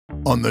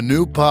On the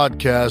new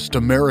podcast,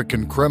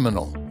 American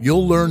Criminal,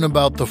 you'll learn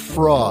about the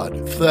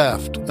fraud,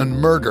 theft, and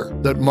murder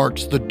that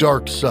marks the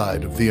dark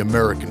side of the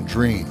American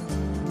dream.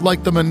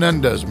 Like the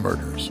Menendez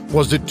murders.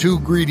 Was it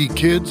two greedy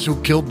kids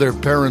who killed their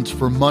parents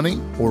for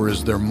money, or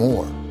is there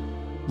more?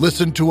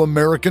 Listen to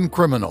American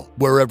Criminal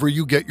wherever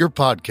you get your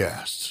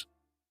podcasts.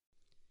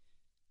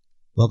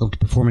 Welcome to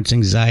Performance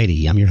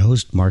Anxiety. I'm your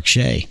host, Mark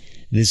Shea.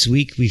 This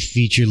week, we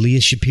feature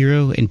Leah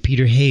Shapiro and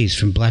Peter Hayes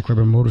from Black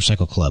Rubber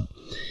Motorcycle Club.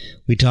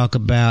 We talk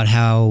about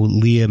how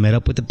Leah met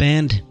up with the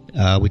band.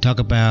 We talk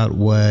about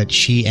what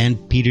she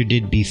and Peter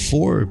did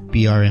before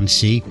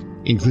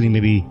BRMC, including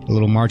maybe a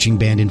little marching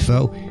band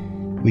info.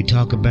 We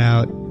talk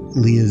about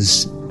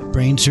Leah's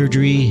brain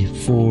surgery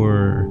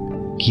for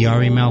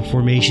Chiari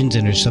malformations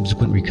and her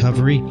subsequent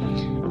recovery.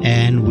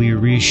 And we're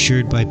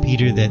reassured by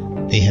Peter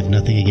that they have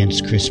nothing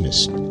against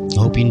Christmas.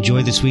 I hope you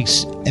enjoy this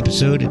week's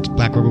episode. It's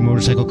Black Rubber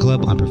Motorcycle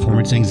Club on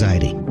Performance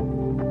Anxiety.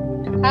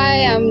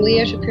 Hi, I'm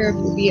Leah Shapiro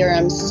from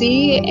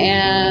BRMC,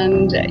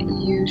 and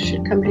you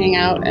should come hang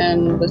out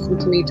and listen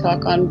to me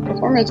talk on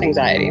performance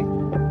anxiety.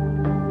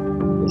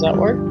 Does that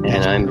work?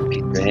 And I'm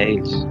Peter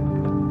Hayes.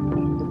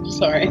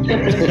 Sorry.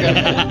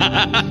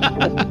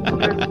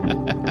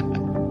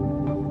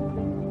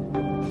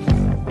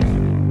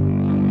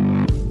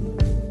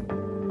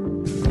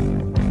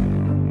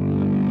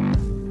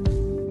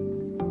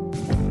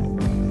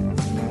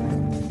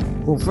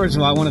 Well, first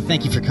of all, I want to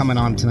thank you for coming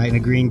on tonight and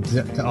agreeing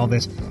to all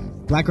this.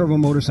 Black Rubber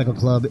Motorcycle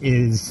Club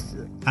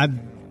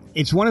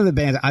it's one of the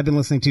bands I've been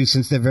listening to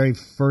since their very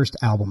first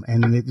album,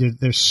 and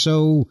they're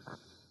so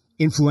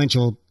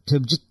influential to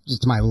just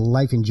to my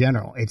life in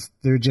general.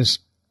 They're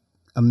just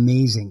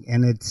amazing,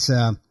 and it's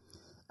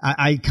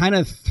I kind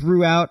of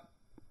threw out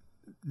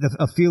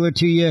a feeler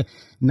to you,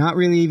 not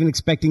really even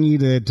expecting you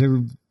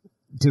to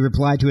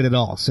reply to it at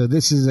all. So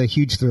this is a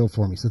huge thrill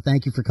for me. So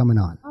thank you for coming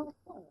on. Oh,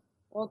 cool.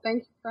 Well,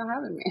 thank you for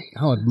having me.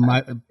 Oh,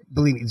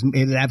 believe me,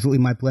 it's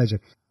absolutely my pleasure.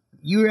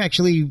 You were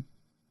actually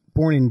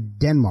born in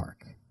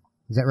Denmark.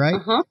 Is that right?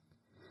 Uh-huh.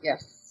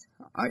 Yes.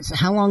 All right. So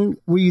how long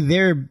were you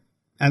there?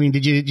 I mean,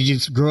 did you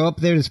just grow up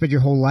there to spend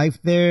your whole life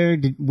there?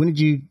 When did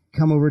you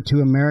come over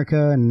to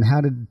America, and how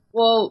did...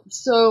 Well,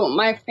 so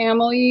my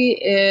family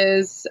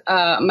is,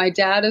 my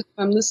dad is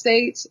from the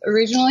States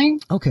originally.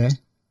 Okay.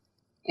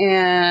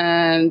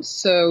 And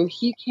so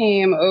he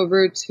came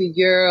over to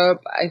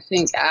Europe, I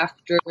think,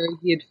 after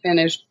he had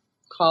finished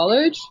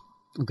college.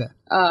 Okay.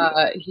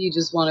 He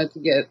just wanted to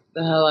get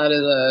the hell out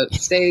of the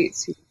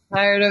States. He was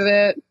tired of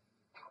it.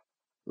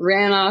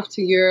 Ran off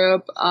to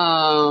Europe,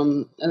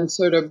 and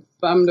sort of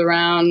bummed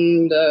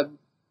around a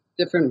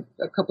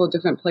couple of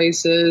different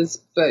places.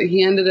 But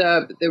he ended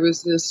up, there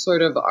was this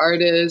sort of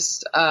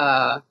artist,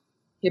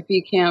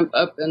 hippie camp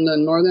up in the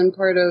northern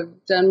part of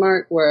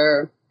Denmark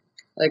where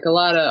like a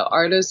lot of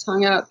artists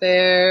hung out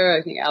there.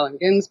 I think Allen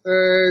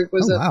Ginsberg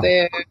was up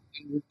there.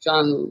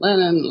 John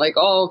Lennon, like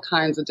all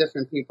kinds of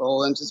different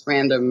people and just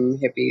random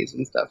hippies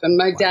and stuff. And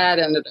my dad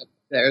ended up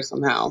there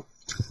somehow.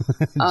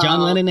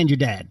 John Lennon and your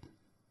dad.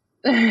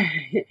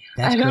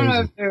 I don't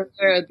know if they were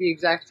there at the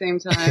exact same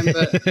time,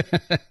 but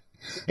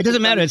it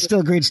doesn't matter. It's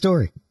still a great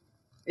story.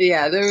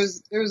 Yeah, there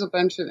was a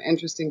bunch of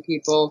interesting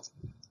people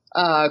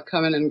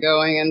coming and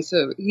going, and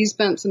so he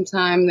spent some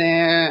time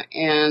there,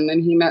 and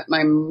then he met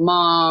my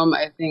mom.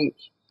 I think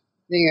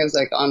it was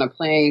like on a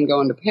plane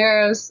going to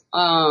Paris.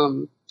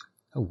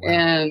 Oh, wow.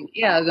 And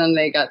yeah, then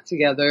they got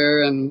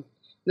together and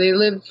they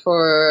lived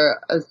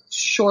for a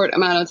short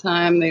amount of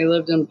time. They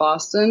lived in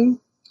Boston,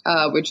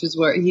 which is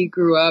where he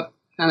grew up,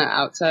 kind of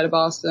outside of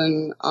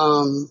Boston.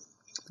 Oh,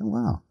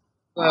 wow.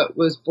 But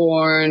was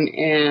born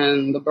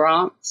in the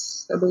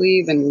Bronx, I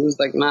believe, and he was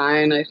like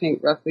 9, I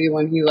think, roughly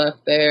when he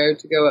left there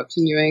to go up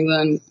to New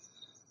England.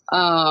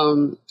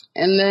 And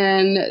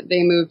then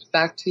they moved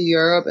back to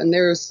Europe, and they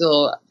were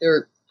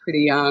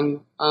pretty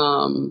young.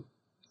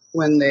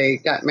 When they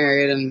got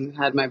married and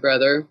had my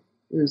brother,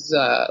 who's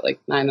like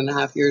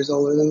 9.5 years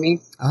older than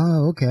me.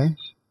 Oh, okay.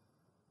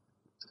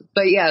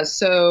 But yeah,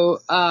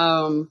 so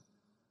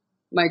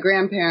my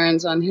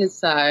grandparents on his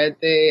side,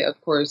 they, of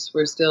course,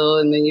 were still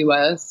in the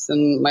U.S.,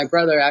 and my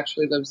brother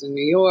actually lives in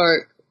New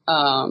York,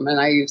 and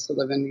I used to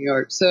live in New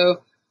York.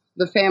 So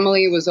the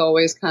family was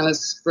always kind of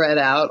spread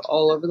out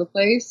all over the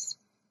place.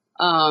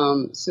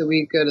 So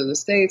we'd go to the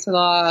States a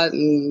lot,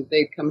 and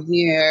they'd come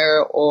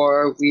here,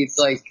 or we'd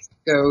like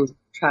go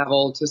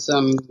travel to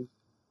some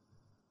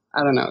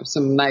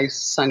nice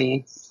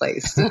sunny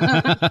place.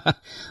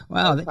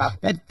 Wow,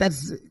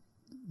 that's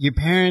your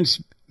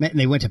parents met and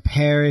they went to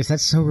Paris.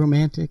 That's so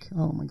romantic.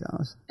 Oh my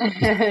gosh.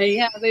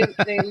 Yeah, they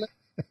lived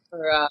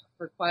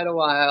for quite a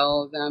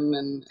while. Them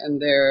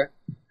and their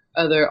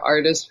other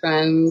artist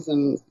friends,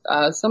 and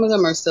some of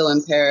them are still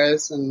in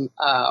Paris, and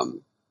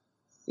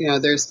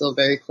they're still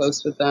very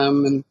close with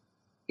them. And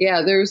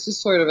yeah, there was just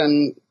sort of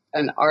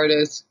an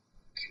artist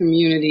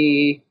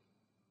community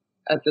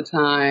at the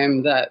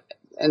time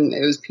and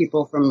it was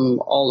people from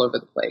all over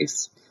the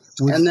place.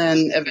 And then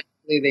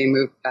eventually they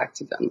moved back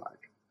to Denmark.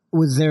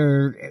 Was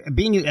there,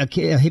 being a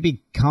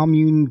hippie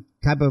commune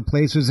type of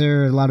place, was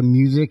there a lot of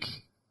music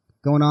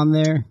going on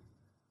there?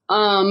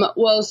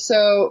 Well,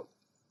 so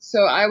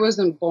I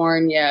wasn't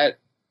born yet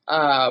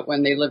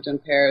when they lived in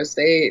Paris.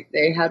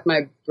 They had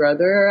my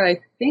brother. I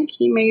think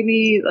he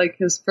maybe like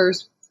his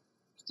first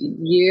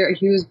year.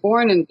 He was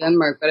born in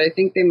Denmark, but I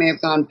think they may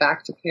have gone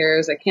back to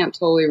Paris. I can't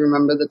totally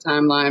remember the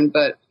timeline,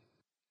 but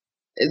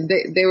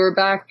they were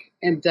back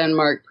in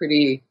Denmark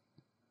pretty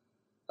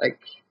like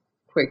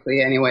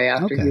quickly anyway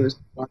after he was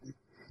born.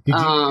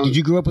 Did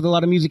you grow up with a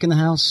lot of music in the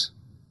house?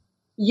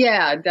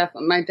 Yeah,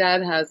 definitely. My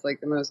dad has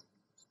like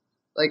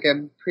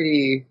a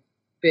pretty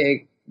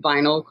big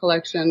vinyl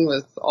collection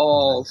with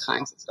all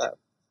kinds of stuff.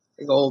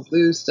 Like old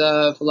blues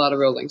stuff, a lot of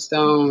Rolling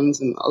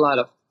Stones, and a lot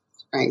of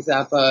Frank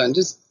Zappa, and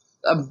just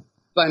a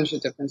bunch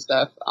of different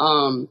stuff.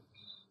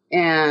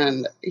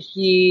 And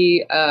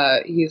he's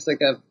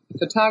like a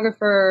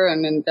photographer,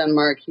 and in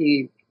Denmark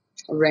he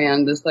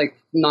ran this like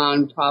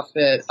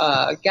non-profit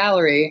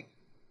gallery.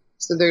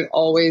 So there'd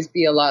always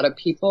be a lot of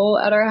people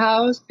at our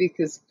house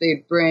because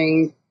they'd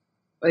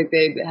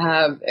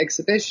have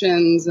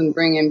exhibitions and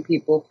bring in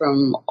people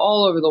from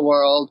all over the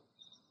world.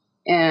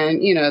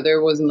 And, you know,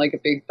 there wasn't like a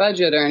big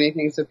budget or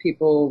anything, so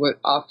people would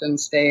often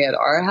stay at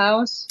our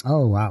house.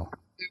 Oh, wow.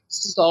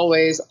 There's just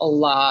always a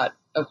lot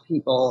of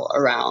people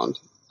around.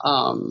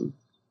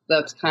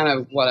 That's kind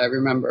of what I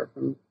remember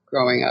from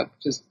growing up.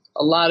 Just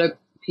a lot of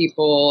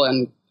people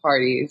and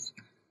parties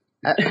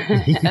at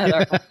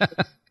our house.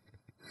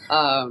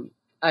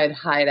 I'd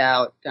hide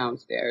out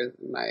downstairs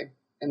in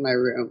my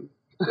room.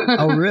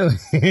 Oh, really?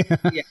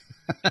 Yeah.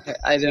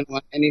 I didn't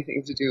want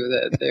anything to do with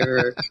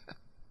it.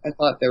 I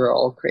thought they were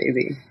all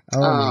crazy. Oh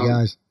my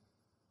gosh.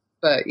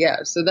 But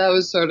yeah, so that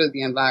was sort of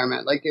the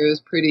environment. Like it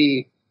was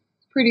pretty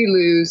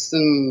loose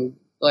and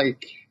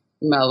like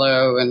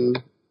mellow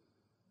and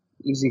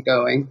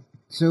easygoing,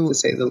 to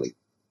say the least.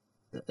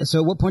 So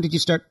at what point did you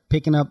start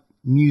picking up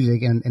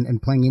music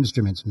and playing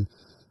instruments? And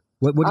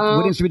what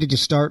instrument did you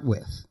start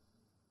with?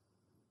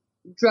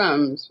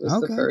 Drums was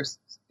the first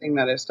thing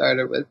that I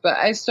started with, but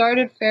I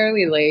started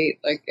fairly late.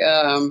 Like,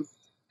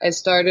 I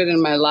started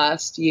in my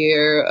last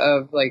year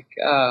of like,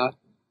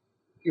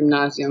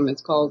 gymnasium,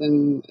 it's called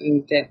in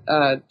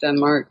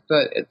Denmark,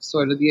 but it's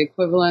sort of the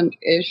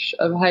equivalent-ish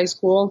of high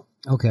school.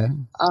 Okay.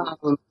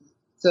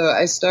 So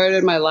I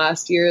started my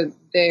last year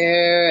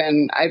there,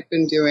 and I've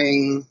been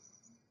doing,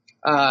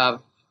 I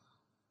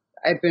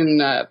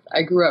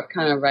grew up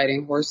kind of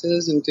riding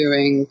horses and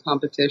doing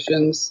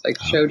competitions,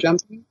 like show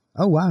jumping.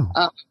 Oh, wow.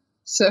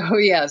 So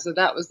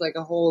that was like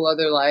a whole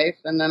other life.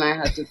 And then I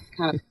had to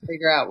kind of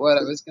figure out what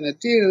I was going to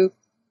do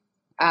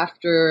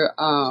after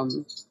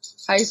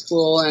high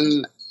school.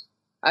 And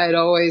I'd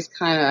always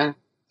kind of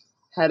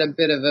had a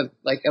bit of a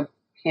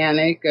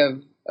panic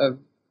of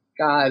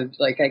God,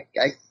 like I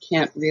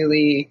can't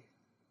really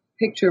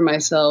picture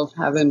myself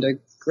having to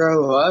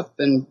grow up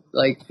and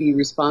like be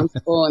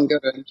responsible and go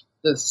to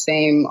the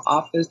same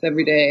office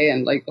every day.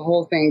 And like the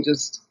whole thing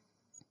just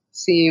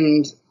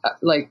seemed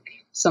like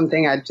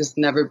something I'd just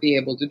never be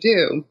able to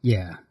do.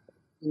 Yeah.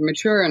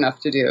 Mature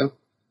enough to do.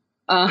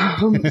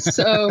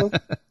 So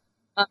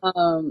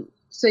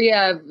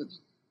yeah,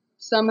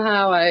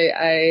 somehow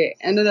I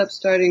ended up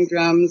starting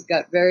drums,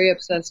 got very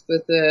obsessed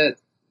with it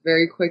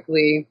very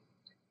quickly.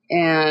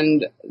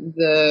 And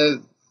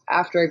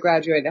after I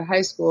graduated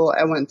high school,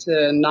 I went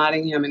to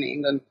Nottingham in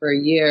England for a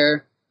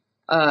year,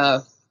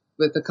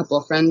 with a couple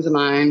of friends of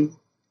mine.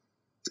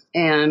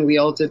 And we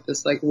all did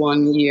this like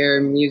 1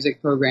 year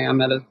music program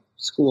at a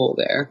school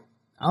there.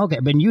 Okay,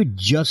 but you had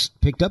just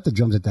picked up the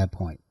drums at that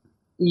point.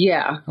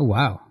 Yeah. Oh,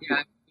 wow. Yeah,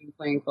 I've been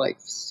playing for like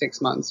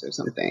 6 months or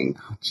something.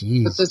 Oh,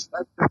 jeez.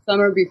 But the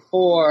summer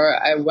before,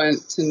 I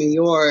went to New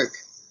York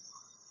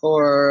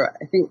for,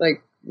 I think,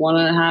 like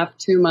 1.5,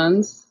 2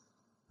 months.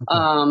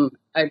 Okay.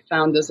 I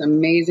found this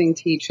amazing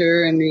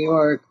teacher in New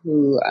York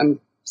who I'm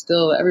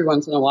still, every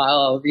once in a while,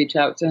 I'll reach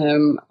out to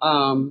him.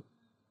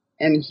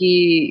 And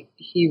he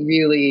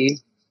really,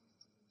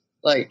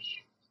 like,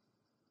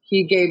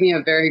 he gave me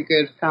a very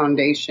good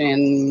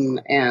foundation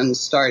and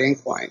starting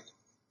point,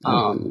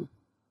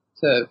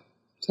 to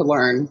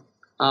learn.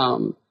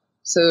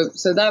 So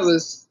that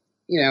was,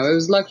 you know, it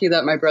was lucky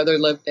that my brother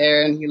lived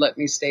there and he let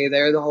me stay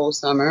there the whole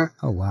summer.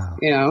 Oh, wow.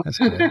 You know, that's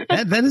good.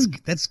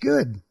 That's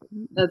good.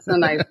 That's a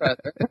nice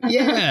brother.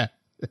 Yeah.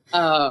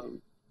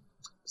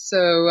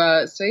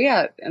 So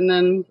yeah. And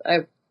then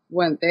I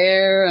went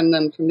there, and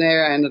then from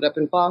there I ended up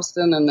in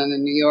Boston, and then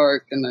in New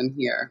York, and then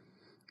here.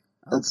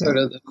 That's sort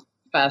of the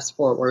fast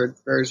forward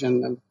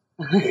version of.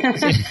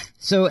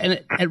 So,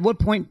 and at what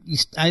point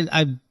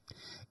I'm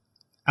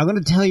going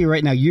to tell you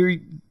right now, you're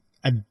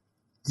a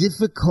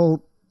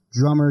difficult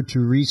drummer to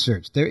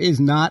research. There is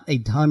not a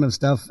ton of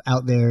stuff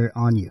out there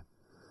on you.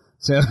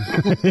 So,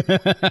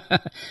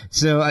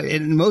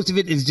 and most of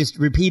it is just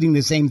repeating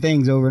the same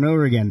things over and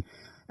over again.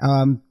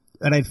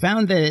 But I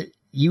found that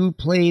you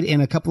played in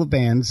a couple of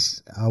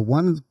bands.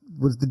 One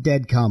was the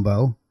Dead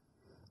Combo.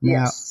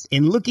 Now, yes.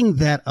 In looking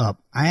that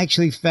up, I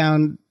actually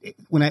found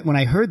when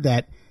I heard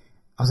that,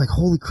 I was like,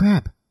 "Holy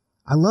crap!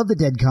 I love the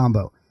Dead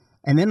Combo."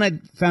 And then I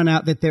found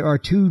out that there are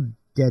 2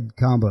 dead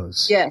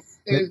combos. Yes,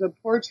 there's a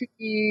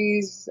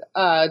Portuguese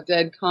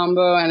dead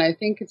combo, and I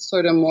think it's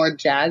sort of more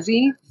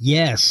jazzy.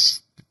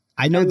 Yes,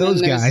 I know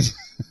those guys.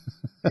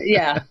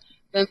 Yeah.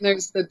 Then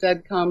there's the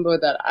dead combo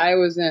that I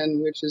was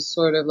in, which is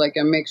sort of like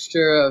a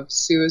mixture of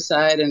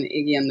Suicide and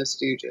Iggy and the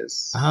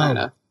Stooges.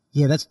 Oh,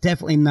 yeah, that's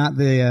definitely not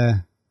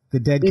the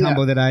dead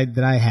combo that I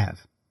have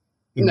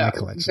in my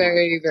collection.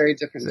 Very, very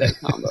different dead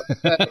combo.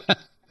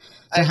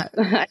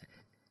 But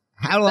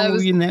how long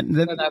were you in that?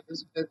 That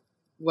was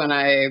when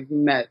I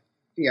met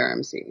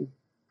BRMC.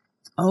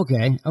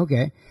 Okay.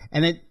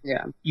 And then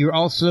you're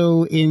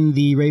also in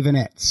the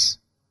Ravenettes.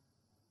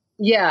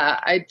 Yeah,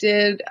 I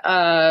did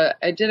a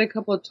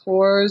couple of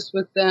tours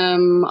with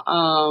them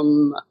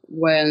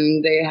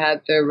when they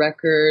had their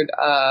record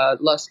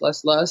Lust,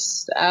 Lust,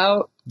 Lust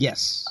out.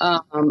 Yes. I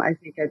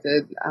think I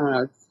did, I don't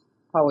know,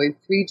 probably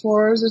 3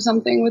 tours or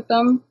something with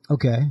them.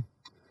 Okay.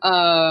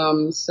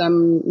 Most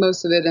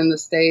of it in the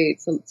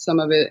States, some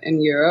of it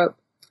in Europe.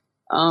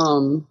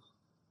 And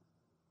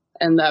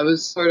that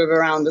was sort of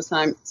around the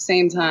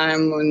same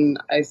time when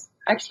it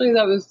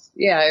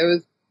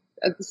was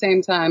at the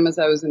same time as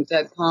I was in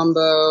Dead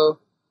Combo.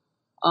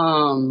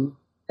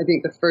 I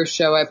think the first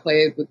show I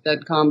played with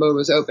Dead Combo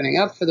was opening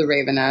up for the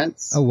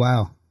Ravenettes. Oh,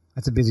 wow.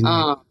 That's a busy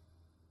night.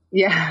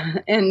 Yeah.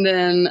 And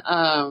then,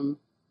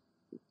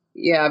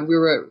 we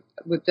were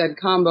with Dead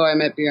Combo. I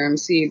met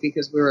BRMC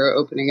because we were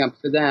opening up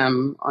for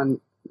them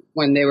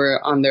when they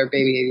were on their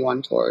Baby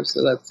 81 tour.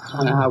 So that's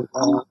kind of how we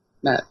all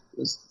met,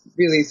 was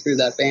really through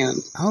that band.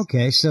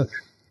 Okay. So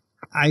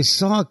I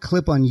saw a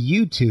clip on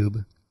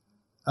YouTube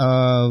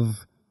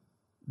of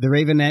the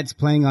Ravenettes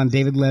playing on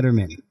David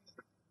Letterman.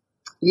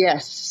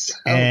 Yes.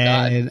 Oh,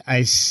 and God.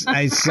 I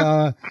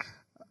saw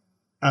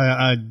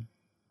a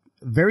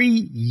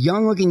very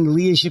young-looking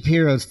Leah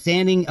Shapiro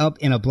standing up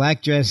in a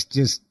black dress,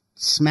 just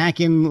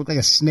smacking, looked like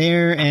a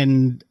snare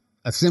and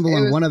a cymbal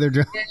on one other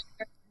drum.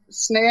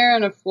 Snare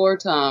and a floor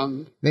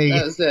tom.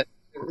 That was it.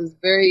 It was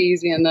very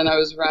easy, and then I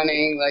was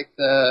running like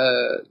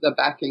the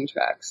backing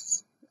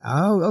tracks.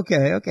 Oh,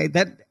 okay.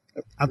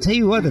 I'll tell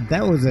you what,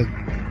 that was a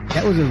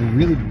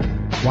really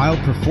wild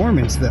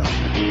performance, though.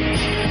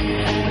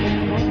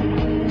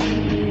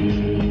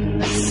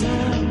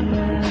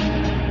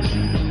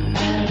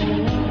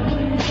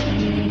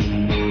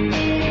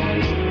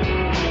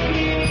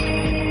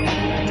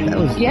 That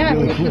was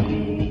really cool.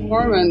 The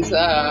performance.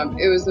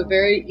 It was a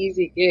very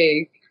easy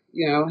gig,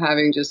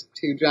 having just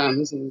 2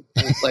 drums and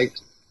it's like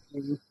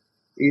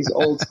these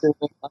old school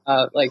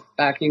like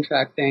backing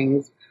track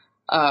things.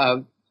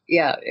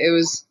 It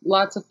was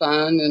lots of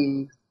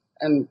fun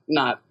and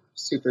not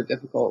super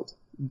difficult.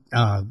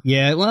 Well,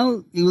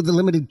 it was a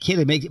limited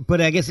kit,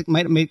 but I guess it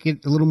might make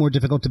it a little more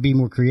difficult to be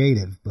more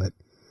creative, but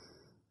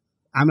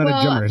I'm not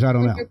a drummer, so I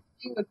don't know.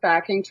 With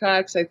backing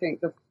tracks, I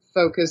think the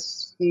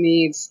focus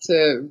needs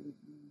to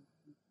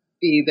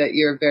be that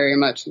you're very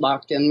much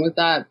locked in with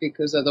that,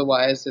 because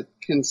otherwise it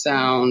can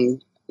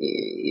sound,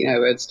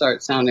 it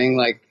starts sounding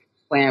like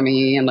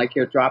clammy and like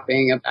you're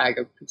dropping a bag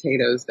of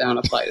potatoes down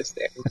a flight of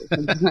stairs or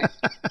something like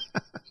that.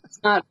 It's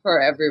not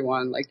for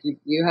everyone. Like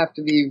you have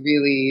to be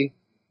really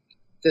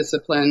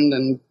disciplined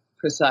and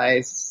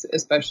precise,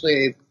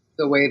 especially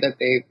the way that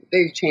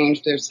they've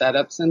changed their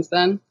setup since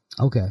then.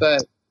 Okay.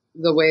 But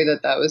the way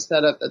that was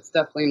set up, that's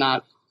definitely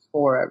not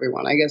for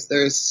everyone. I guess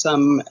there's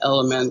some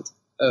element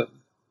of,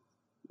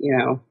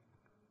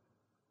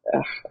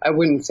 I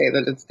wouldn't say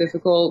that it's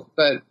difficult,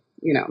 but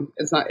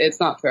it's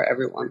not for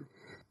everyone.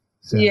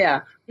 So.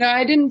 Yeah. No,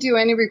 I didn't do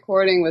any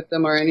recording with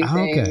them or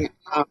anything.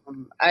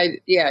 Okay.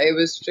 It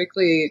was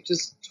strictly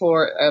just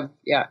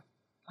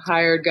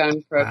hired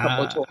gun for a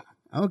couple of tours.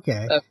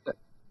 Okay.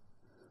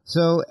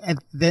 So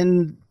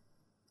then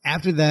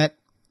after that,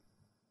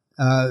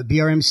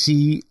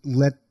 BRMC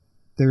let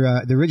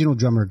the original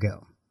drummer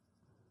go.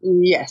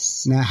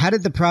 Yes. Now, how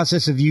did the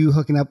process of you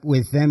hooking up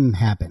with them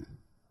happen?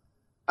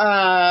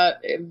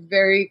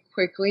 Very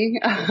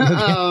quickly.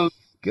 Okay.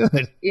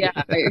 Good. Yeah,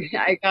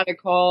 I got a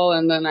call,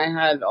 and then I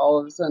had all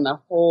of a sudden a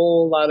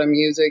whole lot of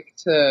music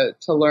to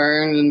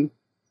learn.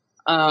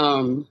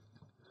 And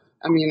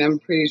I'm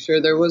pretty sure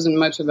there wasn't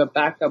much of a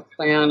backup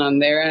plan on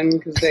their end,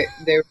 because they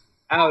were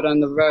out on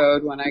the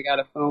road when I got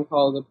a phone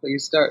call to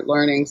please start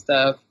learning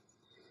stuff.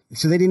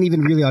 So they didn't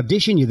even really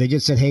audition you. They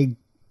just said, "Hey,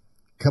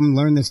 come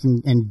learn this."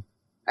 And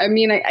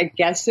I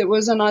guess it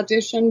was an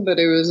audition, but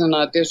it was an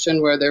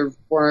audition where there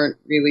weren't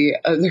really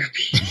other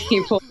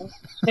people.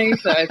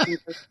 So I think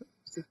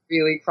they're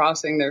really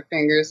crossing their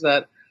fingers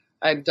that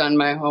I'd done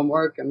my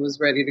homework and was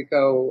ready to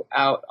go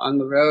out on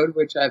the road,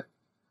 which I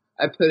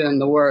put in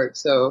the work.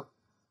 So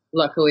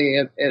luckily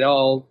it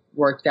all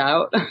worked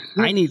out.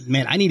 I need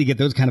to get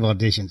those kind of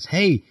auditions.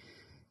 Hey,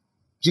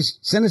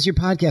 just send us your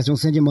podcast and we'll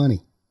send you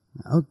money.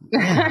 Oh,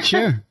 yeah,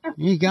 sure.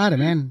 You got it,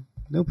 man.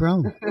 No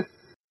problem.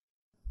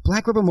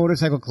 Black Rubber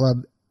Motorcycle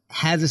Club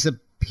has this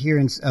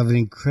appearance of an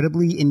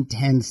incredibly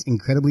intense,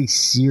 incredibly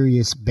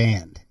serious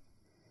band.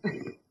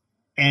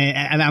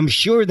 And I'm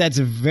sure that's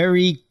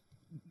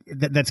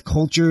that's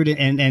cultured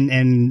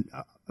and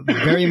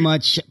very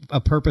much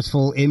a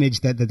purposeful image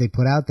that they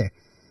put out there.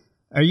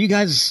 Are you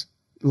guys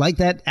like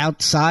that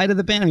outside of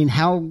the band? I mean,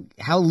 how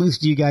loose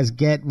do you guys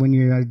get when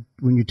you're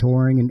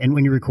touring and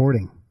when you're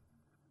recording?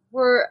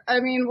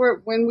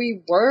 When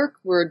we work,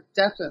 we're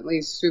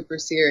definitely super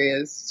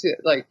serious,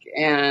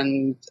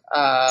 and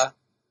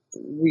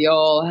we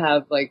all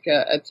have like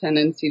a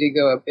tendency to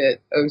go a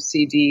bit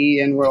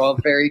OCD, and we're all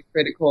very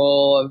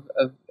critical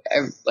of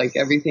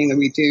everything that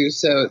we do.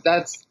 So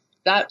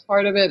that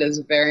part of it is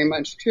very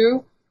much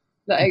true.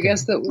 I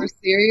guess that we're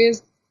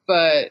serious,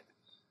 but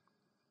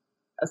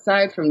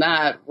aside from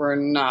that, we're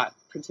not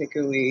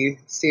particularly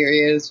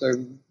serious, or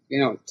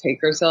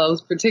take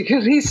ourselves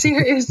particularly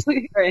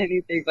seriously or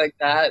anything like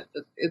that.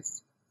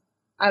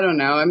 I don't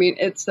know. I mean,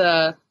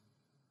 I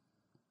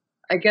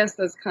guess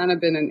that's kind of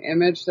been an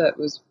image that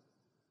was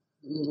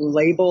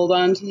labeled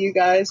onto you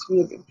guys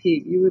from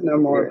Pete. You would know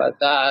more about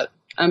that.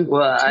 I'm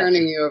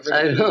turning you over.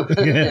 I don't.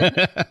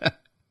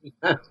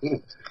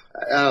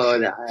 Oh,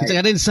 no. She's like,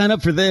 I didn't sign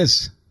up for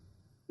this.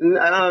 No.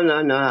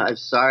 I'm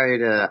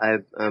sorry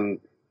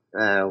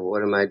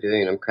what am I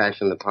doing? I'm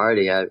crashing the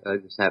party. I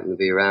just happen to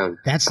be around.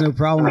 That's no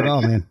problem at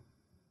all, man.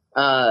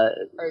 Are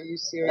you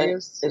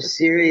serious?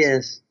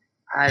 Serious.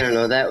 I don't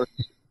know. I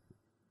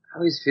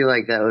always feel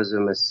like that was a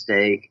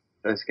mistake.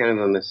 That's kind of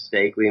a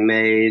mistake we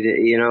made.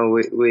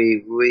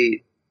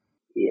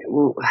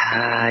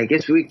 I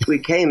guess we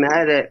came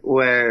at it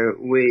where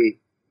we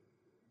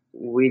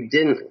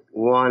didn't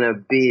want to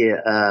be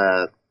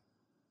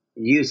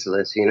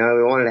useless. We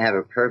wanted to have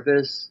a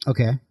purpose.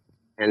 Okay.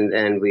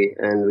 And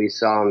we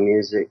saw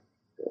music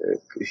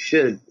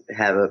should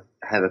have a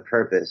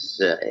purpose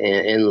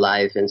in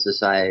life, in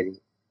society,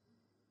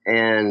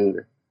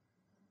 and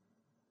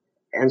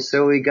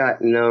so we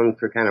got known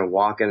for kind of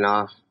walking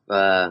off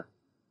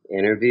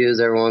interviews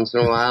every once in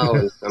a while,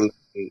 and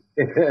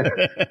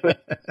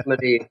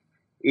somebody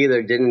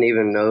either didn't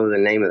even know the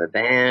name of the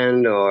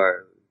band,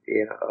 or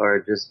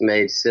just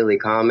made silly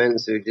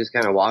comments, or just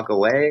kind of walk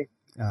away,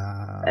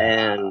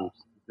 and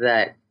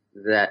that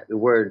the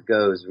word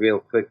goes real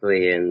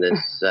quickly in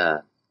this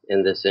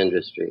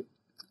industry.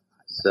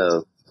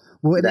 So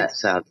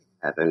that's how it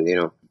happened,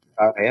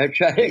 All right, I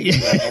tried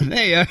it.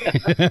 There you are.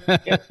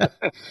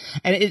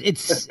 And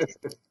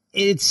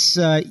it's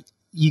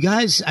you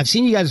guys. I've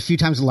seen you guys a few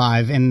times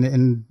live,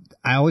 and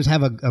I always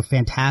have a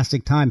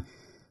fantastic time.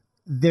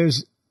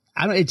 It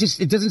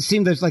doesn't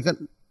seem there's like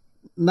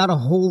not a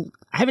whole.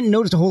 I haven't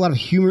noticed a whole lot of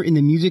humor in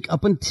the music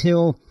up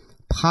until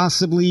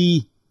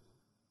possibly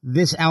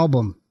this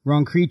album,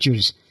 Wrong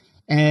Creatures.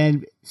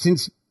 And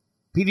since,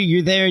 Peter,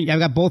 you're there, I've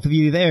got both of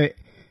you there,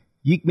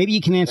 maybe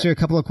you can answer a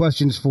couple of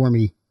questions for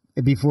me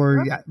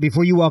before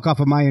you walk off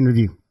of my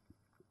interview.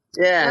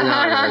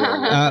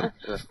 Yeah.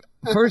 No.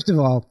 First of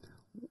all,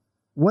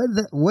 what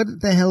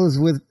the hell is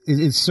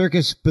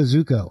Circus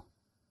Bazooko?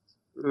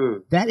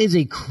 That is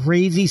a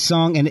crazy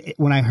song, and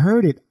when I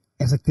heard it,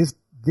 I was like,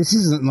 this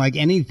isn't like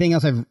anything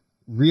else I've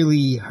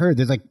really heard.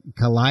 There's like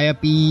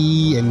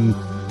Calliope, and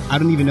I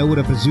don't even know what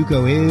a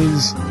bazooko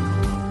is.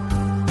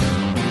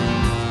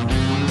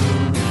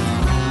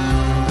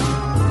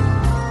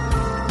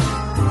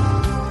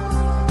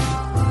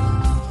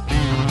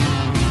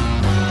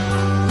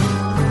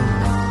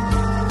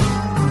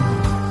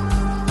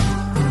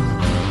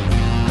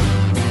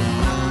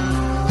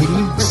 Can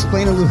you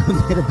explain a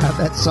little bit about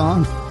that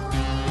song?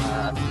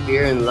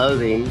 Fear and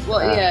Loathing. Well,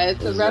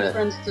 it's a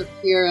reference to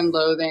Fear and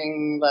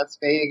Loathing Las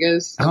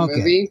Vegas, the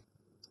movie.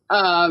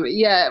 So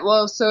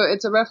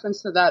it's a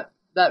reference to that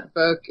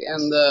book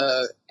and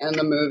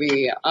the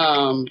movie.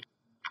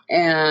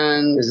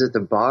 And is it the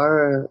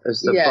bar?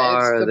 It's the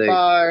bar. It's the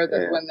bar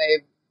that when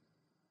they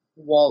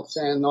waltz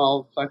in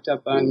all fucked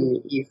up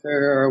on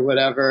ether or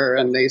whatever,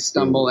 and they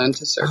stumble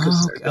into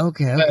Circus.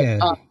 Okay.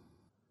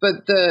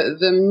 But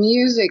the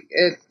music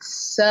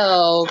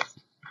itself,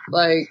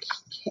 like,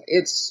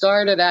 it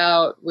started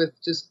out with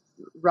just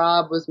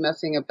Rob was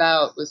messing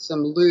about with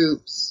some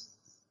loops,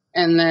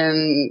 and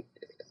then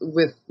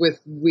with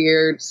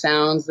weird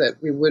sounds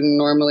that we wouldn't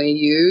normally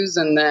use,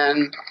 and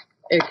then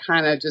it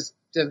kind of just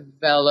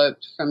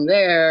developed from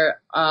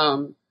there.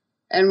 And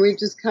we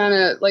just kind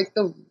of like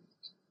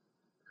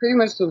pretty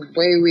much the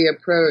way we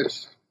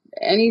approach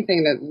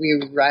anything that we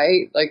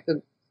write, like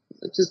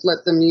just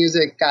let the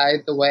music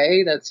guide the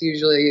way. That's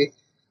usually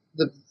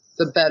the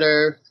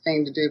better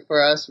thing to do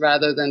for us,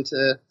 rather than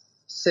to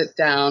sit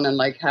down and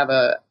like have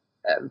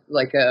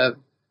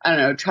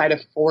try to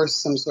force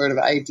some sort of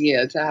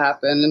idea to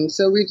happen. And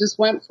so we just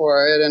went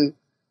for it, and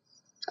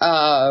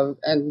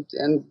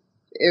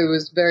it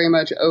was very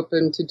much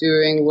open to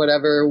doing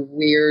whatever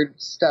weird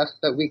stuff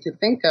that we could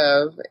think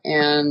of,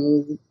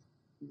 and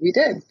we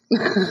did.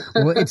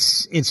 Well,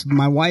 it's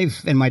my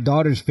wife and my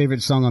daughter's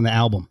favorite song on the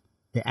album.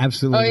 They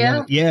absolutely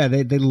love it. Yeah,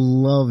 they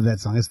love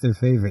that song. It's their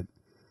favorite.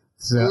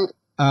 So,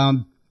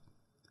 and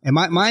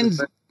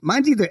mine's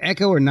either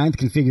Echo or Ninth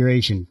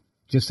Configuration.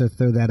 Just to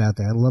throw that out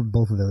there. I love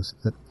both of those.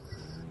 But,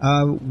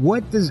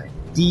 what does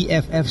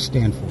DFF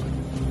stand for?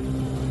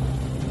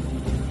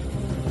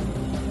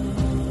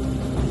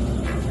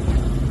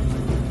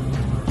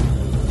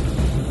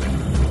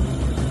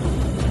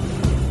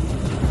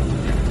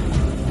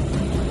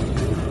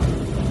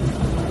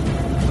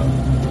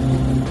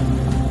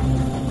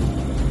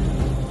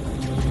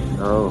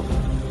 Oh,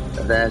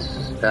 that's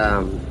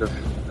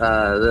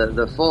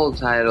the full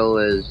title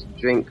is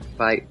Drink,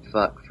 Fight,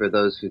 Fuck for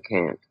Those Who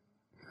Can't.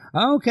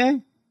 Oh,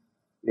 okay.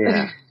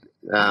 Yeah.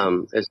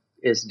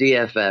 It's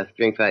DFF,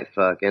 Drink, Fight,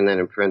 Fuck, and then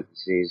in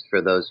parentheses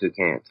for those who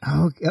can't.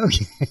 Oh,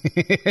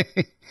 okay.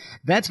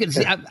 That's good.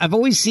 See, I've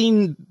always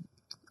seen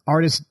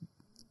artists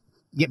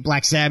get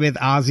Black Sabbath,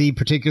 Ozzy,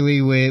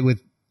 particularly with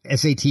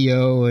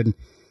SATO and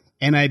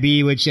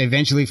NIB, which I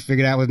eventually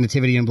figured out was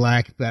Nativity in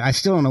Black, but I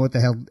still don't know what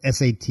the hell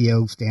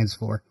SATO stands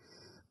for.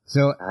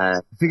 So I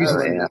figure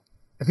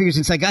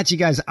since I got you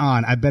guys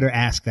on, I better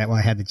ask that while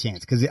I had the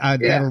chance, because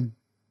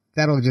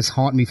that'll just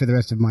haunt me for the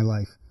rest of my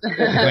life if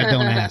I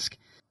don't ask.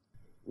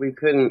 We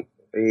couldn't.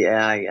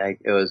 Yeah,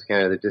 it was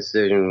kind of the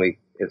decision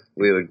if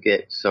we would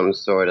get some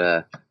sort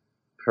of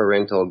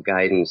parental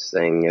guidance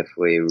thing if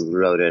we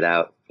wrote it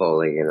out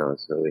fully,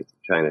 so we're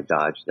trying to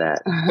dodge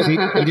that. So you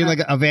did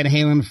like a Van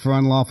Halen for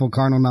unlawful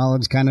carnal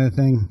knowledge kind of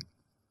thing?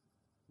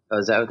 Oh,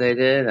 is that what they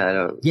did? I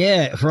don't...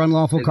 Yeah, for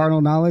unlawful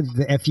carnal knowledge,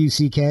 the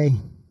FUCK.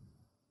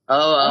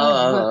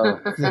 Oh.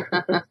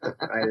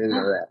 I didn't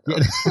know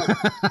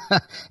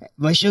that.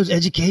 My show's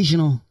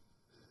educational.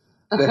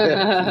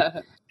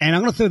 And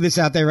I'm going to throw this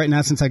out there right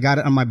now since I got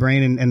it on my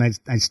brain and I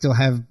still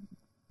have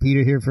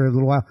Peter here for a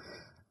little while.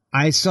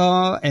 I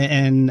saw,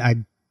 and I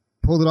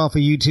pulled it off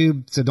of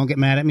YouTube, so don't get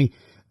mad at me,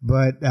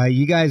 but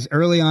you guys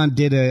early on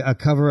did a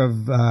cover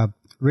of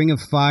Ring of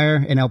Fire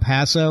in El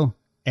Paso,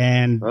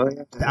 and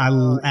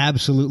I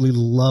absolutely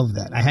love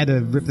that. I had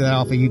to rip that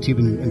off of YouTube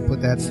and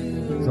put that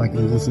so I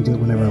can listen to it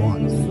whenever I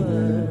want. I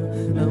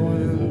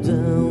went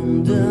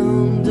down,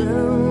 down,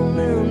 down,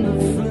 and the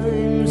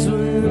flames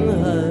went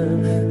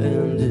high,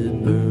 and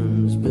it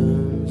burns,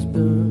 burns,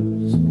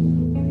 burns,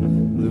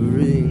 the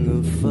ring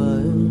of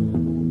fire,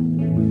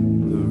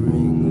 the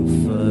ring of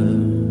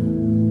fire.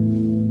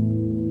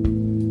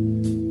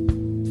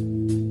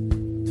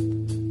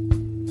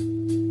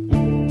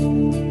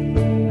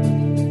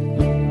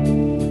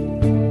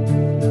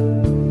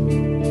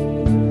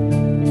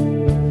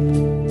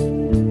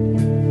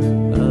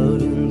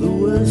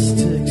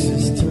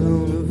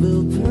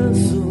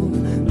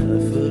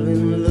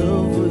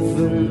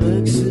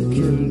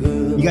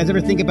 You guys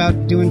ever think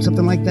about doing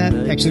something like that?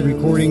 Actually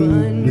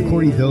recording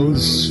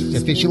those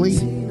officially?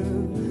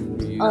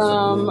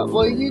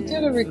 Well, you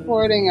did a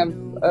recording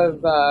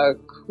of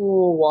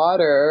Cool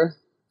Water.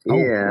 Oh,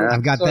 yeah.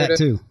 I've got that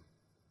too.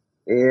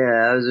 Yeah,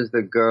 that was just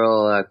the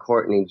girl,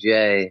 Courtney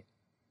J.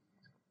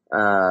 We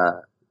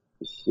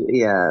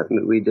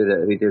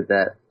did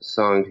that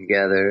song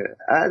together.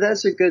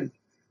 That's a good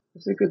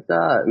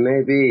thought.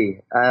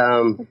 Maybe.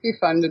 It'd be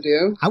fun to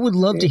do. I would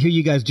love to hear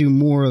you guys do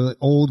more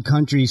old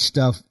country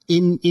stuff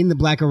in the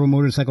Black Rubber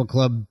Motorcycle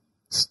Club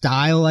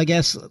style, I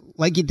guess,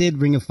 like you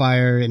did Ring of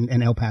Fire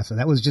and El Paso.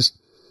 That was just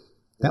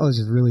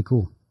really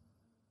cool.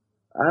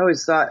 I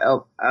always thought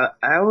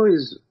I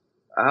always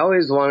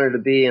wanted to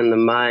be in the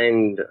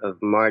mind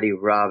of Marty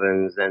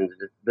Robbins and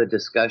the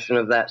discussion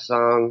of that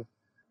song,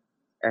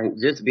 and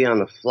just be on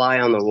the fly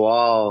on the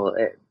wall,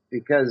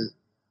 because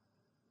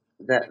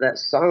that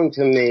song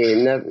to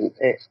me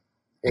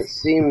it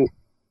seemed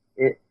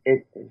it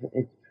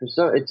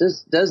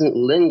just doesn't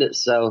lend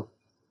itself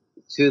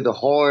to the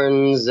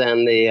horns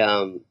and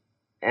the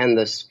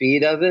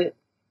speed of it,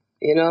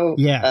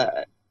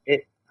 Yeah.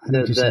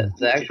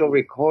 The actual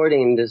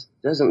recording just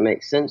doesn't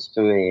make sense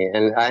to me,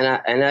 and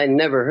I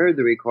never heard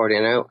the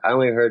recording. I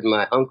only heard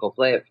my uncle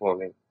play it for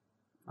me.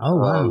 Oh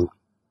wow!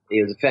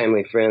 He was a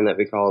family friend that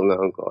we called him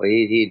uncle.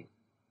 He'd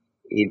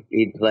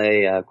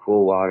play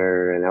Cool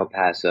Water and El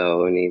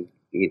Paso, and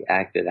he'd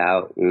act it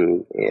out,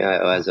 and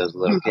as I was a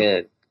little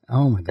kid.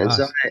 Oh my gosh! And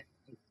so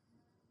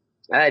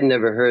I had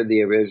never heard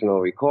the original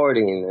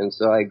recording, and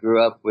so I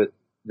grew up with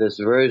this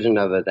version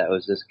of it that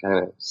was just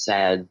kind of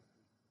sad,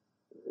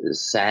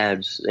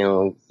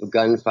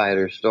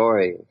 gunfighter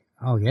story.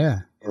 Oh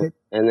yeah.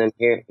 And then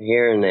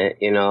hearing it,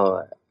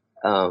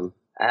 I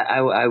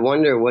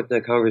wonder what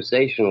the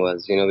conversation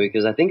was,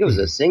 because I think it was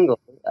a single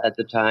at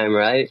the time,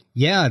 right?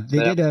 Yeah, they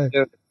did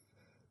the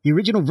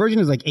original version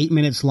is like 8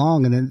 minutes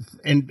long, and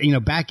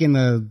back in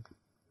the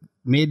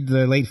mid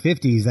to late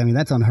 50s, I mean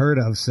that's unheard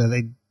of. So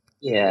they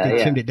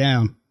trimmed it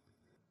down.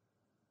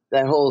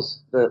 That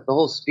the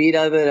whole speed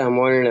of it, I'm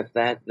wondering if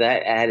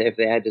if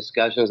they had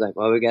discussions like,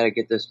 well, we got to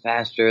get this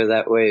faster,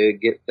 that way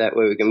we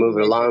can move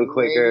it along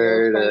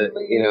quicker,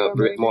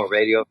 more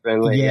radio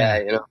friendly.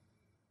 Yeah.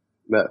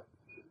 But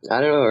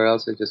I don't know, or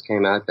else it just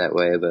came out that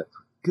way. But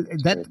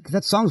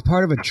that song's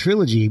part of a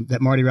trilogy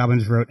that Marty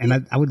Robbins wrote,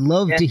 and I would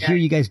love to hear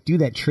you guys do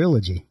that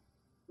trilogy.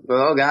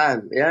 Oh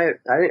God, yeah,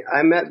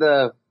 I met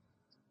I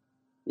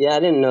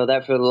didn't know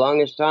that for the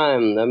longest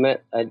time. I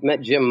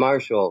met Jim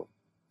Marshall.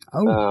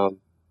 Oh.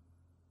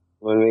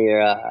 When we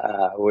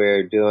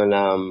were doing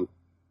the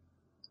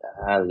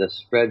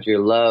Spread Your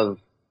Love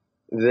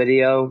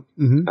video.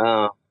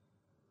 Mm-hmm.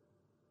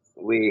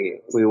 We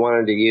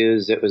wanted to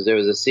use there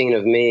was a scene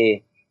of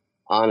me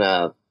on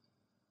a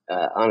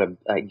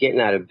getting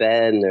out of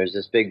bed, and there's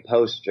this big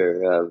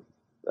poster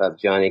of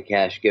Johnny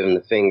Cash giving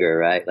the finger,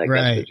 right? Like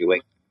right. That's what you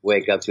wake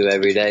wake up to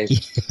every day.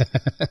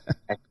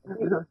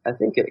 I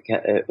think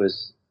it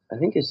was. I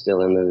think it's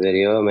still in the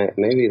video.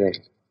 Maybe I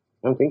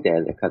don't think they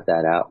had to cut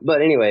that out.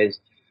 But anyways,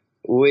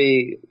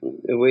 we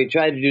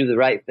tried to do the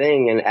right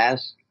thing and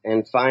ask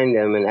and find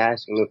him and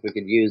ask him if we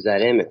could use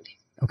that image.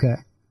 Okay.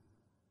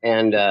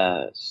 And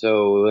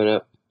so we went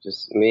up,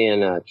 just me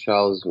and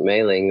Charles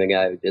Mailing, the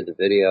guy who did the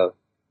video,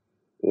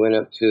 went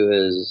up to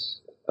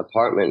his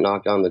apartment,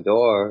 knocked on the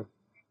door,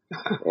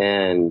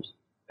 and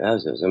that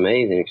was an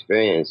amazing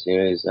experience. You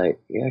know, he's like,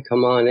 yeah,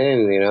 come on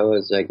in. You know,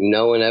 it's like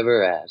no one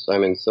ever asked.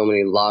 I'm in so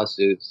many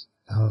lawsuits.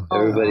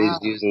 Everybody's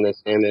using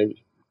this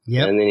image.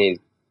 Yep. And then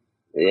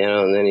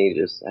he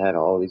just had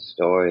all these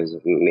stories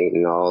of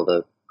meeting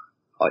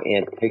he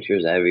had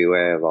pictures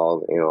everywhere of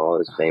all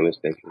his famous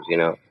pictures, you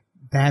know.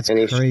 That's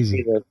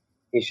crazy.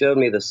 He showed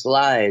me the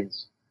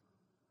slides.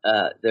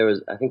 I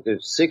think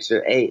there's 6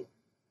 or 8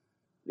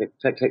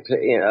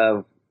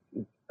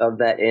 of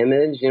that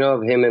image, you know,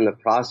 of him in the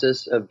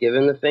process of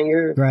giving the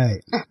finger.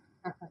 Right.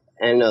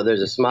 And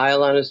there's a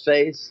smile on his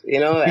face,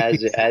 you know,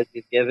 as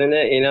he's giving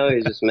it, you know,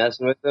 he's just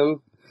messing with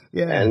them.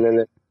 Yeah. And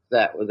then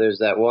there's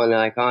that one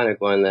iconic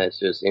one that's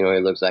just, you know, he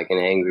looks like an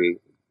angry,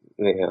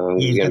 you know,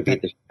 he's going to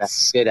beat the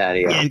shit out of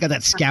you. Yeah, he's got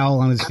that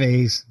scowl on his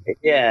face.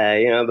 Yeah,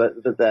 you know, but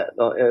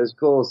it was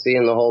cool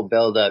seeing the whole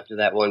build up to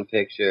that one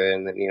picture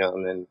and then, you know,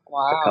 and then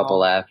a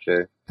couple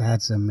after.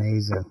 That's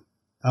amazing.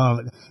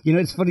 Oh, you know,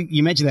 it's funny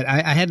you mentioned that.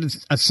 I had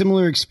a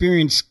similar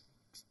experience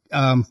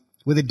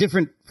with a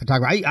different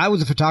photographer. I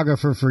was a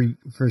photographer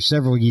for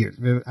several years.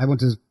 I went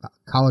to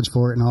college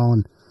for it and all.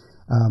 And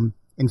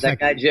in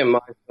fact, guy Jim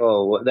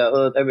Marshall,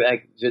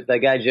 the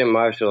guy Jim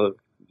Marshall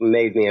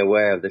made me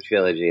aware of the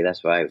trilogy.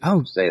 That's why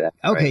I say that.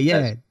 Okay, right? yeah.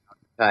 That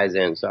ties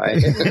in.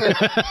 Sorry.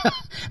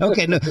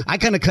 Okay, no, I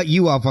kind of cut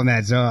you off on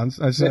that, so I'm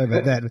sorry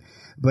about that.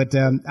 But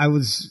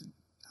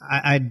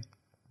I'd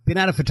been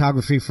out of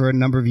photography for a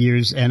number of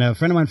years, and a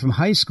friend of mine from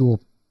high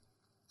school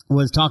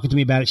was talking to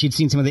me about it. She'd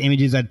seen some of the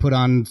images I'd put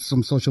on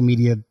some social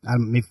media,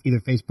 either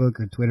Facebook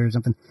or Twitter or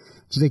something.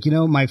 She's like, you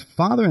know, my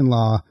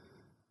father-in-law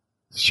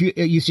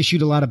used to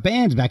shoot a lot of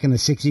bands back in the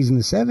 60s and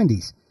the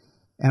 70s.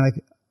 And I'm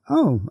like,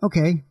 oh,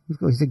 okay.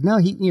 He's like, no,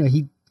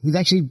 he's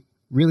actually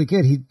really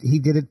good. He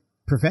did it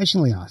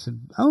professionally. I said,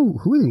 oh,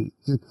 who is he?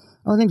 He's like,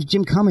 oh, his name's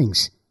Jim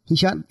Cummings. He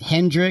shot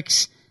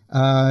Hendrix,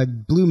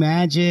 Blue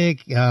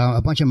Magic,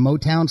 a bunch of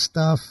Motown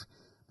stuff.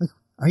 Like,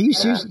 are you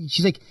serious?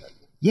 She's like,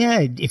 yeah,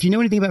 if you know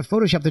anything about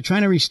Photoshop, they're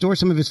trying to restore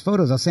some of his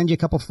photos. I'll send you a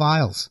couple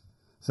files.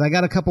 So I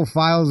got a couple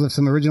files of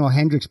some original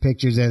Hendrix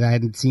pictures that I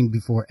hadn't seen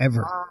before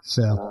ever.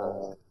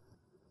 So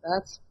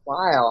that's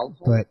wild.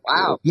 But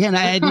wow. Yeah, and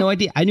I had no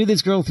idea. I knew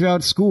this girl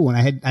throughout school,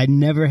 and I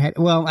never had.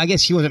 Well, I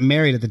guess she wasn't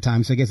married at the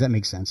time, so I guess that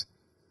makes sense.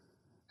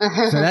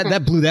 So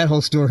that blew that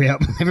whole story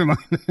up. Never mind.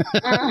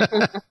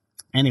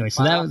 Anyway,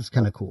 so that was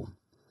kind of cool.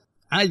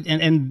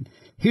 And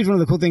here's one of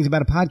the cool things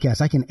about a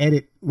podcast. I can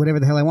edit whatever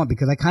the hell I want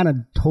because I kind of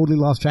totally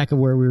lost track of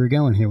where we were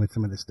going here with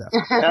some of this stuff.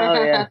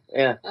 Oh, yeah.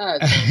 The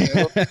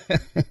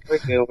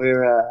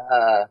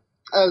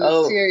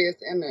serious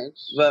image.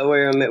 But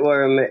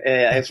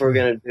if we're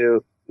going to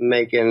do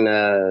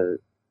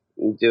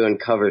doing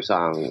cover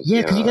songs.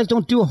 Yeah, because you guys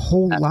don't do a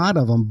whole lot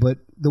of them, but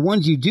the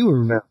ones you do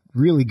are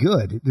really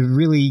good. They're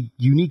really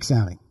unique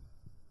sounding.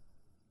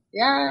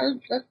 Yeah,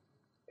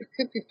 it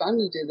could be fun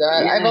to do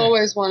that. Yeah. I've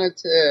always wanted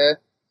to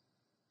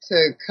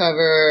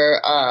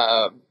cover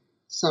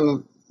some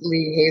of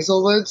Lee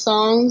Hazelwood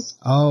songs.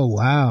 Oh,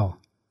 wow.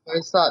 I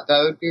just thought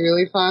that would be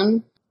really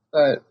fun.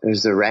 But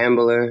there's the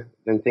Rambler.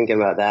 Been thinking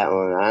about that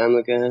one. I'm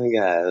the kind of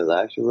guy that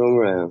likes to roam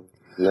around.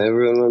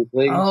 Never in one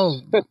place. Oh.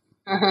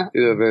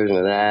 Do a version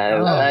of that.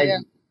 Oh,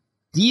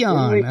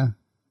 Dion.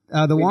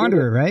 The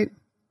Wanderer, right?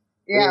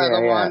 Yeah,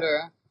 The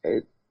Wanderer.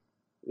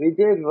 We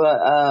did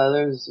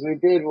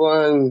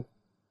one.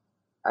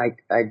 I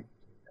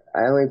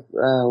only,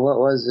 what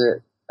was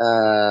it?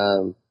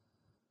 Oh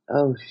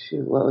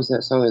shoot, what was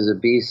that song as a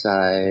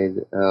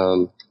B-side?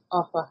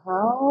 Off of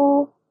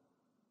how?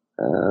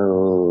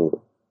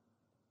 Oh,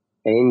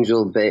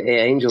 Angel Baby.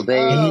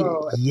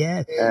 Oh,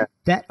 yeah.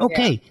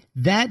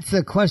 That's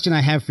the question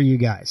I have for you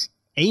guys.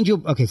 And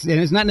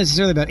it's not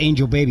necessarily about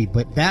Angel Baby,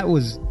 but that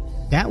was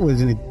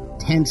an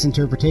intense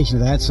interpretation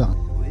of that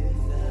song.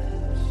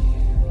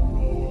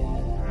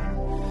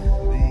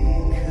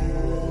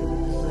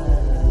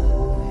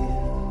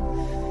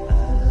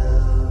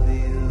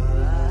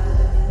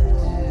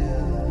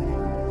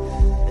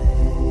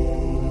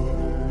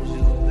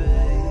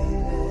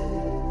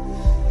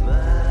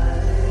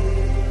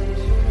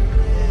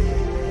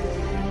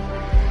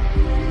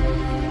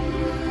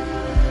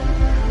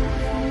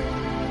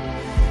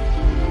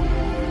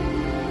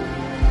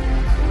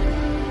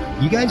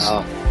 You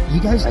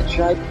guys. I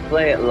tried to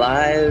play it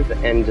live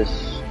and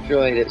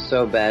destroyed it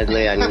so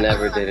badly I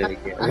never did it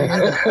again.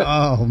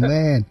 Oh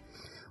man!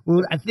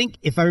 Well, I think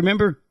if I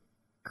remember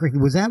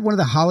correctly, was that one of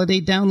the holiday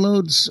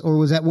downloads, or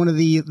was that one of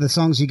the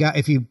songs you got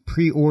if you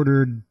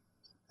pre-ordered?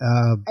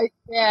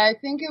 I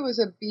think it was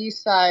a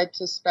B-side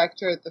to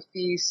Spectre at the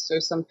Feast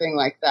or something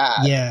like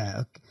that.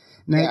 Yeah.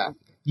 Now,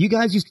 you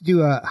guys used to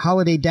do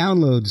holiday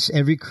downloads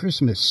every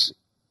Christmas,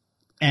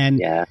 and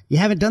you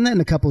haven't done that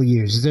in a couple of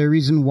years. Is there a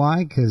reason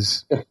why?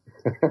 Because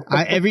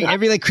every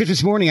like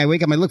Christmas morning, I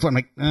wake up, I look for it, I'm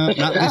like,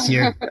 not this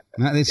year,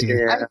 not this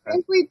year. I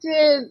think we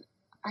did.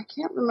 I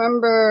can't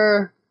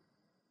remember.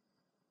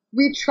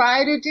 We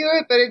try to do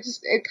it, but it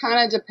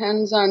kind of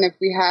depends on if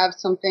we have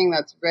something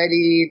that's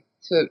ready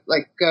to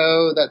like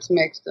go, that's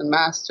mixed and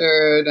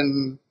mastered,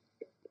 and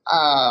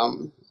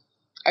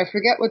I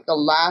forget what the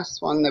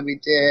last one that we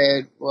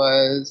did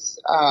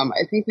was.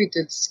 I think we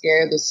did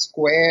Scare the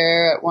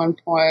Square at one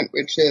point,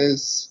 which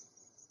is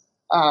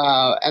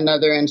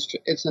another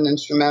it's an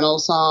instrumental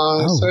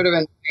song, sort of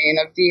in the vein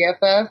of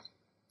DFF.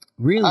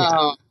 Really?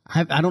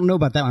 I don't know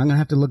about that one. I'm gonna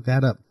have to look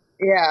that up.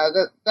 Yeah,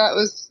 that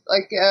was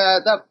like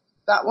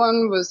that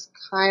one was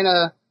kind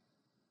of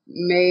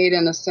made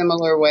in a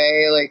similar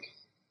way. Like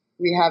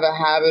we have a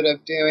habit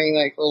of doing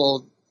like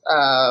little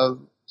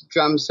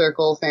drum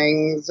circle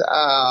things,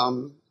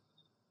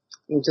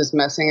 and just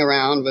messing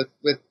around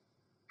with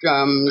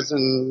drums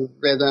and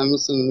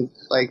rhythms and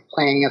like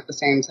playing at the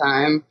same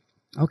time.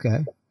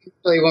 Okay.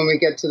 Usually when we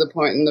get to the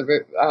point in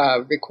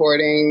the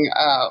recording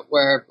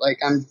where like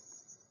I'm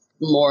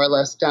more or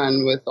less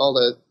done with all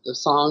the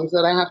songs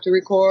that I have to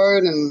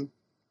record, and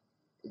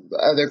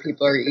other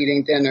people are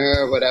eating dinner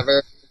or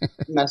whatever,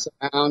 mess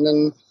around,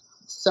 and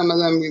some of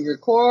them we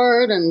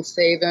record and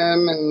save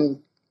them,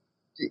 and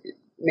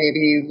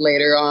maybe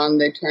later on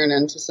they turn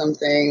into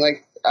something.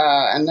 Like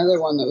another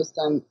one that was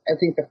done, I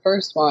think the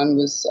first one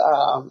was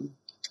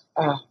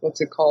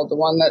what's it called, the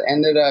one that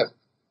ended up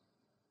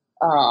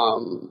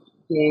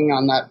being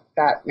on that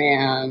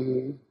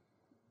Batman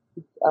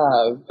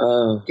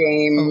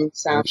game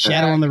soundtrack.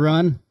 Shadow on the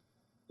Run?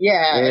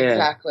 Yeah.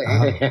 Exactly.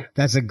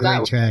 That's a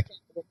great track.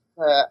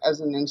 As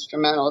an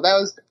instrumental. That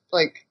was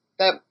like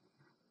that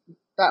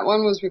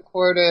one was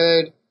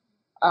recorded,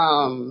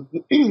 or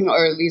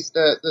at least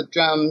the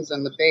drums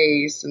and the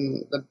bass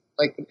and the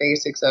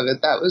basics of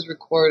it. That was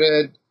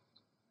recorded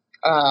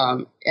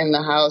in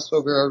the house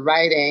where we were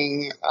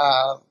writing,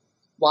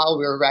 while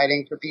we were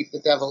writing for Beat the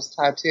Devil's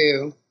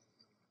Tattoo.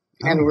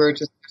 And we were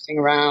just messing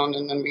around,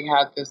 and then we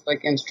had this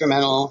like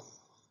instrumental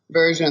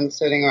version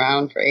sitting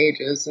around for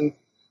ages. And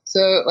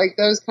so like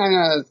those kind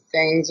of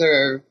things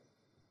are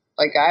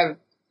like,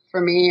 for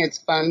me, it's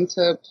fun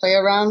to play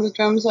around with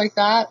drums like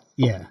that.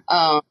 Yeah.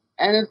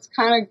 And it's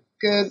kind of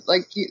good.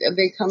 Like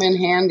they come in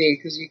handy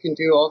because you can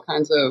do all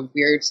kinds of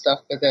weird stuff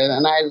with it.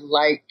 And I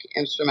like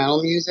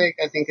instrumental music.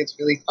 I think it's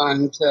really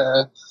fun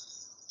to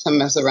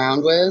mess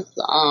around with.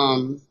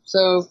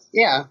 So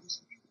yeah,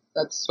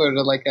 that's sort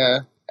of like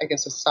a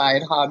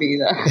side hobby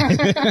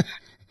that.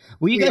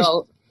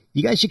 Well,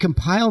 you guys should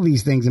compile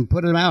these things and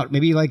put them out.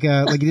 Maybe like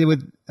you did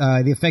with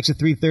the Effects of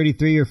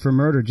 333 or For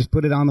Murder. Just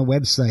put it on the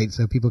website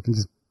so people can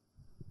just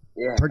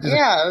purchase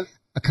a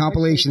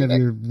compilation of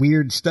your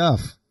weird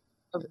stuff.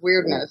 Of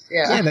weirdness,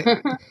 yeah.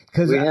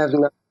 Because we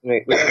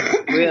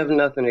have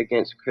nothing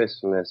against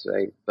Christmas,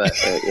 right? But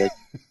it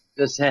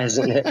just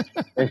hasn't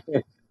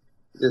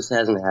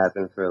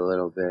happened for a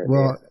little bit.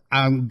 Well,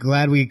 I'm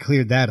glad we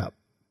cleared that up.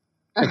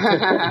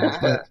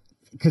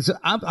 Because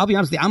I'll be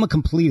honest with you, I'm a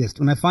completist.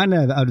 When I find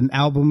an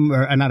album,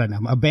 or not an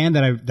album, a band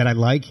that I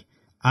like,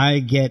 I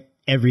get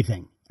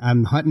everything.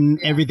 I'm hunting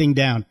everything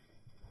down.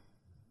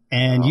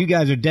 And you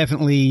guys are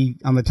definitely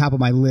on the top of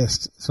my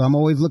list. So I'm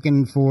always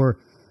looking for,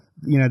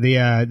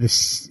 the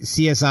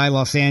CSI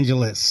Los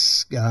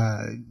Angeles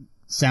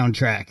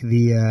soundtrack,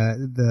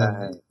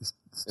 the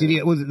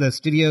studio, was it the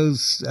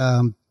studio's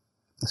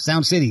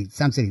Sound City?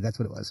 That's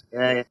what it was.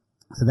 Yeah.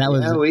 So that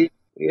was. We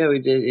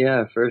did.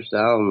 Yeah, first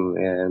album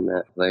in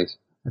that place.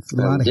 That's a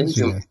lot of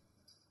history.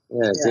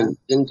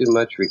 Didn't do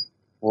much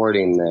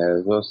recording there.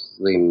 It was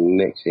mostly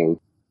mixing.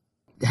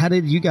 How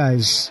did you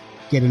guys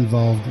get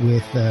involved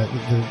with the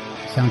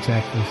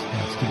soundtrack for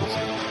Studio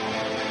City?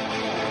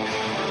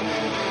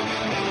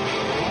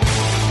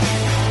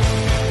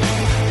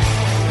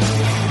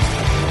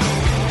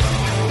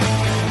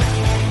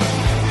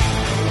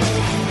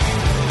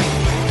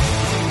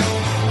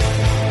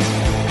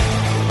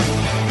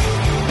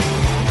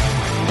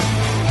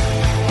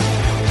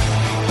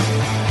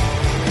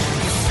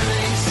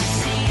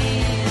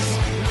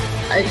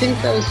 I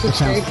think that was just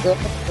Dave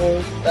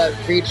Grohl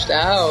that reached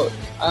out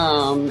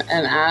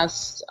and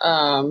asked.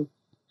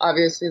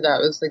 Obviously, that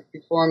was like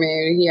before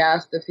me. He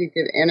asked if he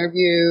could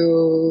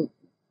interview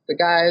the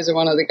guys or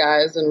one of the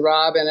guys, and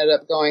Rob ended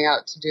up going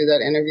out to do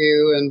that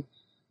interview, and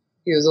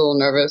he was a little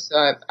nervous, so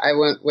I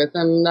went with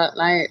him that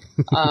night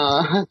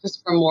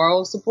just for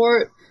moral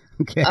support.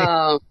 Okay.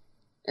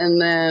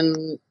 And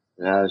then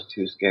I was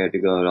too scared to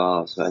go at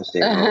all, so I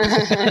stayed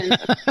home.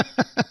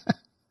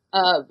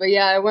 But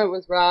yeah, I went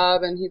with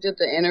Rob, and he did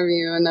the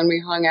interview, and then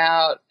we hung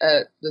out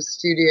at the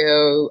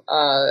studio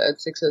at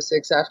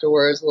 606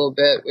 afterwards a little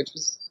bit, which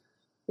was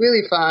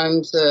really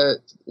fun to,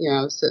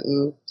 sit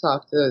and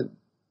talk to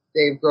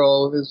Dave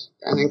Grohl, who's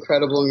an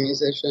incredible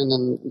musician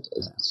and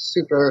a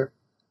super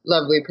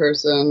lovely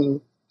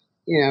person.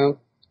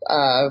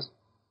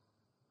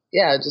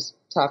 yeah, just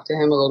talked to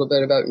him a little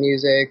bit about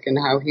music and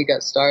how he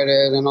got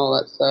started and all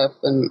that stuff.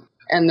 And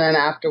then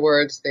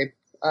afterwards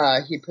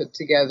he put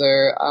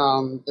together,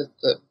 all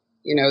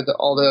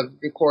the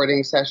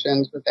recording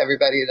sessions with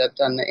everybody that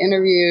done the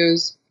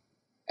interviews.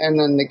 And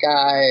then the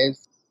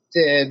guys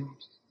did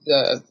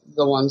the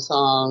one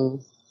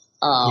song,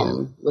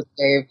 with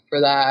Dave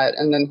for that.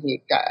 And then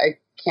I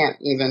can't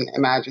even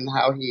imagine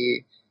how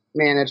he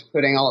managed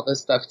putting all this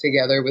stuff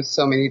together with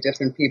so many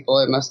different people.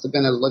 It must have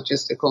been a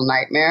logistical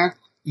nightmare.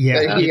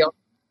 Yeah. But he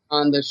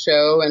on the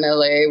show in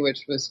LA,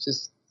 which was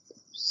just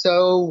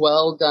so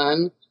well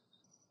done.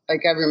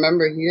 Like, I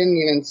remember he didn't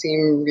even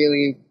seem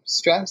really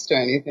stressed or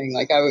anything.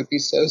 Like, I would be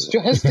so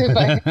stressed if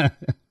I had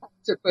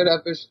to put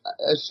up a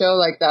show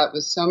like that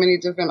with so many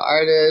different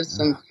artists.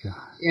 And,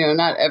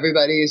 not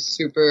everybody's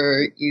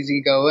super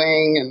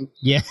easygoing. And,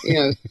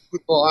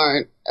 people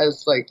aren't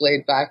as, like,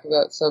 laid back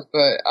about stuff.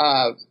 But,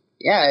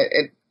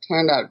 it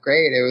turned out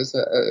great. It was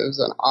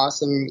an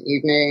awesome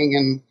evening.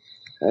 And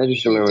I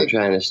just remember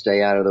trying to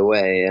stay out of the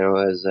way, it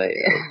was like,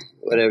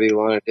 whatever you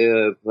want to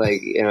do,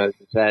 like, it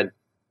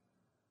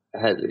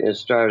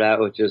started out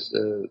with just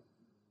a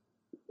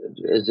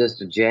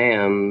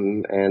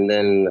jam, and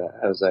then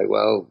I was like,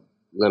 well,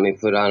 let me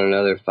put on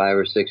another 5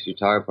 or 6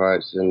 guitar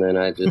parts, and then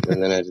I just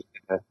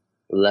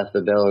left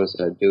the bill and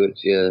said, do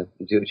what you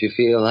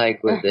feel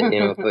like with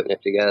it, putting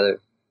it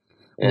together.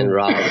 And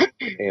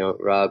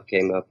Rob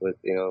came up with,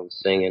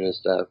 singing and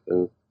stuff,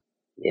 and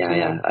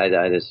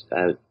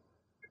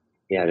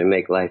to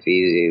make life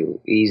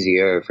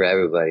easier for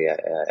everybody,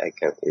 I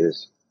can't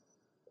just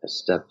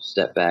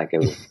step back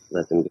and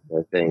let them do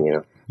their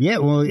thing, Yeah,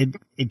 well,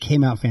 it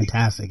came out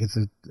fantastic. It's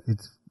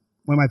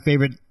one of my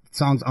favorite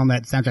songs on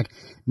that soundtrack.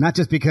 Not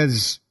just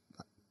because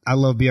I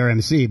love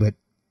BRMC, but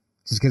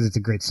just because it's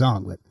a great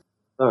song. But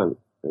fun.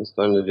 It's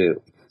fun to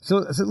do.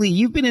 So Lee,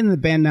 you've been in the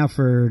band now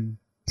for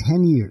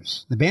 10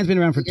 years. The band's been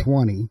around for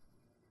 20.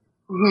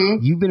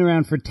 Mm-hmm. You've been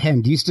around for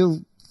 10. Do you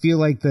still feel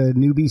like the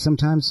newbie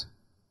sometimes?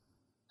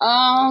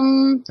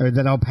 Or is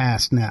that all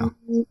past now?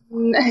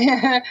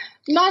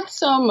 Not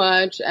so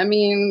much. I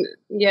mean,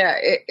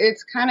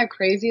 it's kind of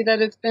crazy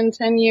that it's been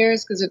 10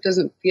 years because it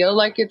doesn't feel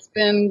like it's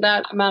been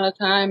that amount of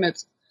time.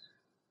 It's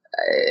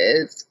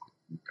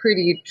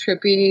pretty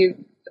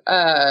trippy.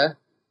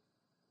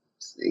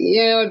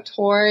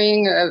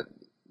 Touring.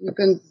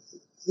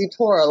 We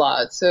tour a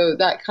lot, so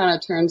that kind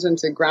of turns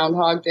into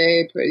Groundhog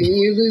Day.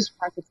 You lose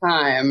track of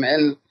time,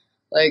 and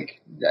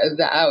like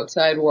the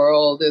outside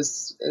world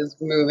is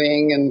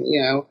moving, and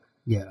you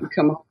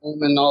come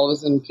home and all of a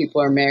sudden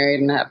people are married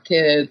and have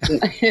kids, and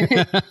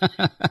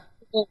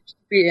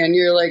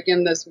you're like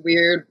in this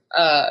weird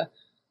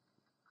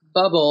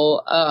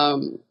bubble.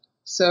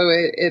 So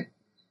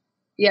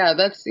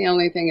that's the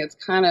only thing. It's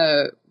kind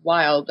of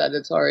wild that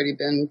it's already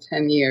been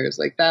 10 years.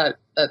 Like that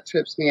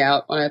trips me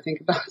out when I think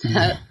about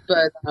that.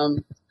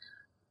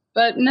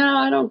 But no,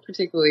 I don't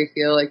particularly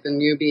feel like the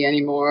newbie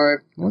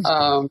anymore.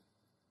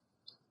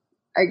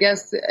 I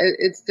guess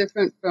it's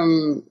different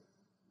from,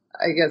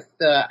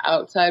 the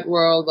outside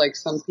world. Like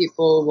some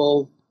people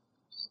will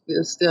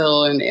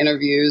still in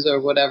interviews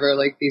or whatever,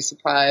 like be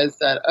surprised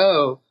that,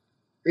 oh,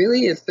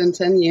 really? It's been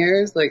 10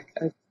 years? Like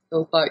I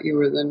still thought you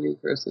were the new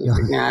person.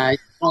 Like, nah, I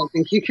don't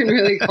think you can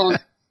really call me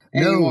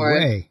anymore. No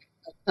way.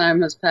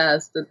 Time has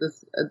passed at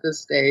this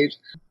stage.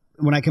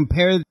 When I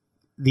compare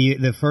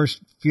the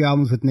first few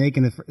albums with Nick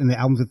and the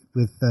albums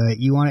with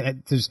you on it,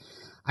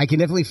 I can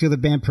definitely feel the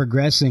band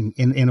progressing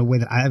in a way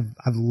that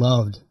I've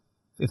loved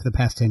for the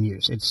past 10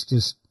 years. It's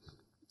just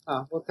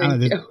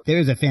thank you.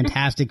 There's a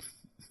fantastic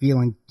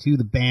feeling to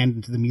the band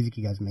and to the music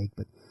you guys make.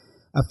 But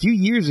a few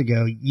years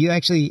ago, you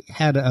actually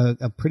had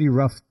a pretty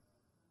rough,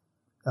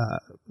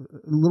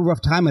 little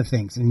rough time of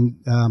things, and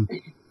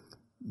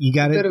you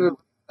got it.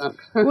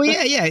 Well,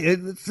 yeah.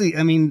 Let's see.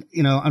 I mean,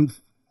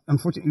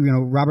 unfortunately,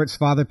 Robert's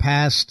father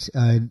passed.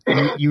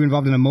 You were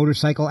involved in a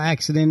motorcycle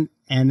accident,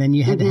 and then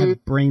you had to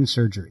have brain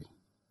surgery.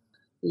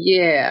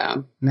 Yeah.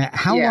 Now,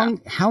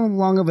 how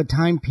long of a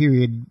time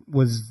period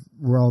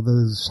were all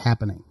those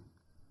happening?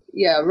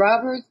 Yeah,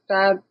 Robert's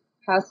dad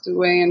passed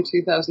away in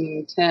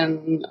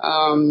 2010.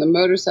 The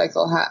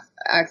motorcycle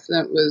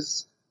accident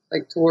was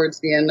like towards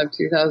the end of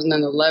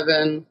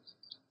 2011.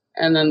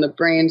 And then the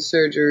brain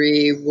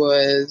surgery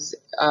was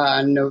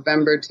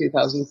November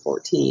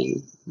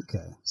 2014.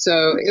 Okay.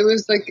 So it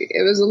was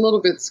a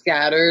little bit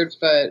scattered,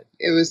 but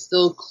it was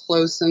still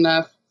close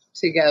enough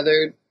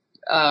together,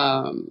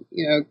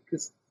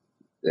 because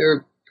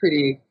they're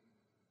pretty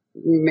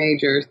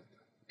major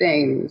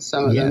things.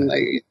 Some of them,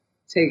 like, it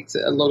takes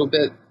a little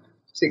bit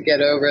to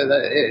get over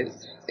that.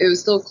 It was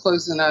still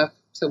close enough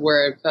to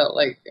where it felt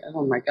like,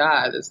 oh my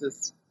God, is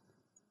this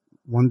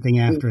one thing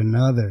after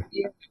another?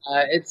 Yeah,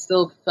 it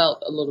still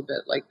felt a little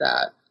bit like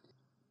that.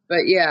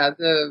 But yeah,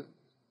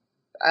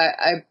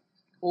 I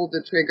pulled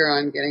the trigger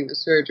on getting the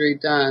surgery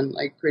done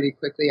like pretty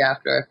quickly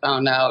after I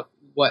found out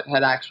what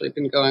had actually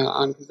been going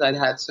on, because I'd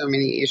had so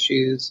many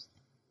issues.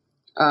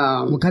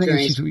 What kind of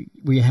issues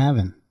were you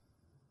having?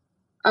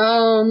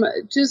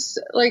 Just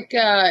like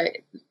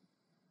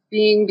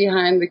being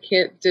behind the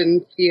kit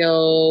didn't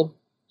feel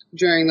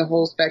during the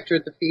whole Spectre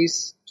at the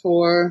Feast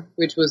tour,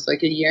 which was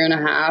like a year and a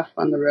half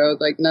on the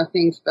road, like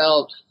nothing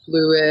felt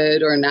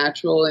fluid or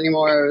natural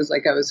anymore. It was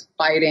like I was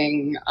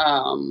fighting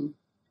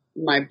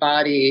my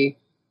body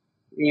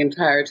the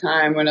entire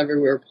time whenever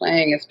we were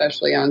playing,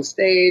 especially on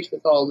stage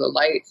with all the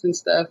lights and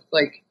stuff.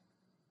 Like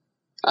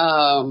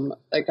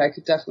I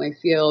could definitely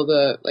feel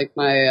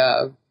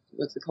my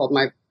what's it called,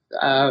 my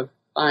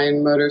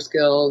fine motor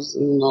skills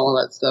and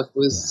all that stuff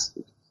was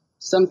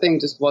something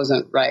just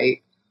wasn't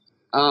right.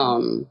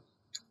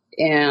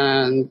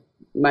 And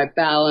my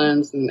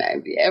balance and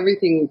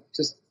everything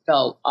just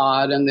felt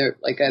odd. And I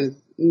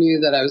knew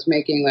that I was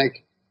making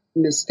like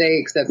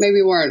mistakes that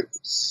maybe weren't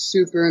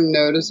super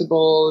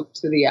noticeable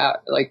to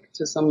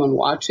to someone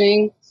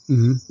watching,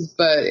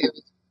 but it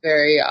was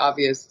very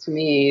obvious to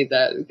me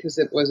that because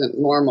it wasn't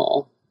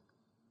normal,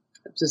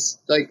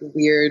 just like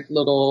weird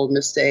little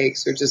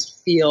mistakes or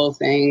just feel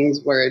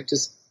things where it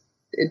just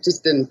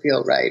didn't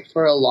feel right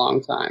for a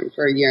long time,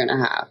 for a year and a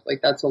half.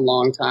 Like that's a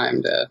long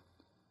time to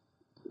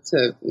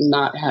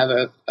not have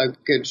a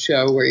good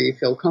show where you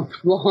feel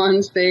comfortable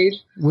on stage.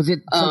 Was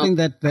it something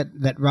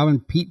that Rob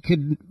and Pete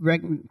could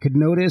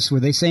notice? Were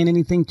they saying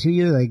anything to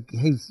you like,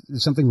 hey,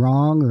 is something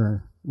wrong?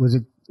 Or was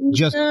it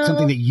just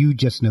something that you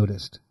just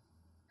noticed?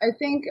 I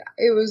think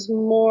it was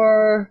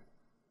more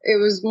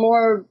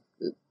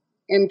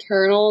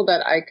internal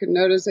that I could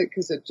notice it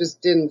because it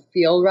just didn't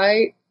feel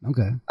right.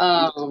 Okay.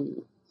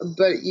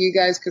 But you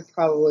guys could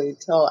probably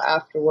tell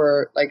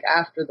afterward, like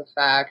after the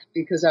fact,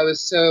 because I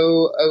was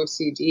so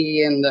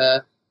OCD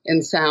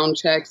in sound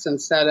checks and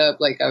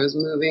setup. Like I was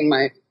moving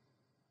my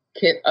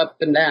kit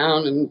up and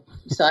down and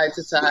side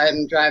to side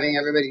and driving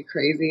everybody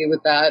crazy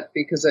with that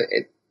because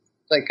I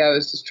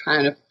was just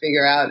trying to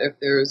figure out if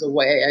there was a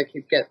way I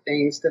could get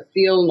things to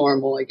feel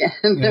normal again.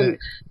 Yeah.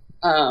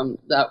 And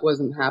that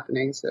wasn't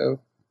happening. So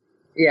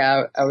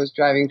yeah, I was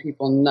driving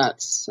people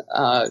nuts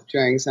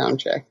during sound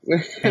check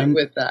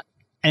with that.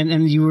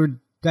 And you were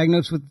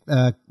diagnosed with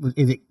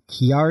is it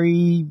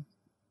Chiari?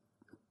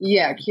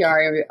 Yeah,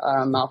 Chiari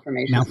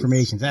malformations.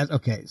 Malformations.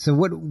 Okay. So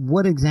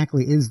what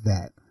exactly is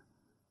that?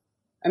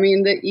 I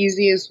mean, the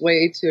easiest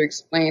way to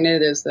explain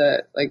it is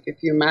that, like,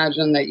 if you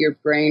imagine that your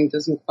brain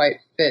doesn't quite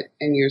fit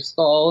in your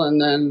skull, and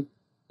then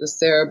the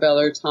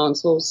cerebellar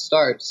tonsils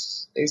start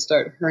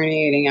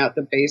herniating out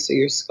the base of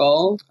your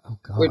skull,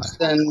 which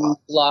then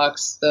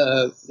blocks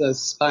the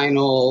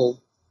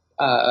spinal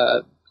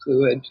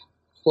fluid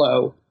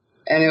flow.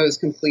 And it was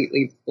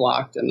completely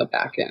blocked in the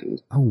back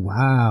end. Oh,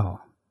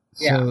 wow.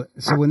 Yeah.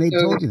 So when they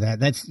told you that,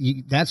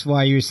 that's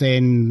why you're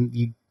saying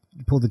you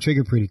pulled the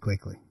trigger pretty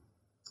quickly.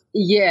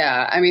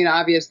 Yeah. I mean,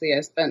 obviously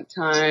I spent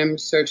time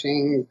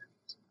searching,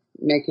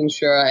 making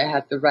sure I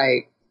had the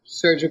right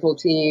surgical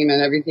team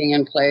and everything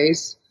in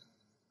place.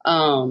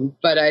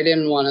 But I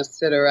didn't want to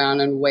sit around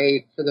and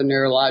wait for the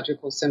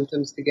neurological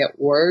symptoms to get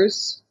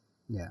worse.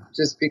 Yeah.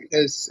 Just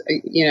because,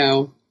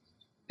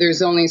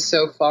 there's only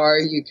so far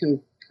you can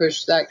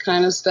push that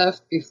kind of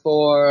stuff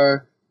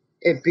before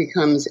it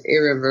becomes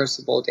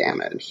irreversible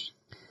damage.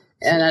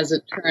 And as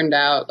it turned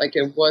out, like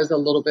it was a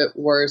little bit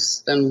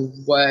worse than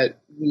what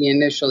we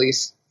initially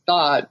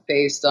thought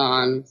based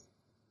on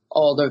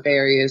all the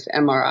various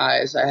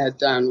MRIs I had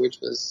done, which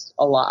was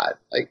a lot.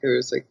 Like there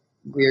was like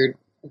weird,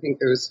 I think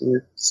there was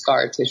some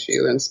scar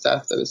tissue and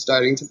stuff that was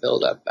starting to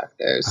build up back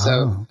there.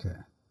 So,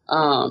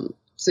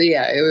 so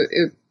yeah,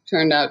 it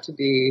turned out to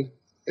be,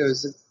 it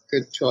was a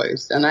good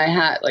choice. And I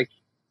had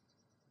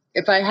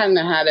if I hadn't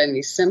had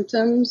any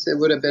symptoms, it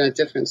would have been a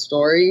different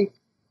story.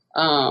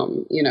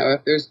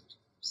 If there's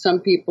some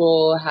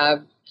people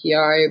have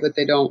Chiari, but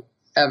they don't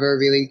ever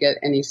really get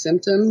any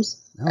symptoms.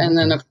 And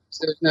then of course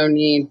there's no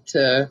need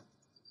to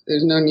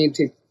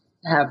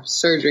have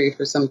surgery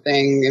for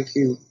something if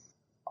you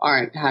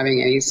aren't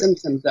having any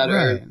symptoms that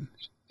are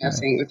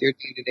messing with your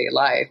day-to-day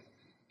life.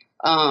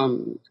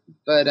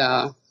 But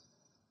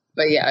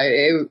yeah,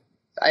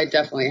 I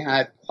definitely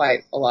had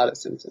quite a lot of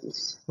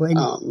symptoms.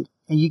 Well,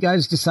 and you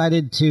guys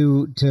decided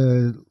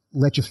to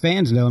let your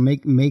fans know and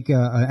make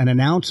an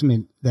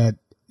announcement that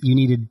you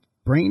needed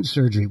brain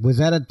surgery. Was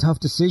that a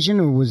tough decision,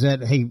 or was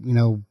that, hey,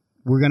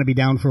 we're going to be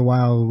down for a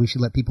while, we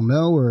should let people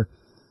know? Or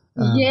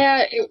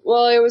yeah, it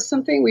was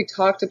something we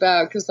talked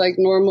about because, like,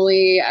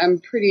 normally I'm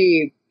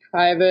pretty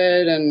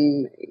private,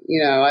 and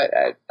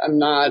I'm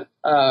not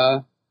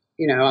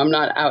I'm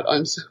not out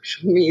on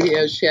social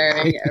media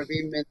sharing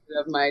every minute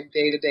of my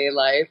day-to-day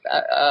life.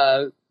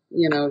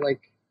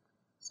 Like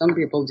some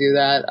people do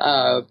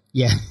that.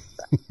 Yeah.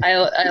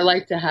 I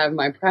like to have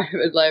my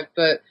private life,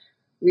 but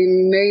we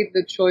made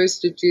the choice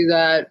to do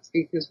that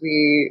because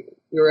we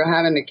were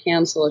having to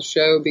cancel a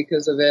show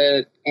because of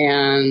it.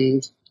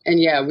 And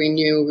yeah, we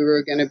knew we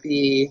were going to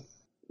be,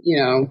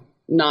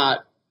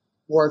 not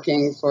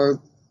working for,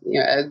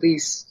 at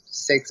least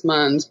 6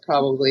 months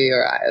probably,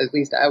 or at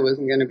least I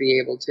wasn't going to be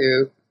able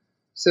to.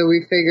 So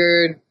we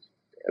figured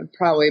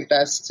probably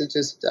best to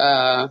just,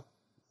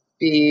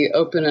 be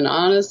open and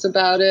honest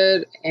about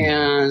it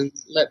and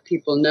let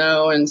people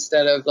know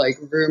instead of like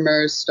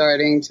rumors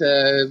starting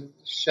to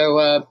show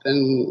up,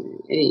 and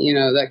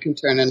that can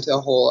turn into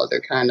a whole other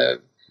kind of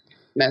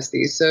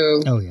messy.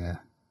 So it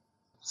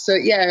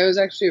was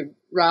actually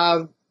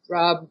Rob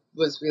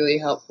was really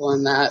helpful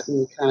in that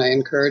and kind of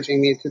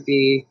encouraging me to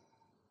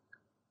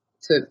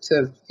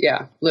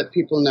let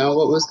people know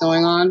what was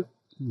going on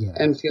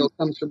and feel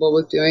comfortable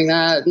with doing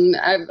that. And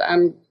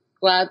I'm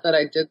glad that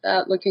I did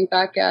that looking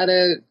back at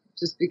it,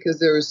 just because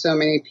there were so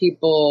many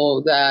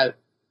people that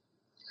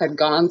had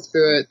gone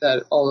through it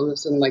that all of a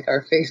sudden, like,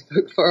 our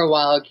Facebook for a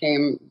while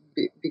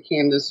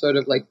became this sort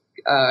of like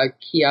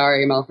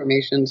Chiari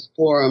malformations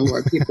forum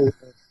where people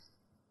were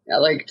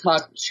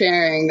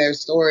sharing their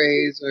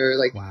stories, or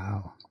like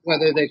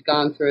whether they'd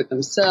gone through it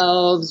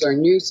themselves or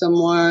knew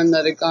someone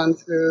that had gone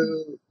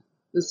through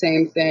the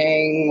same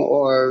thing,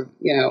 or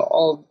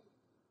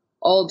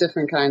all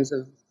different kinds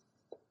of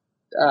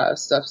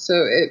stuff.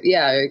 So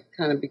it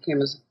kind of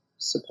became a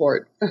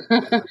support.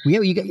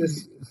 You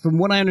guys, from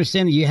what I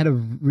understand, you had a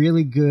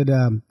really good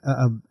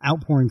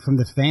outpouring from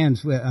the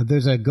fans.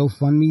 There's a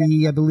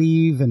GoFundMe, I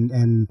believe, and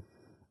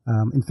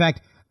in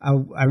fact,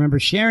 I remember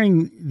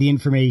sharing the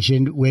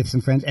information with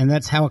some friends, and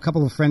that's how a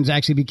couple of friends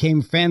actually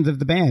became fans of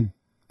the band.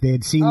 They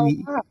had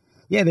seen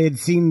they had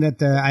seen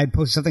that I had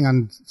posted something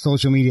on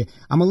social media.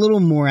 I'm a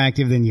little more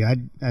active than you.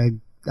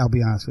 I'll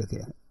be honest with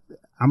you.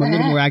 I'm a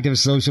little more active on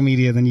social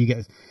media than you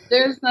guys.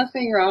 There's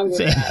nothing wrong with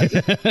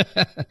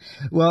that.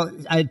 Well,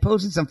 I had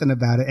posted something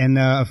about it, and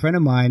a friend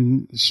of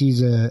mine,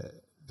 she's a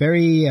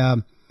very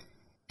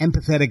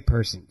empathetic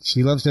person.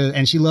 She loves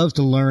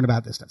to learn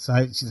about this stuff.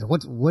 So she said,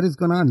 "What is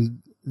going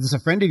on? Is this a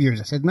friend of yours?"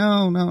 I said,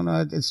 No.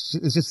 It's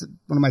just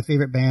one of my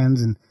favorite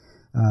bands, and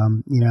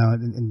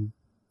and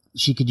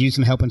she could use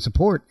some help and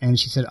support. And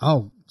she said,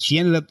 she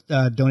ended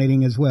up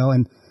donating as well,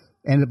 and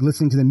ended up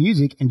listening to the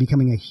music and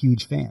becoming a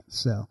huge fan.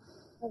 So.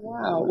 Oh,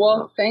 wow.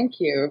 Well, thank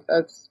you.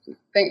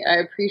 I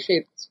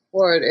appreciate the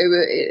support.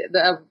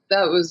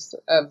 That was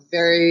a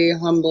very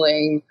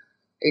humbling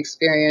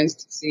experience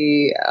to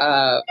see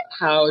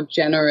how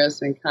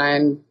generous and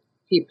kind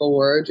people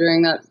were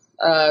during that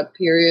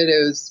period.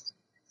 It was.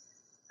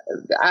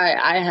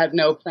 I had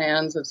no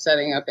plans of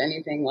setting up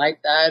anything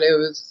like that. It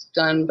was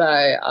done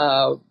by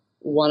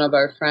one of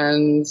our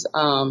friends,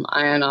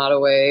 Ian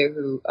Ottaway,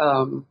 who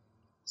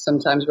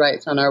sometimes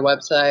writes on our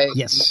website.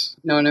 Yes.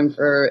 Known him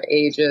for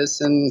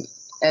ages, and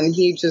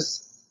he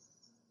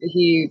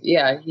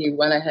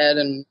went ahead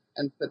and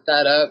put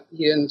that up.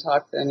 He didn't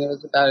talk to any of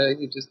us about it.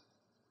 He just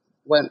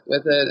went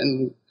with it,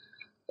 and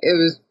it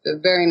was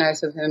very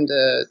nice of him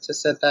to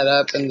set that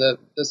up, and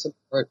the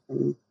support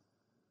from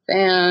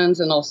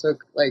fans and also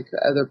like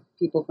other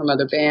people from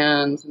other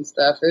bands and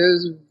stuff. It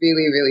was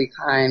really, really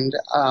kind.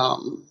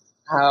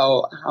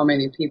 How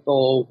many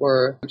people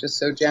were just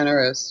so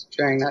generous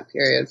during that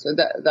period. So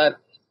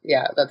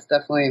that's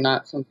definitely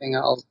not something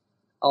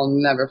I'll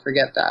never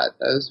forget. That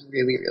was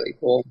really, really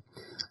cool.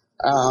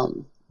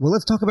 Well,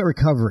 let's talk about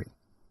recovery.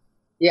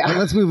 Yeah.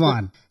 Let's move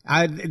on.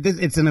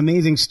 It's an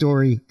amazing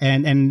story,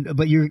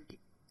 but your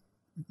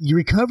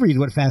recovery is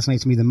what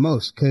fascinates me the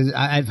most, because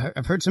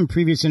I've heard some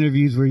previous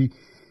interviews where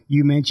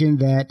you mentioned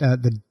that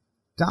the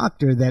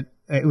doctor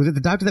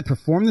that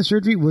performed the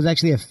surgery was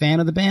actually a fan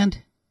of the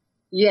band.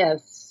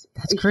 Yes.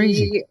 That's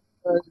crazy.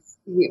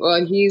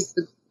 He's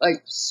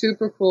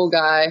super cool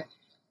guy.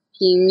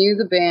 He knew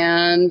the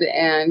band,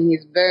 and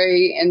he's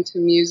very into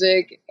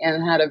music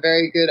and had a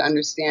very good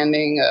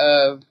understanding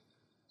of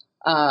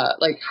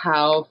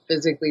how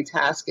physically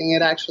tasking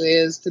it actually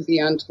is to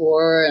be on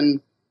tour, and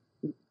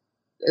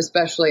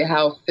especially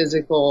how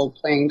physical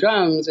playing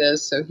drums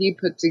is. So he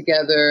put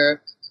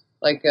together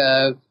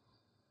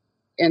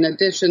in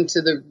addition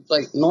to the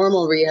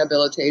normal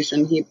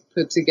rehabilitation, he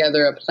put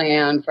together a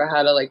plan for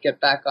how to get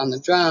back on the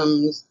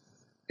drums.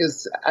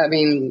 Because I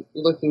mean,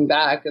 looking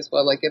back as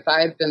well, if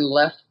I had been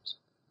left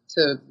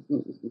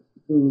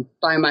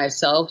by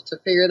myself to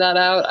figure that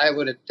out, I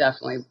would have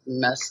definitely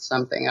messed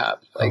something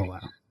up. Wow.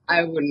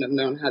 I wouldn't have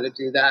known how to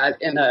do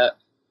that in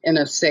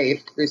a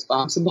safe,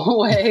 responsible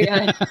way.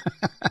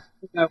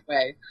 No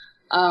way.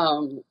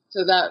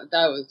 So that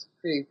was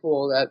pretty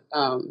cool that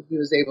he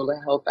was able to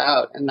help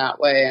out in that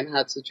way and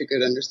had such a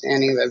good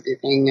understanding of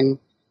everything.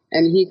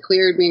 And he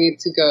cleared me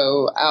to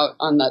go out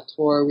on that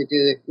tour we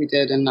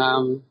did in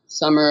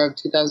summer of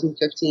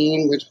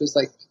 2015, which was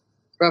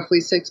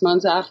roughly 6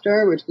 months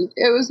after,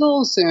 it was a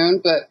little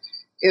soon, but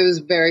it was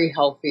very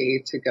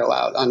healthy to go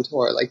out on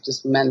tour,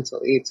 just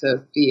mentally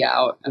to be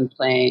out and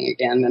playing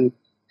again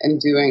and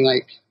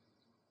doing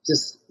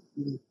just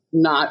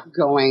not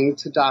going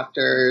to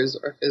doctors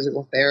or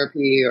physical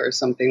therapy or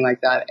something like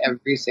that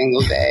every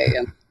single day,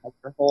 and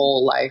her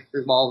whole life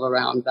revolve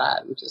around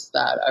that, and just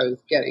that I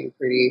was getting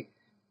pretty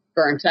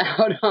burnt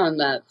out on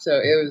that. So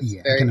it was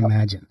very I can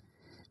imagine.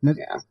 Now,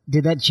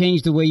 did that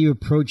change the way you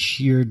approach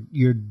your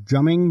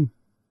drumming?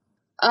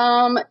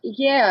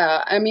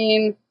 Yeah, I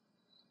mean,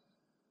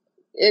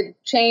 it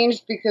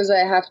changed because I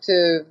have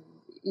to,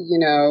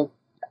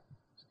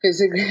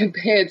 basically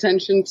pay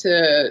attention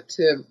to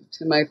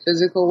my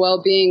physical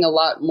well-being a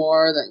lot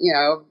more than, you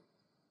know,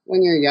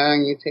 when you're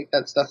young, you take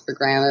that stuff for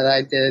granted.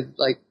 I did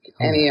like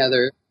any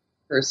other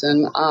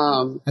person.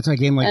 That's why I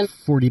gained like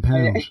 40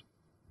 pounds.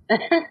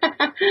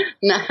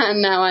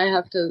 Now I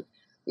have to,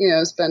 you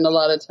know, spend a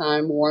lot of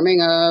time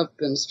warming up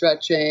and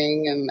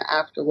stretching, and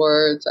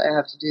afterwards I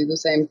have to do the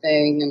same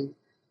thing and,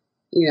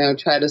 you know,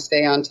 try to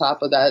stay on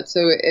top of that.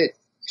 So it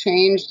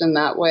changed in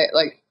that way.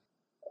 Like,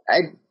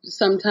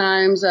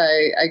 sometimes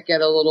I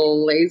get a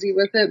little lazy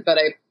with it, but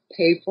I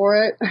pay for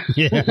it.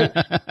 Yeah.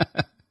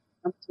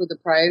 Comes with the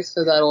price,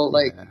 so that'll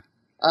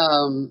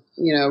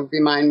you know,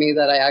 remind me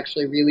that I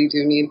actually really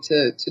do need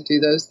to do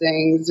those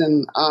things.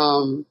 And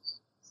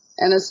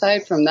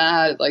aside from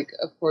that, like,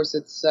 of course,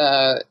 it's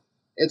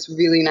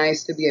really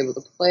nice to be able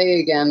to play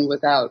again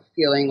without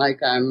feeling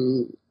like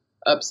I'm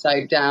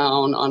upside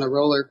down on a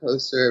roller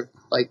coaster,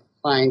 like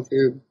flying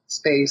through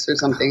space or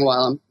something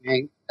while I'm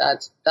playing.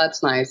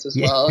 That's nice as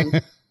well. And,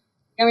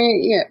 I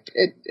mean, yeah,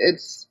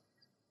 it's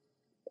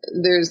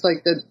there's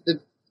like the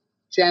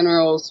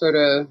general sort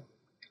of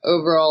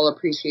overall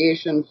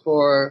appreciation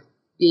for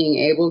being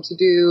able to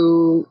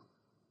do,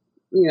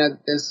 you know,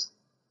 this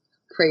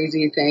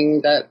crazy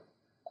thing that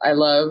I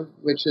love,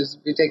 which is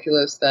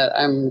ridiculous that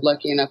I'm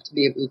lucky enough to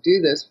be able to do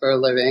this for a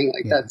living.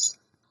 Like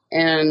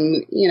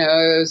and, you know,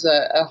 it was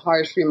a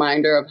harsh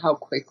reminder of how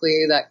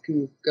quickly that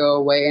can go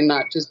away, and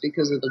not just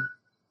because of the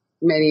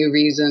many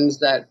reasons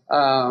that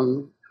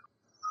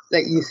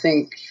that you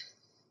think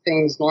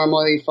things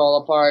normally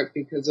fall apart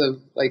because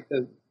of, like,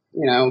 the,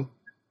 you know,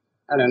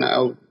 I don't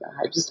know,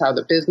 just how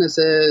the business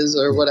is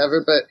or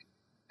whatever, but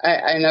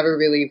I never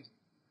really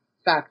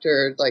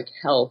factored like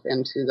health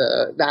into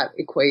that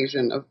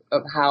equation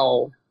of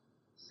how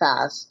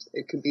fast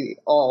it could be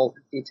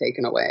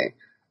taken away.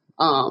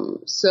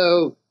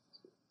 So,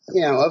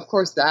 you know, of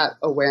course that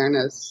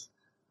awareness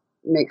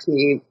makes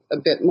me a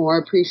bit more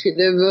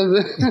appreciative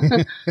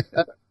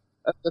of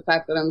of the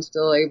fact that I'm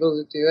still able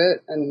to do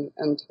it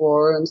and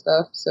tour and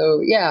stuff.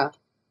 So yeah,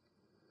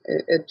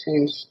 it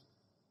changed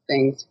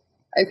things,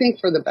 I think,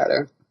 for the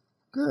better.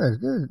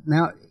 Good.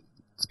 Now,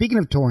 speaking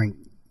of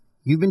touring,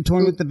 you've been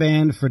touring with the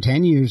band for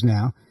 10 years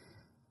now,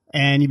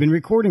 and you've been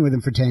recording with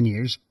them for 10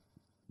 years.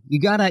 You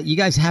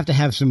guys have to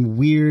have some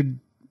weird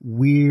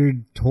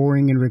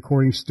touring and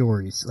recording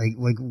stories.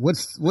 Like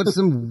what's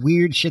some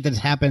weird shit that's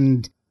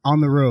happened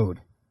on the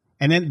road?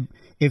 And then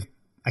if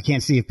I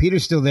can't see if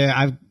Peter's still there,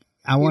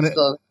 I want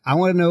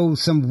to know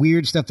some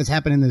weird stuff that's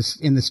happened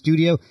in the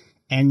studio,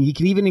 and you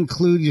can even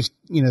include just,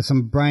 you know,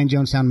 some Brian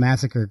Jonestown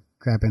Massacre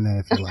crap in there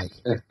if you like.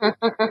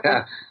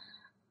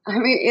 I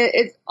mean,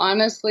 it's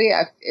honestly,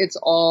 it's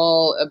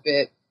all a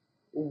bit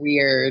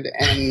weird,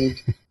 and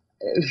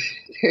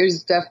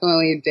there's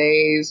definitely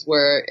days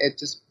where it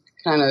just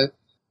kind of,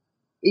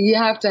 you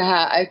have to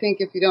have, I think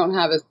if you don't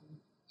have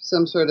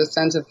some sort of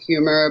sense of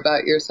humor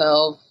about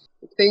yourself,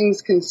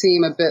 things can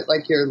seem a bit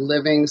like you're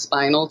living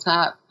Spinal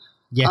Tap.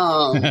 Yeah.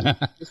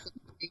 Just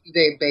on a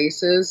day-to-day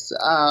basis.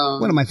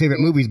 One of my favorite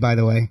movies, by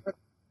the way.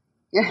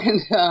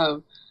 And,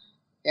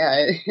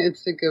 yeah,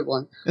 it's a good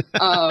one.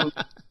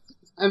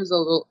 Sometimes a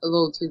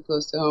little too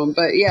close to home,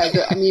 but yeah,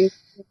 I mean,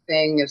 the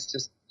thing is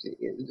just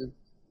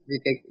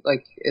ridiculous.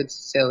 Like, it's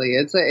silly.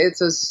 It's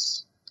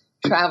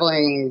a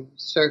traveling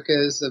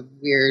circus of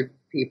weird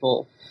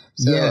people.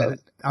 So, yeah,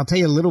 I'll tell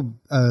you a little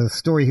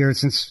story here.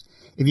 Since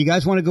if you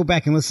guys want to go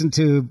back and listen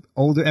to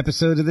older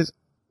episodes of this,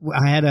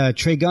 I had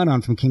Trey Gunn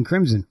on from King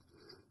Crimson,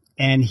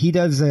 and he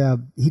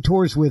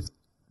tours with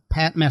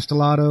Pat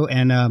Mastelotto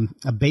and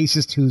a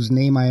bassist whose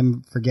name I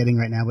am forgetting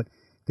right now, but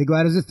they go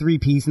out as a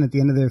three-piece, and at the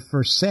end of their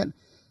first set,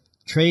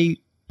 Trey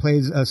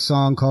plays a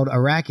song called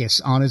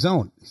Arrakis on his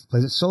own. He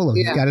plays it solo.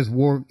 Yeah. He's got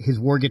his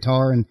war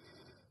guitar, and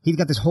he's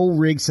got this whole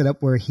rig set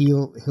up where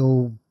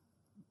he'll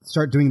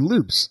start doing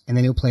loops, and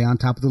then he'll play on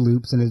top of the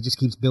loops, and it just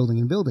keeps building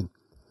and building.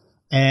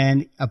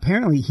 And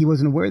apparently he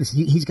wasn't aware of this.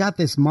 He's got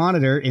this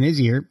monitor in his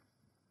ear,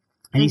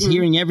 and he's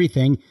hearing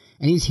everything,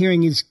 and he's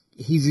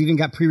even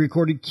got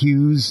pre-recorded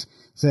cues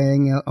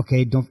saying,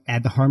 okay, don't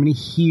add the harmony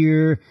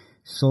here,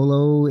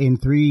 solo in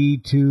 3,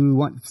 2,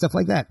 1, stuff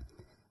like that.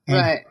 And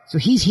right. So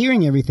he's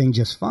hearing everything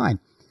just fine.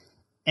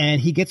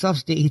 And he gets off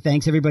stage, he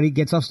thanks everybody,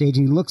 gets off stage,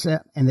 and he looks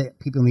at, and the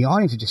people in the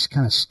audience are just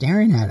kind of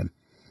staring at him.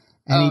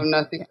 And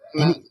nothing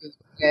else is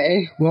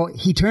okay. Well,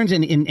 he turns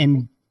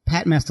and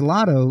Pat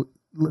Mastelotto,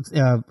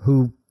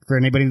 who, for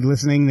anybody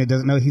listening that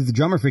doesn't know, he's the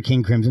drummer for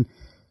King Crimson.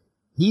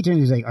 He turns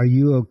and he's like, "Are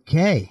you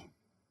okay?"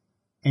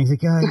 And he's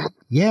like,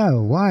 "Yeah,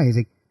 why?" He's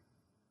like,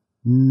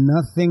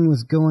 "Nothing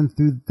was going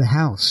through the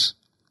house.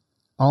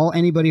 All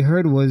anybody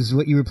heard was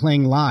what you were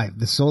playing live,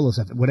 the solo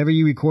stuff. Whatever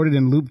you recorded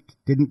and looped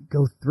didn't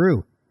go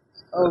through."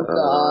 Oh,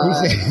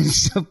 God.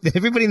 So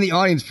everybody in the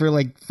audience for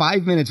like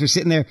 5 minutes were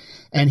sitting there,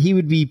 and he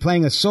would be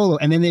playing a solo,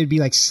 and then there'd be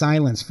like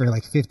silence for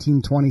like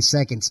 15, 20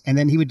 seconds, and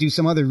then he would do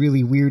some other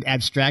really weird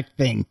abstract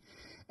thing.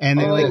 And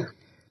God.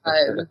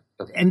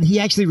 And he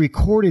actually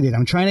recorded it.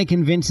 I'm trying to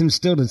convince him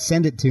still to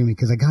send it to me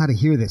because I got to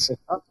hear this.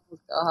 Oh,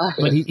 God.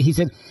 But he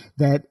said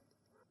that,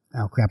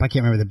 oh crap, I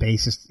can't remember the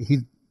bassist.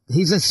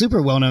 He's a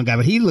super well-known guy,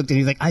 but he looked and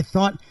he's like, I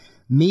thought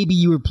maybe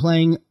you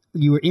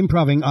were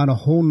improving on a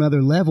whole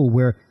nother level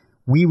where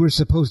we were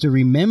supposed to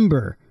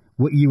remember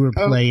what you were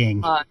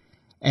playing.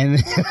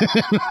 And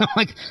I'm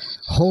like,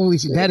 holy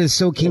shit, that is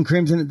so King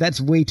Crimson. That's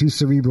way too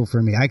cerebral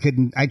for me. I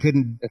couldn't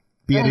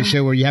be at a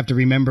show where you have to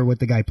remember what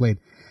the guy played.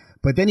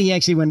 But then he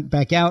actually went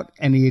back out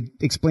and he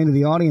explained to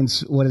the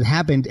audience what had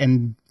happened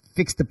and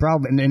fixed the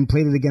problem and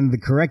played it again the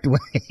correct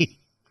way.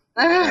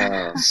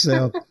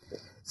 So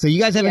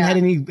you guys haven't had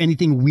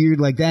anything weird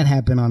like that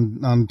happen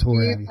on tour?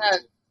 We've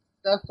had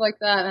stuff like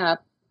that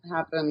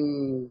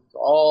happen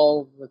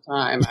all the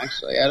time,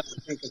 actually. I don't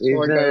think a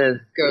tour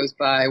goes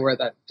by where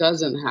that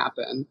doesn't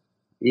happen.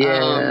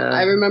 Yeah.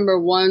 I remember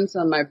once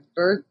on my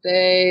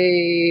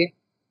birthday,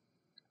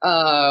 we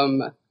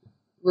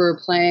were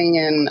playing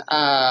in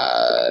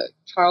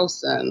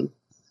Charleston,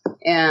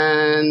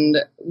 and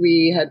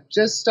we had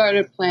just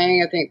started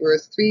playing. I think we were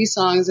 3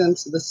 songs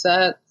into the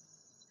set.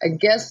 I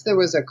guess there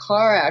was a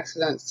car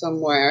accident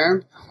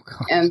somewhere,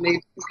 and they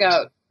took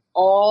out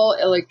all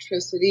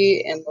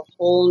electricity in the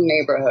whole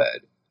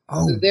neighborhood.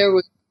 So there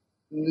was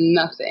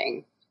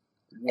nothing.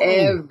 Whoa.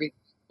 Everything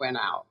went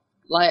out.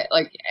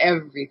 Like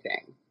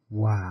everything.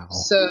 Wow.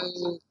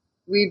 So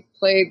we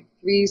played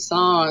 3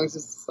 songs.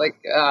 It's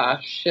like,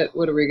 shit,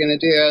 what are we going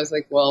to do? I was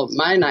like, well,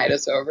 my night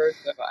is over,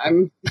 so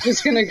I'm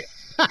just going to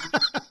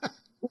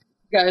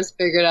guys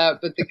figured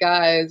out. But the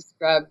guys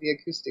grabbed the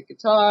acoustic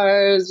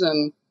guitars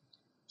and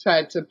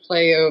tried to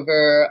play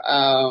over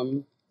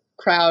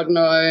crowd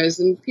noise,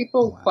 and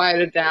people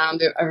quieted down.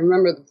 I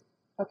remember the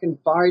fucking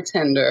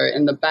bartender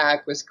in the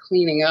back was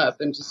cleaning up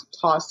and just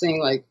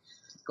tossing like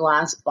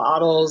glass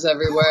bottles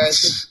everywhere.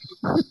 So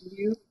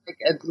you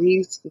at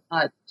least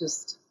not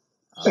just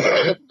shut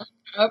the fuck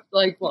up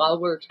like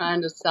while we're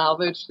trying to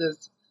salvage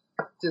this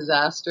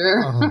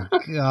disaster. Oh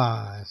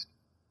gosh.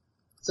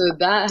 So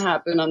that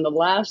happened on the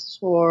last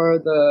tour.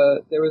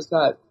 There was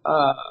that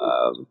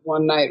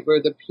one night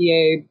where the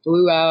PA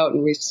blew out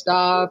and we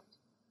stopped.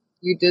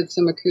 You did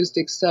some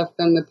acoustic stuff,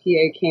 then the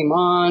PA came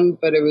on,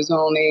 but it was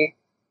only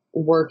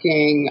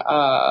working,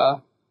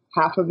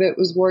 half of it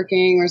was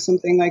working or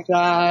something like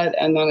that,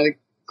 and then it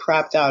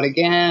crapped out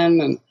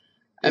again. And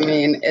I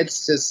mean,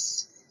 it's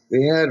just...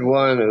 We had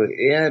one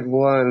at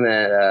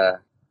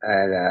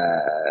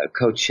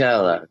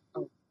Coachella,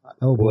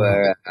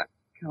 where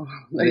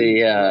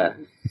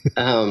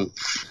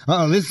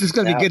this is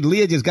going to be good.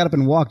 Leah just got up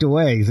and walked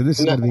away, so this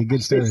is going to be a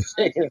good story.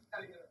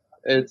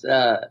 It's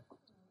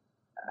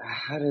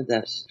how did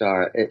that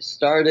start? It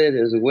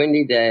was a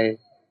windy day,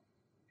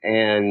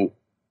 and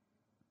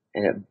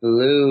it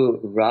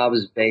blew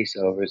Rob's bass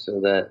over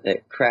so that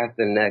it cracked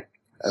the neck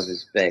of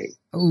his bass.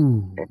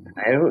 Ooh.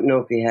 I don't know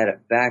if he had a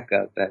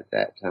backup at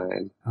that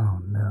time. Oh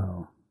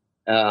no.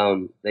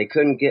 They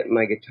couldn't get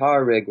my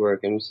guitar rig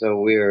working,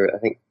 so we were, I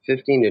think,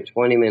 15 to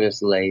 20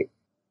 minutes late.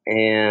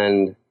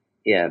 And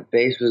yeah,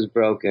 bass was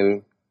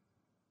broken.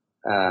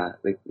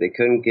 They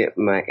couldn't get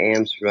my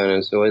amps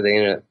running, so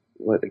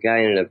what the guy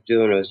ended up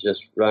doing was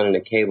just running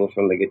a cable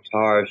from the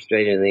guitar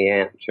straight into the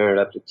amp, turn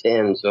it up to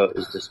 10, so it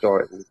was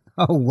distorting.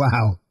 Oh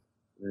wow!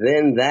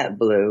 Then that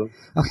blew,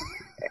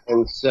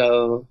 and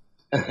so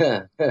we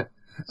ended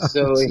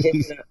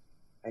up,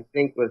 I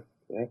think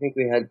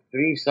we had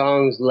 3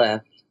 songs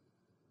left,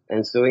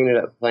 and so we ended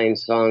up playing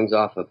songs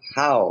off of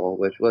Howl,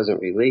 which wasn't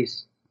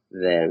released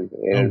then.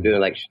 We ended up doing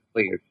like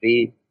Shuffle Your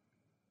Feet.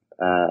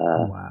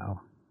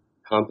 Wow.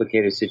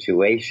 Complicated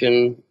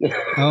Situation.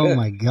 Oh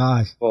my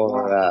gosh.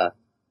 For,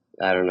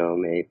 I don't know,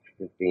 maybe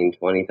 15,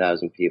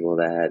 20,000 people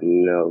that had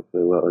no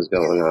clue what was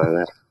going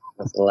on.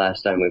 That's the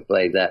last time we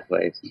played that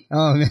place.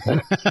 Oh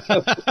man.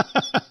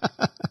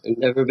 I've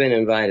never been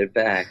invited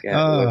back. It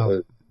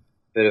was a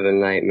bit of a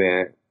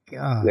nightmare.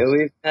 God.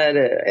 We've had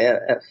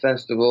at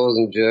festivals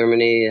in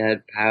Germany,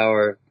 had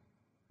power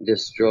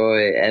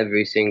destroy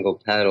every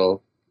single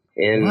pedal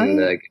in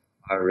the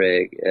guitar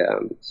rig.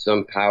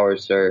 Some power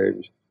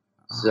surge.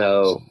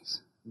 So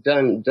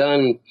done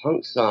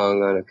punk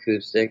song on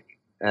acoustic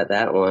at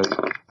that one.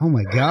 Oh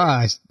my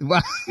gosh!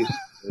 Wow.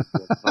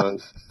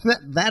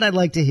 that I'd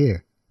like to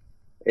hear.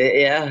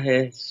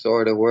 It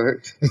sort of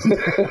worked.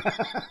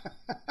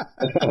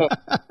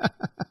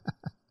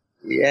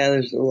 Yeah,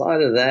 there's a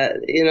lot of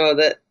that. You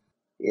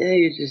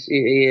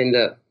end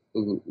up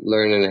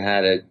learning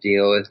how to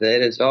deal with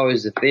it. It's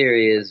always the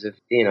theory is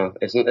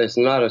it's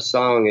not a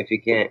song if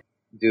you can't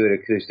do it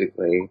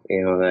acoustically.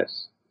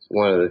 That's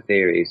one of the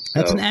theories.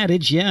 That's an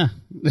adage, yeah.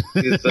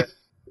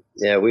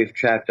 Yeah, we've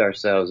trapped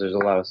ourselves. There's a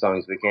lot of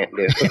songs we can't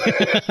do.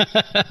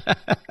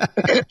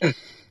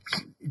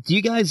 Do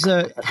you guys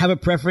have a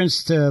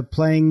preference to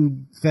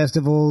playing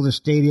festivals or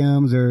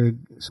stadiums or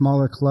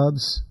smaller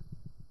clubs?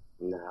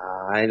 No,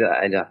 I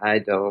don't. I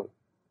don't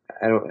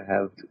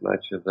have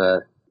much of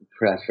a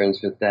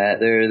preference with that.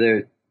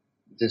 They're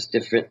just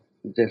different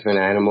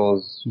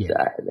animals.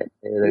 Yeah.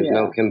 There's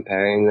no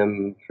comparing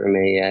them for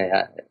me.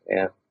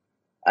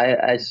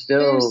 I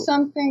still... There's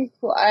something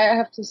cool. I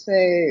have to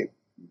say,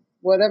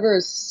 whatever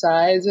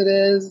size it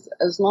is,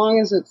 as long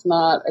as it's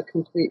not a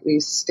completely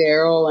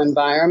sterile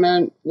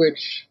environment,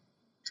 which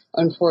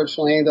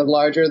unfortunately, the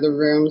larger the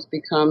rooms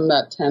become,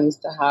 that tends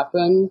to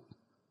happen.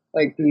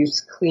 Like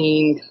these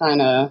clean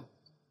kind of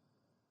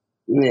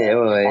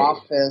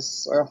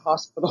office or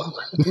hospital.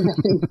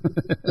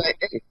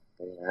 Like,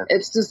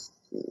 it's just,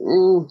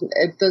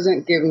 it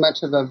doesn't give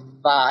much of a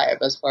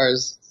vibe as far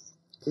as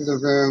the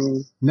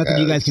room Nothing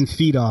goes. You guys can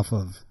feed off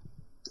of.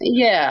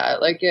 Yeah,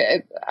 like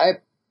I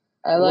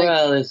like.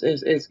 Well,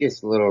 it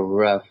gets a little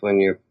rough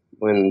when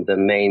the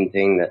main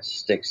thing that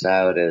sticks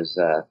out is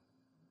the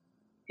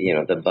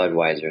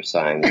Budweiser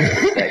sign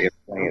that you're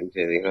playing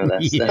to.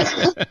 That's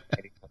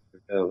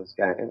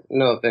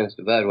no offense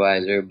to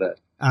Budweiser, but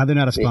they're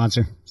not a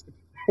sponsor.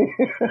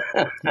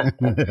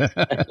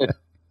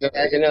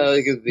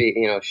 It could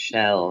be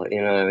Shell.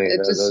 You know what I mean?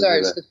 It just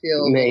starts to feel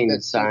a little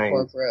bit too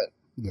corporate.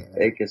 Yeah,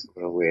 it gets a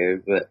little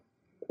weird, but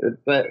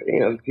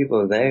if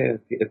people are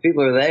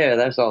there,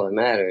 that's all that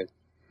matters.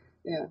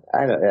 Yeah.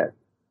 I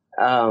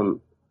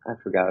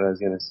forgot what I was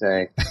gonna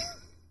say.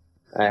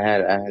 I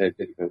had a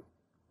different.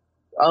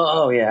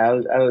 Oh yeah,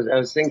 I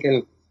was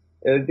thinking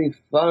it would be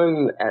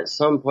fun at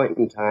some point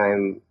in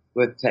time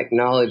with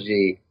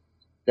technology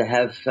to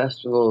have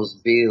festivals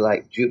be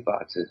like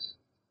jukeboxes,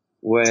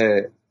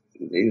 where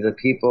the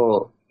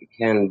people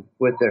can,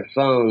 with their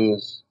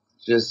phones,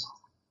 just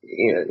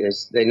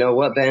they know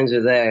what bands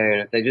are there,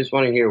 and if they just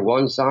want to hear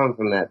one song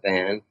from that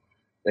band,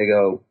 they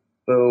go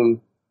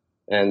boom,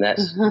 and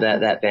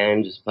that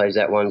band just plays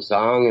that one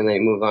song, and they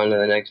move on to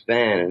the next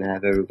band and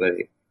have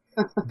everybody.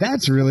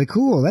 That's really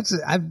cool.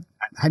 I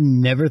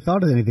never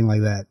thought of anything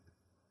like that.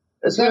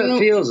 That's what it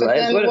feels like.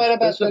 Then what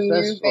about the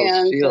new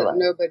bands that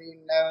nobody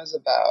knows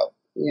about?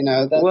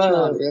 That's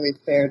not really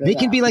fair to They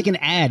can be like an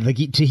ad. Like,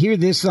 to hear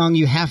this song,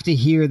 you have to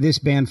hear this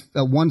band,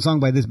 one song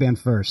by this band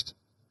first.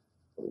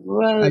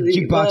 Well, a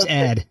jukebox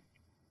ad.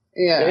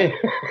 Yeah.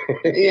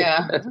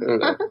 Yeah.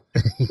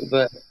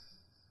 But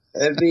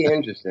it'd be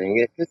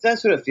interesting. Because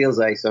that's what it feels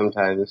like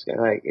sometimes. It's kind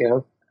of like,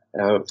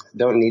 I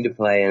don't need to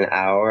play an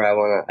hour. I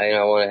want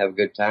to have a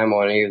good time. I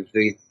want to hear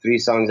three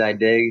songs I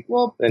dig,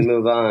 and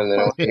move on. And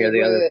I want to hear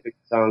the other 3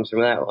 songs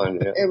from that one.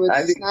 It would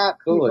snap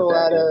people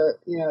out of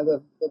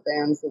the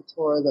bands that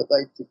tour that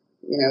like to,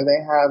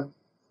 they have,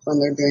 when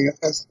they're doing a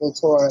festival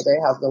tour, they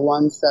have the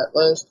one set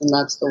list, and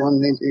that's the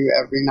one they do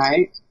every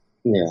night.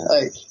 Yeah,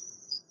 like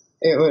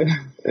it would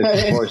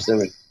force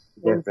them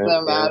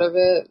out of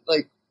it,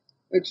 like.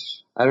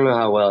 Which I don't know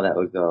how well that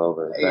would go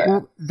over. Yeah.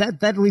 Well,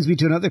 that leads me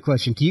to another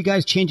question. Do you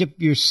guys change up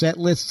your set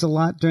lists a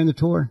lot during the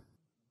tour?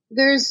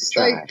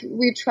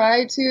 We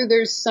try to.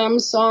 There's some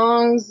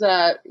songs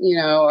that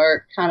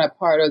are kind of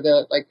part of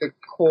the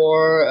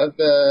core of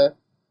the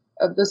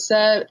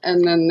set,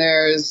 and then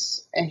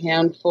there's a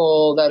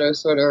handful that are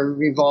sort of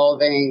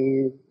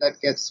revolving that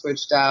get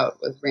switched out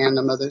with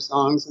random other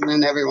songs, and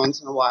then every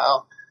once in a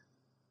while,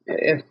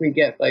 if we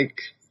get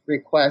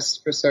requests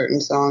for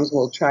certain songs,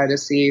 we'll try to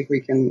see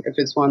if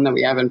it's one that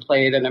we haven't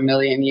played in a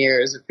million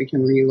years, if we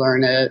can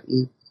relearn it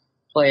and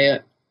play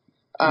it.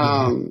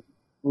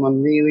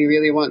 Someone really,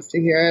 really wants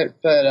to hear it,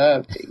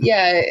 but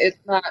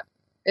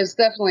it's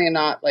definitely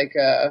not like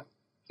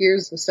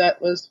here's the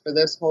set list for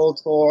this whole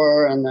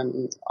tour and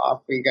then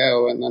off we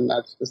go, and then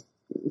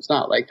it's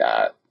not like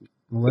that.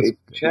 We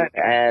try to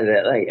add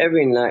it, like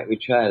every night we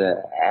try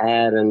to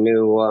add a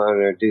new one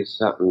or do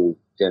something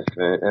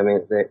different. I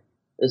mean,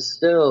 it's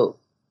still,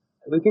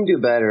 we can do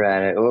better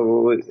at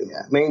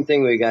it. Main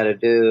thing we got to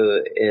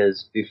do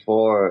is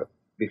before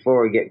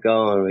we get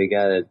going, we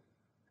got to,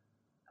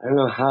 I don't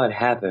know how it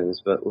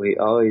happens, but we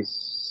always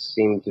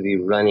seem to be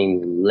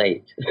running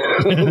late.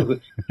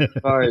 As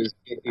far as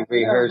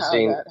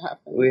rehearsing,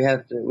 we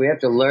have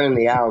to learn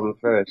the album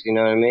first. You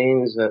know what I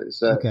mean?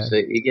 So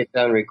you get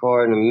done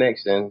recording and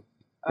mixing,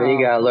 then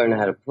you got to learn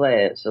how to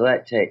play it. So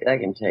that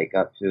can take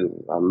up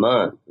to a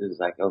month. It's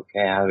like,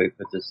 okay, how do we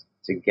put this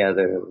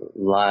together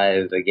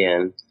live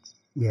again?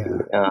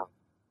 Yeah.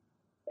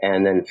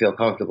 And then feel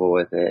comfortable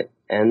with it,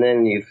 and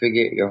then you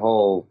figure your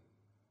whole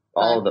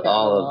all the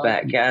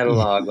back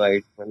catalog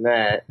like from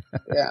that.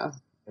 Yeah.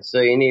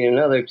 So you need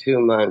another 2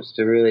 months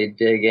to really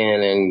dig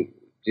in and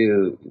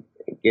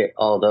get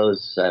all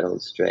those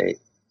settled straight.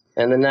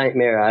 And the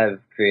nightmare I've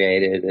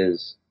created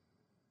is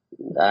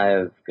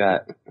I've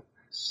got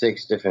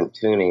 6 different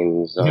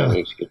tunings on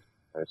each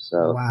guitar.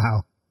 So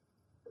wow,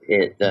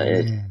 it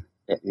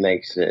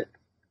makes it.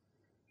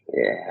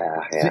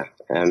 Yeah.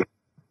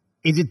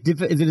 Is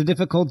it a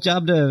difficult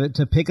job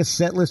to pick a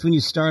set list when you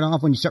start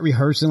off, when you start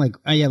rehearsing? Like,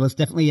 oh yeah, let's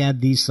definitely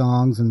add these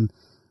songs, and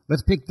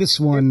let's pick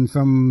this one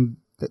from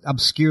the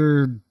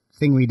obscure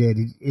thing we did.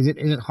 Is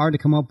it hard to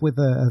come up with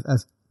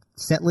a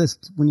set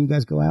list when you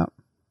guys go out?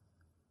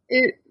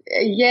 It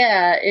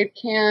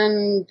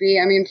can be.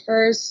 I mean,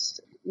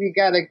 first we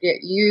got to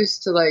get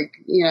used to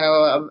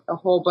a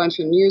whole bunch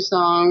of new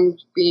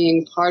songs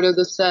being part of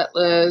the set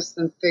list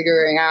and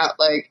figuring out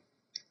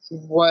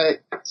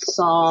what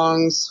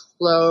songs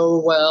flow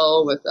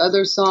well with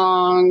other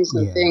songs,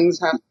 and things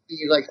have to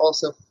be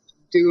also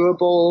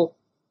doable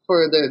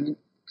for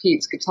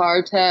Pete's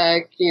guitar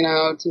tech,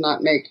 to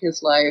not make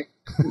his life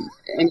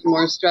any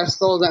more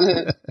stressful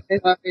than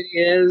it already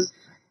is.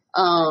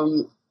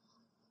 And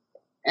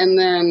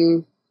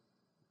then,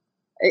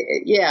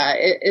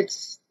 it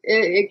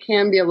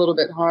can be a little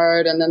bit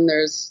hard. And then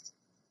there's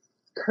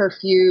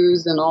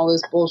curfews and all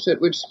this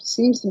bullshit, which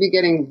seems to be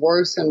getting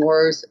worse and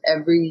worse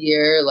every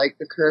year. Like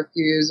the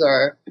curfews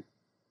are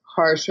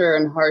harsher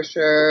and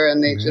harsher,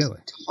 and they just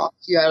toss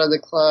you out of the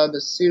club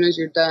as soon as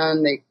you're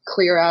done. They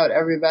clear out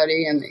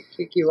everybody and they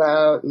kick you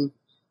out, and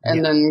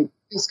then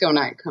disco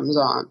night comes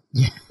on.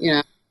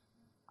 You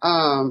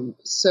know,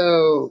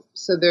 so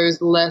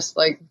there's less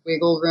like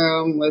wiggle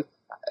room with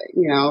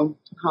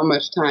how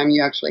much time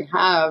you actually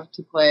have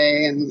to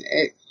play, and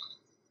it.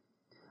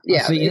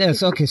 Yeah.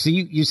 Okay. So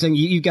you're saying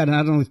you got to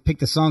not only pick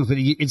the songs, but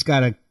it's got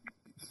to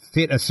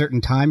fit a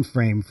certain time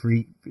frame for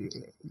each,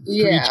 and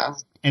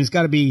it's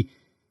got to be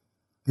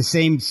the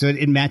same so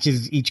it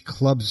matches each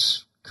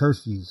club's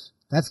curfews.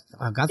 That's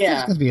going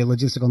to be a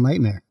logistical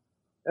nightmare.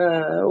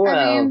 I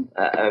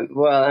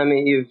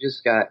mean, you've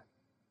just got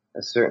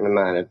a certain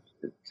amount of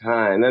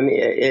time. I mean,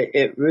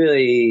 it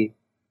really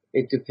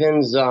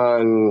depends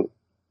on,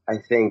 I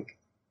think,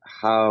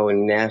 how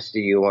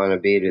nasty you want to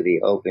be to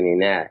the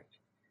opening act.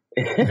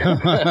 We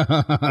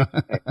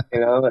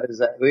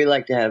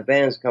like to have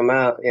bands come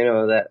out,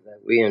 that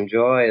we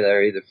enjoy, that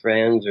are either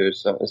friends or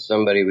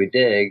somebody we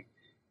dig,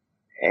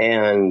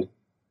 and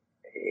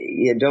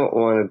you don't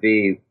want to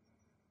be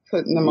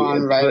putting them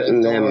on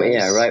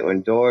right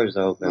when doors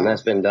open.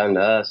 That's been done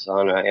to us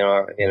on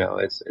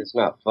it's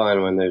not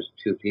fun when there's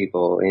two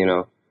people,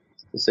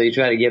 so you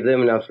try to give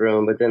them enough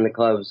room, but then the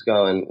club's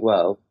going,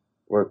 well,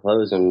 we're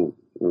closing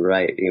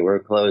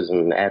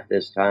at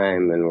this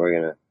time, and we're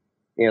gonna.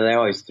 They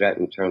always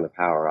threaten to turn the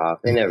power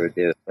off. They never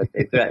do, but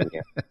they threaten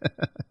you.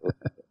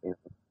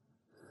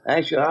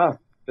 Actually,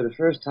 for the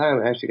first time,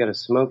 I actually got a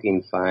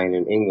smoking fine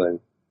in England.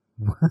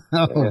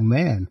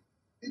 Man.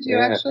 Did you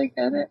actually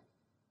get it?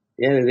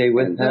 Yeah, they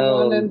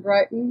withheld. The one in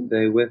Brighton?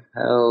 They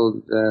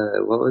withheld,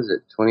 what was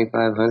it,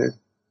 2,500?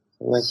 Something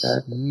like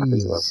that.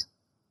 Jeez.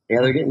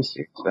 Yeah, they're getting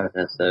serious about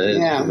that stuff. It's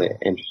really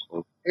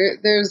interesting.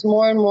 There's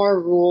more and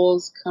more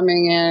rules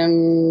coming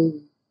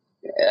in.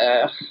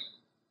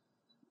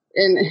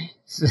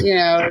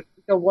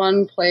 The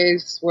one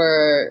place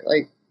where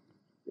like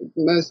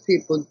most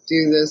people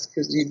do this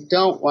because you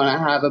don't want to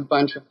have a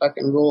bunch of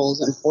fucking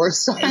rules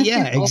enforced on you.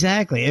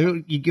 Exactly.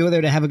 You go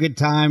there to have a good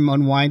time,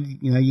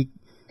 unwind.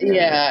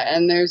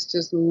 And there's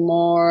just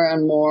more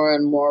and more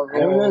and more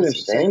rules. I don't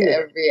understand it.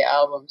 Every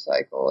album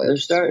cycle. They're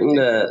starting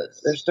to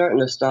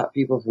stop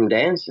people from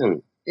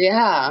dancing.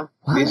 Yeah.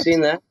 Have you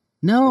seen that?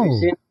 No. Have you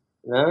seen?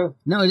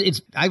 No.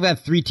 I've got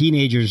 3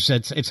 teenagers.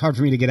 It's hard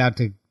for me to get out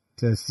to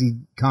see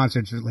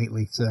concerts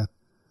lately. So.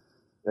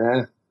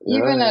 Yeah.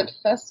 Even at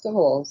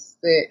festivals,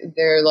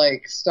 they're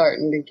like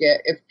starting to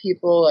get, if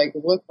people like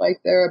look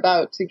like they're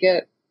about to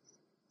get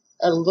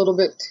a little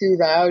bit too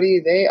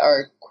rowdy, they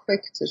are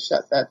quick to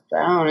shut that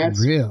down.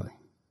 It's really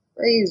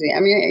crazy.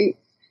 I mean,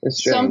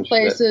 some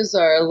places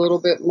are a little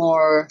bit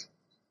more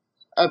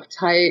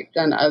uptight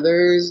than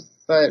others,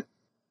 but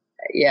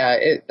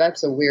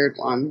that's a weird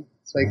one.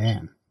 It's like,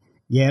 man.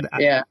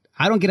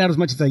 I don't get out as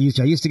much as I used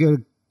to. I used to go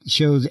to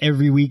shows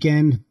every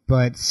weekend,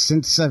 but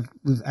since I've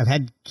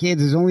had kids,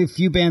 there's only a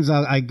few bands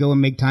I go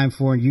and make time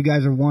for, and you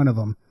guys are one of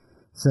them.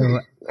 So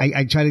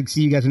I try to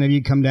see you guys whenever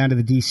you come down to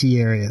the DC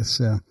area.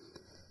 So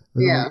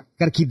got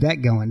to keep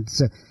that going.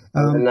 So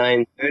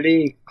the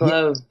 9:30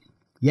 club.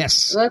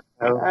 Yes, I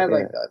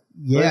like that.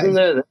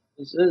 Yeah,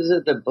 was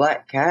it the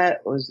Black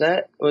Cat? Was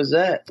that?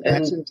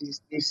 That's in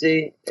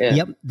DC. Yeah.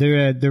 Yep,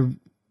 they're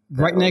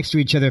right next to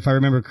each other, if I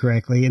remember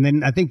correctly. And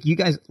then I think you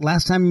guys,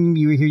 last time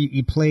you were here,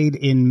 you played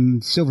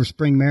in Silver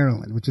Spring,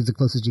 Maryland, which is the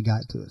closest you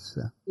got to us.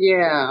 So.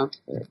 Yeah.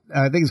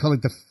 I think it's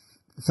called like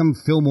some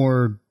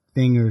Fillmore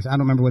thing, or I don't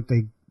remember what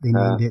they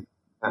named it.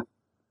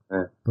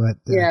 But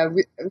we did,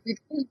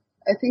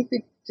 I think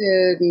we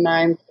did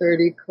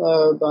 9:30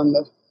 Club on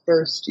the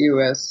first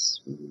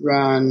U.S.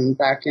 run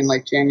back in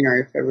like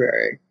January,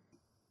 February.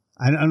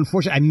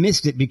 Unfortunately, I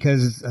missed it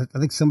because I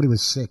think somebody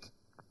was sick.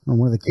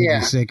 One of the kids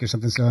was sick or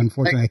something, so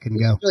unfortunately I couldn't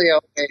go. Usually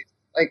okay.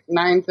 Like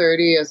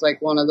 9:30 is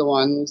like one of the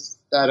ones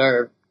that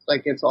are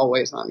like it's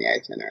always on the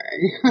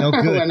itinerary. Oh,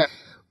 good.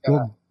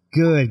 Well,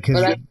 good,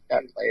 because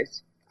that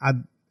place.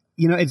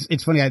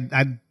 It's funny.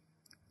 I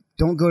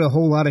don't go to a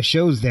whole lot of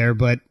shows there,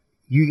 but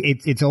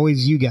it's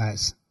always you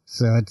guys.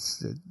 So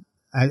it's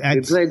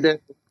we played there.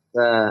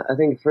 I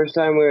think the first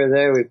time we were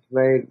there, we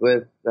played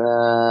with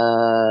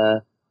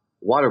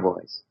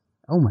Waterboys.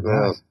 Oh my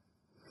gosh!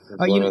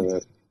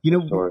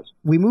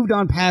 We moved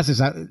on past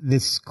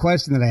this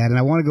question that I had, and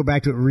I want to go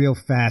back to it real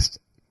fast.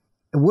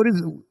 What are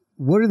the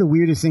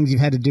weirdest things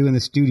you've had to do in the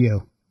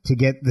studio to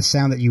get the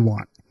sound that you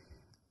want?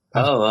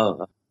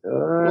 Well,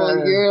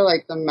 you're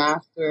like the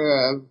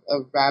master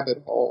of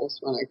rabbit holes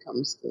when it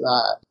comes to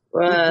that.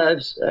 Well,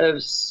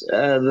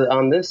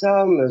 on this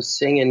album, I was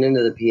singing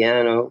into the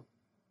piano,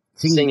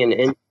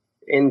 singing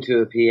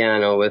into a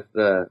piano with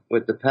the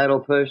pedal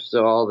push,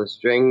 so all the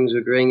strings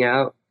would ring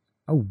out.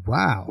 Oh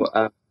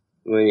wow!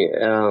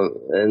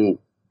 And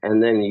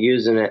then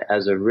using it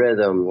as a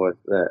rhythm with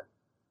the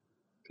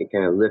you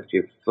kind of lift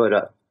your foot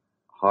up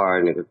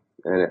hard, and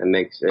it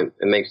makes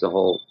the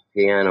whole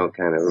piano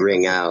kind of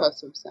ring out.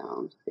 Percussive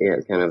sound. Yeah,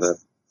 kind of a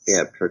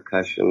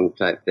percussion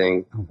type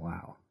thing. Oh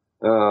wow.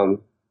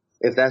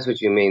 If that's what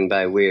you mean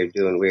by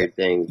doing weird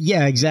things.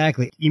 Yeah,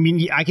 exactly. You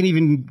mean I can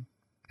even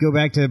go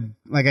back to,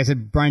 like I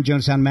said, Brian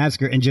Jonestown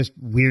Massacre and just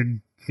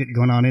weird shit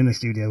going on in the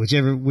studio.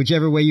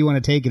 Whichever way you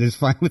want to take it is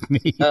fine with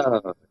me.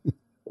 Oh,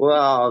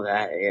 well,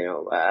 that,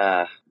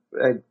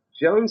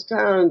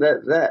 Jonestown,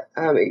 there's,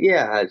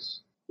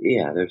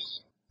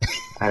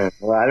 I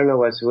don't know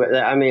what's,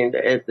 I mean,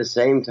 at the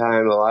same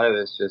time, a lot of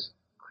it's just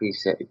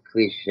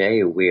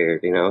cliche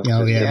weird,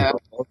 Oh, yeah.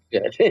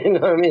 Bullshit. You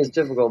know what I mean? It's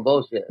typical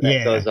bullshit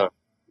that goes on.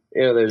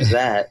 There's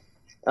that.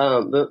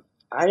 But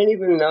I didn't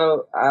even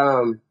know,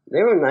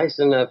 they were nice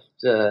enough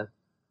to,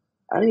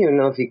 I don't even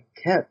know if he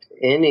kept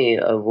any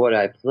of what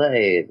I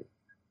played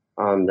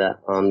on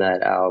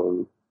that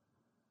album.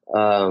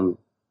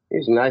 He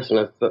was nice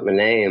enough to put my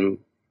name,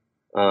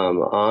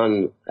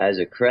 on as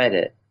a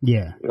credit.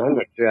 Yeah. I'm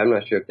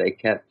not sure if they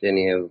kept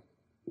any of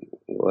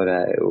what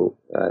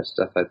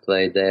stuff I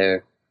played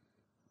there.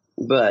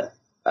 But,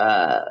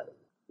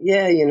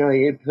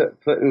 you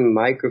putting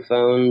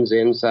microphones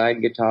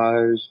inside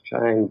guitars,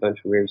 trying a bunch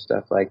of weird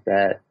stuff like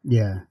that.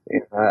 Yeah.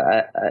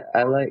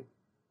 I like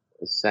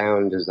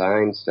sound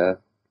design stuff.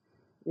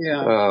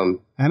 Yeah.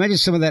 I imagine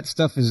some of that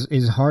stuff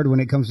is hard when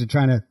it comes to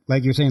trying to,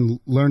 like you're saying,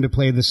 learn to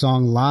play the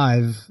song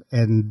live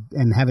and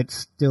have it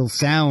still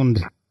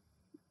sound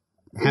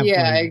halfway.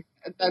 Yeah,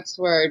 that's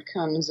where it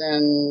comes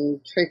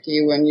in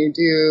tricky when you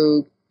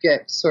do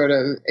get sort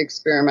of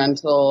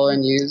experimental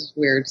and use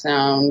weird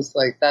sounds.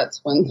 Like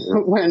that's when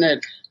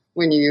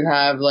you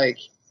have like,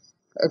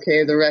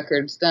 okay, the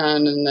record's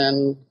done, and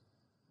then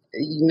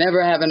you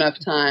never have enough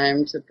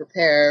time to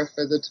prepare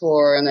for the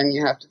tour, and then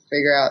you have to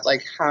figure out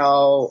like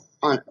how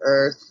on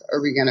earth are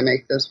we going to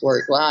make this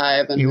work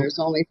live? And there's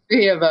only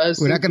 3 of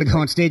us. We're not going to go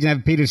on stage and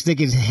have Peter stick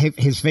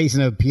his face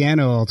in a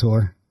piano all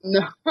tour.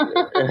 No.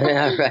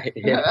 Yeah, right.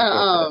 Yeah.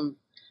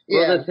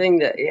 Well, the thing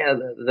that,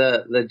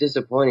 the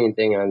disappointing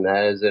thing on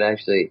that is that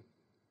actually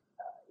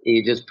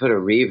you just put a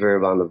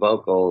reverb on the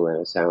vocal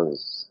and it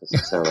sounds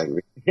like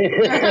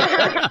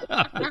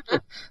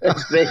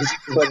that's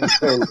basically what it's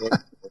doing.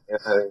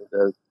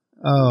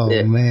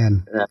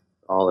 Man, that's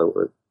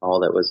all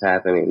that was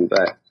happening.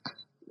 But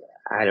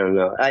I don't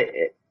know.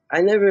 I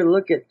never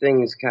look at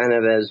things kind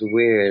of as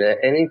weird.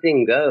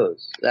 Anything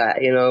goes.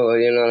 You know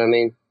what I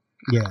mean?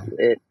 Yeah.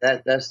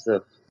 That's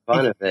the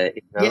fun of it.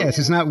 You know? Yes,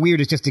 it's not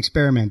weird. It's just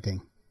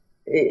experimenting.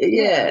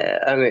 Yeah,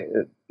 I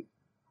mean,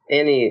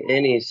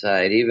 any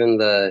side, even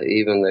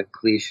the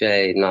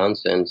cliche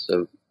nonsense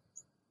of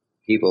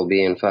people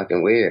being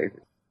fucking weird.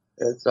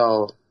 It's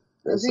all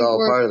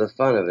part of the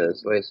fun of it.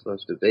 It's the way it's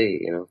supposed to be,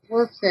 you know.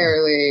 We're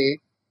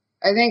fairly.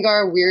 I think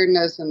our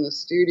weirdness in the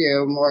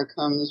studio more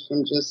comes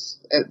from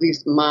just, at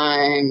least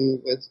mine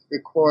with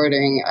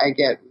recording. I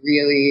get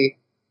really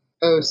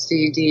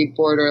OCD,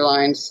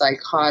 borderline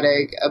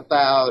psychotic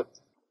about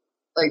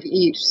like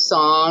each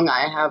song.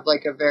 I have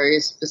like a very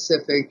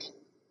specific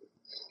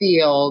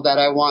feel that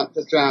I want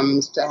the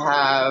drums to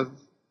have,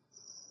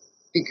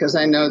 because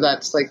I know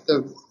that's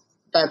the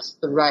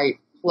right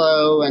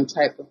flow and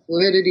type of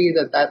fluidity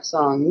that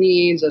song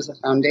needs as a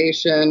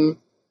foundation.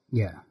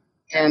 Yeah.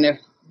 And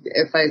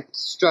if I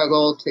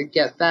struggle to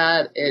get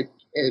that, it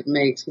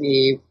makes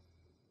me,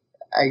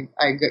 I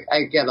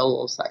get a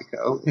little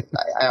psycho.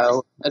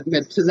 I'll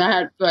admit to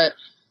that, but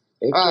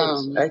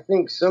I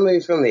think somebody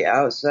from the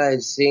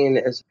outside seeing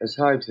it's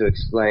hard to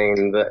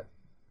explain, but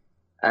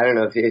I don't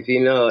know if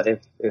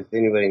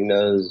anybody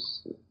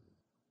knows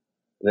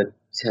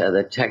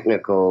the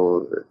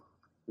technical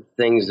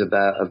things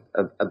about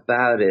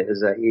it,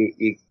 is that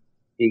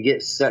you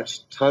get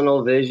such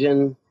tunnel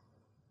vision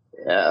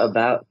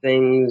about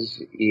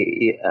things.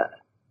 You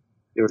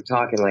were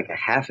talking like a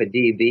half a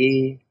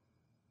dB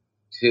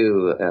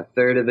to a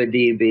third of a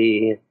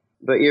dB,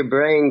 but your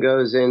brain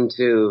goes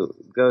into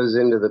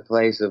the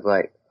place of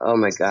like, oh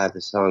my God,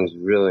 the song's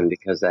ruined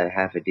because that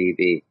half a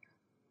dB,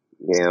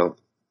 you know,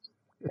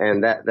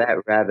 and that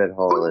rabbit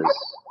hole is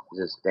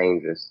just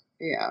dangerous.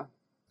 Yeah.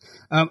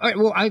 All right,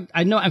 well,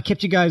 I know I've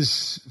kept you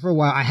guys for a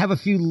while. I have a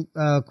few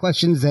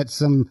questions that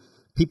some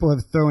people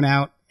have thrown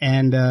out,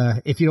 and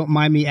if you don't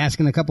mind me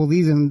asking a couple of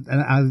these, and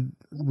I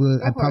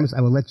promise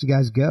I will let you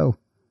guys go.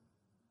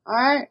 All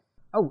right.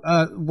 Oh,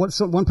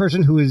 one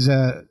person who is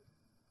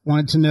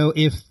wanted to know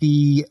if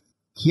the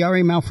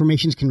Chiari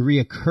malformations can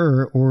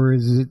reoccur, or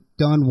is it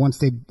done once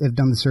they have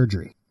done the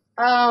surgery?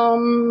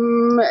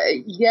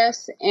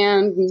 Yes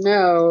and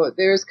no.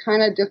 There's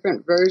kind of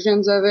different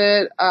versions of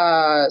it.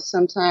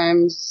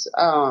 Sometimes,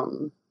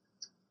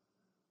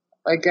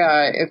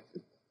 if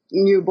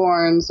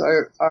newborns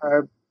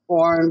are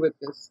born with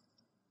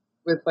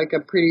like a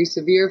pretty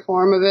severe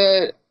form of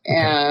it,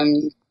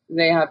 and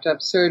they have to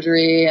have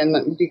surgery,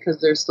 and because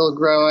they're still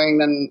growing,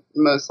 then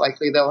most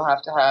likely they'll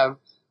have to have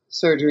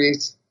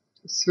surgeries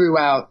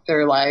throughout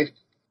their life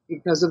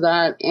because of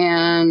that.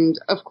 And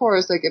of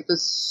course, like if the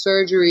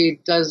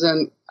surgery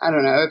doesn't, I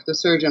don't know, if the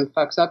surgeon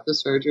fucks up the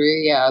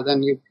surgery, yeah,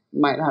 then you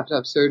might have to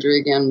have surgery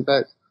again.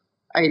 But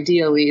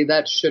ideally,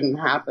 that shouldn't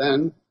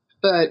happen.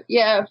 But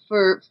yeah,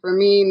 for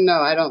me, no,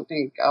 I don't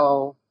think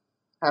I'll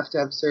have to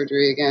have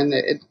surgery again.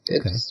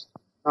 It's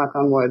knock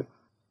on wood.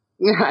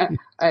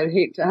 I'd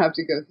hate to have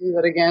to go through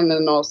that again.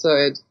 And also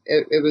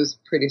it was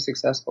pretty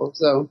successful.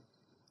 So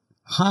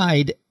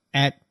Hyde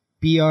at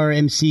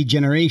BRMC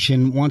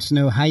Generation wants to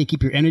know how you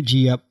keep your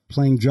energy up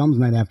playing drums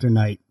night after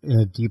night.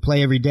 Do you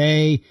play every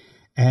day?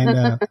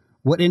 And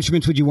what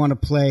instruments would you want to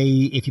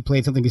play if you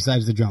played something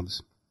besides the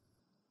drums?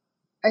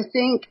 I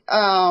think,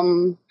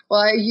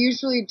 I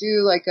usually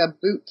do like a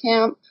boot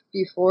camp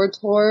before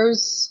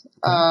tours,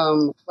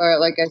 where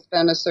like I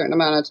spend a certain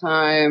amount of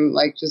time,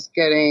 like just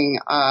getting,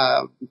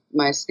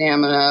 my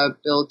stamina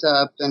built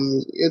up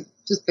and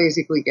just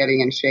basically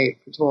getting in shape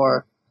for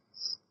tour.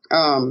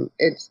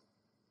 It's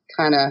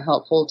kind of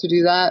helpful to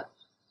do that.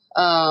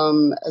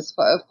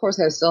 Of course,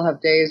 I still have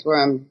days where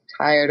I'm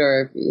tired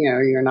or,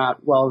 you're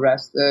not well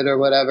rested or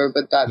whatever,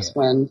 but that's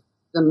when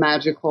the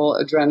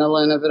magical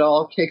adrenaline of it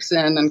all kicks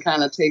in and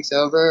kind of takes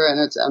over.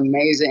 And it's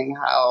amazing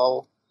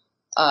how,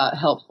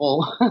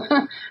 helpful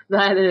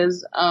that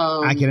is.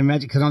 I can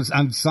imagine, because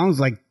on songs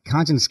like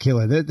Conscience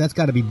Killer, that's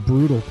got to be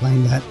brutal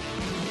playing that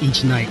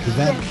each night, because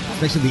that,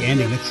 especially the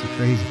ending, that's so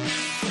crazy.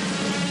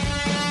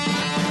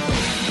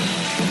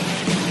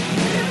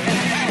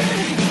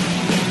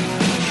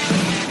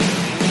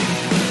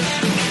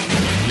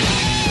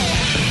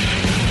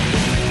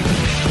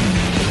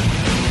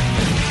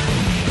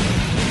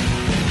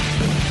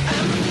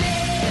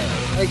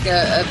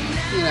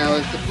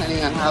 Like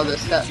depending on how the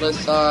set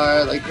lists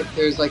are, like if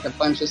there's like a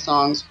bunch of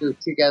songs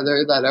grouped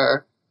together that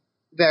are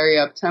very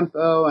up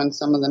tempo and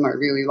some of them are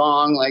really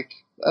long, like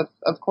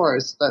of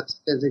course that's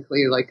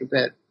physically like a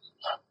bit.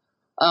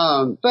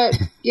 But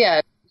yeah,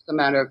 it's just a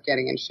matter of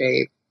getting in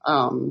shape.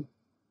 And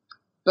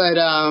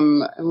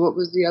what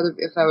was the other?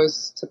 If I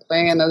was to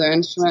play another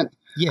instrument,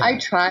 I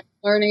tried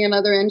learning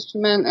another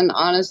instrument, and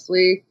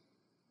honestly,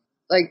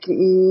 like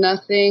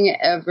nothing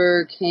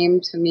ever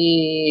came to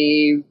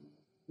me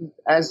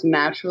as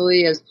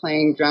naturally as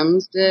playing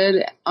drums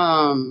did.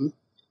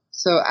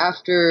 So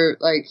after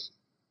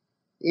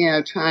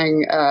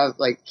trying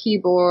like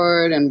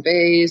keyboard and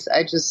bass,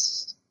 I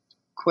just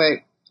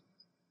quit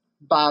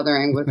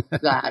bothering with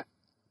that.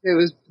 It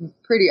was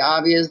pretty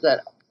obvious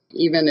that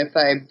even if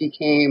I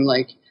became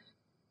like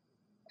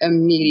a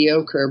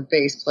mediocre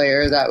bass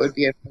player, that would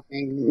be a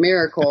fucking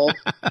miracle.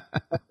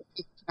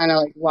 Kind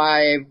of like,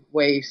 why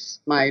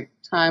waste my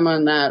time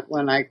on that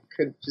when I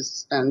could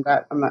just spend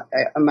that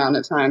amount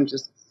of time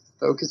just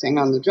focusing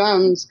on the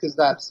drums, because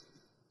that's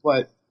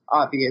what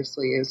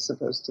obviously is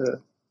supposed to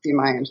be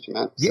my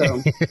instrument.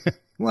 So.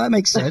 Well, that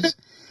makes sense.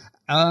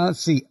 Let's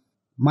see.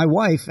 My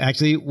wife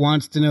actually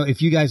wants to know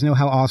if you guys know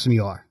how awesome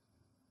you are.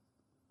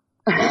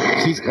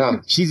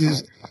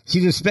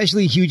 She's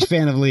especially a huge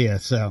fan of Leah,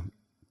 so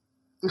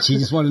she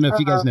just wanted to know if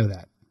you guys know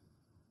that.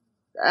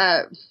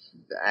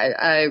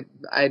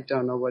 I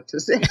don't know what to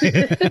say.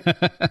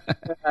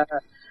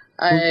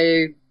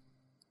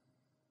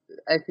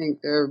 I think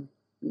there are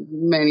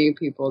many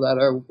people that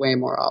are way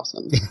more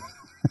awesome.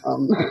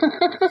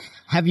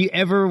 Have you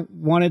ever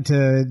wanted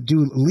to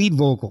do lead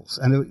vocals?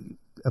 I know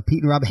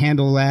Pete and Rob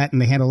handle that,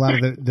 and they handle a lot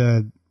of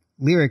the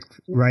lyric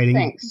writing.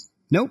 Thanks.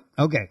 Nope.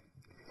 Okay.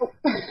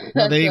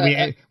 Well,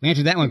 we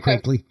answered that one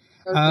quickly.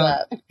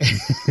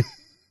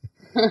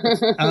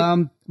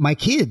 My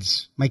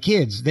kids,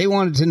 they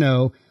wanted to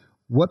know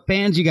what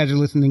bands you guys are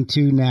listening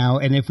to now,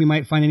 and if we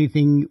might find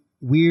anything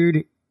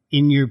weird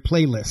in your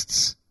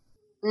playlists.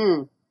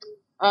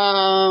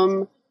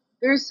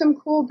 There's some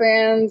cool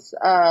bands,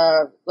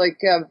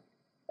 like a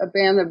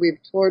band that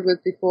we've toured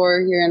with before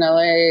here in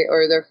LA,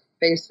 or they're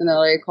based in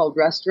LA, called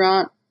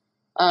Restaurant.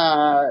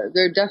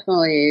 They're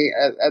definitely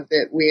a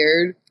bit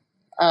weird.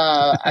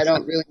 I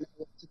don't really know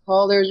what to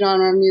call their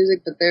genre of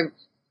music, but they're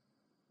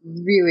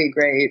really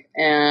great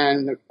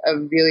and a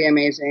really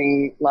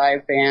amazing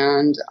live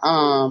band.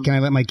 Can I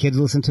let my kids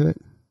listen to it?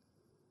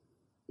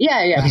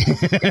 Yeah. Yeah.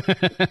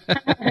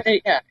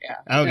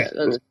 Okay.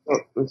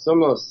 It's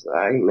almost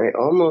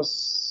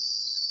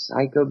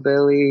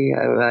psychobilly,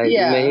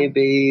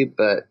 maybe,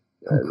 but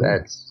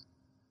that's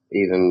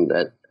even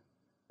that.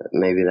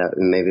 Maybe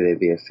they'd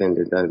be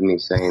offended by me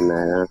saying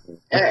that.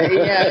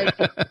 It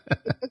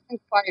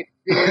doesn't quite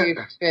really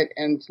fit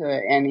into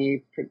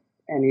any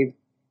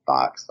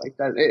box like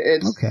that.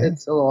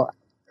 It's a little.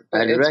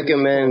 I'd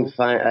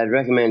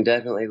recommend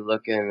definitely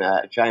looking,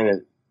 trying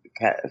to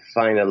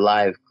find a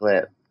live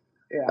clip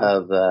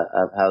of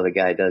how the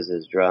guy does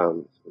his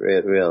drums.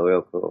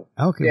 Real cool.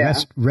 Okay, yeah.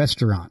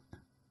 Restaurant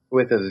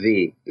with a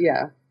V.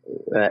 Yeah.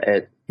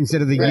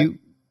 Instead of the U.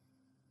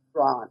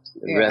 Restaurant.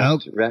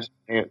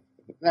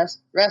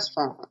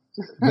 Restaurant.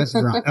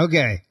 Restaurant.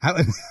 Okay.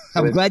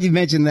 I'm glad you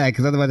mentioned that,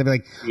 because otherwise I'd be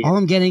like, all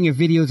I'm getting are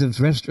videos of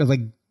restaurant,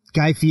 like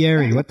Guy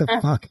Fieri. What the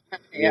fuck?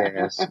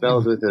 Yeah,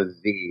 spelled with a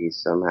V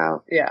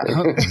somehow. Yeah.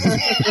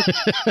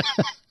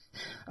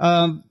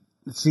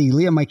 let's see,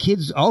 Leah, my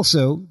kids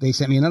also, they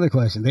sent me another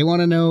question. They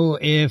want to know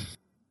if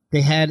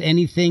they had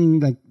anything,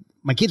 like,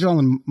 my kids are all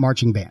in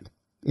marching band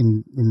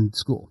in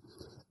school.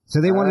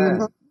 So they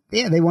wanted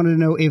to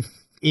know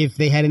if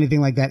they had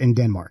anything like that in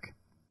Denmark.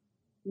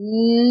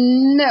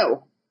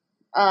 No.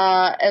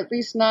 At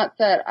least not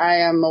that I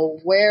am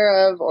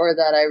aware of or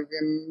that I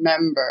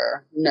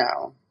remember.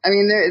 No. I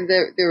mean,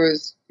 there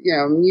was,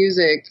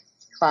 music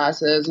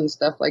classes and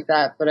stuff like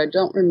that, but I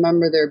don't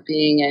remember there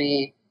being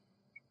any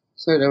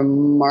sort of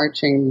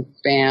marching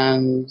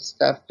band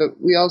stuff.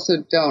 But we also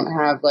don't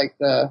have like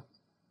the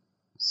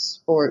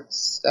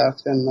sports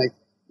stuff in like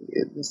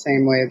the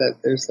same way that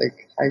there's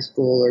like high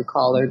school or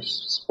college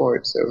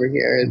sports over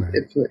here. Right.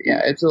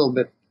 It's a little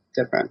bit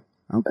different.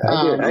 Okay.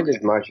 I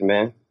did marching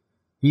band.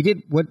 You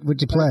did?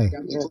 What'd you play?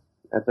 Yeah,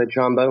 I played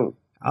trombone.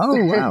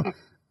 Oh, wow.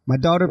 My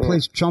daughter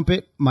plays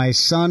trumpet. My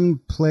son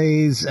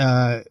plays,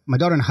 my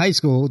daughter in high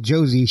school,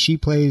 Josie, she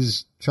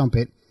plays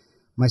trumpet.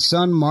 My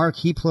son, Mark,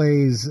 he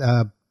plays,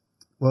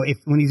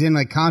 when he's in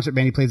like concert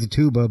band, he plays the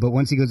tuba, but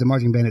once he goes to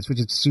marching band, it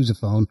switches to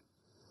sousaphone.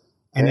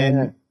 And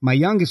then my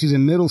youngest, who's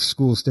in middle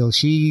school still,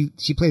 she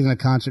plays in a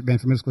concert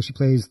band for middle school. She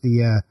plays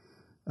the,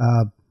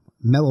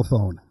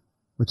 mellophone,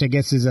 which I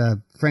guess is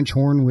a French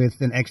horn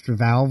with an extra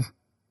valve.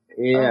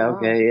 Yeah.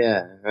 Okay.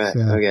 Yeah. Right.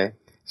 Okay.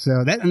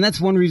 So that's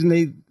one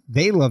reason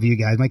they love you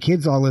guys. My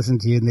kids all listen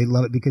to you and they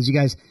love it because you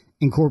guys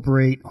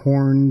incorporate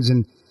horns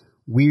and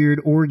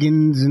weird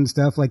organs and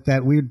stuff like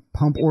that weird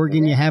pump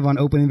organ you have on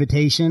Open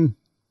Invitation.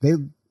 They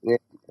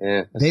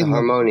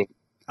harmony.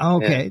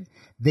 Okay. Yeah.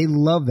 They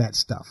love that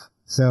stuff.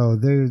 So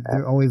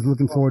they're always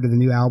looking forward to the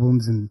new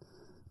albums and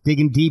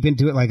digging deep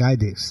into it like I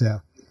do.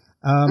 So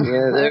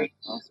there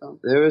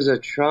was a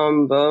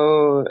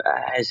trombone.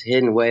 It's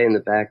hidden way in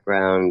the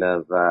background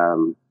of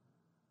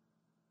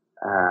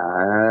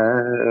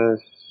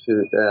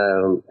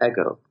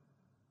Echo.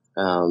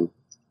 Wow.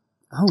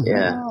 I'll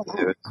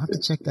have to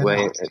check that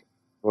out.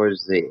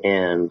 Towards the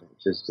end,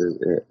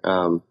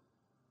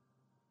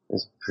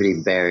 it's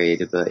pretty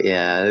buried, but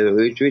yeah,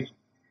 we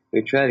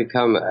try to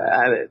come.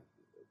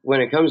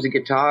 When it comes to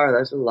guitar,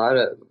 that's a lot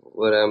of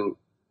what I'm.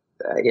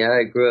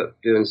 I grew up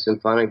doing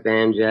symphonic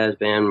band, jazz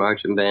band,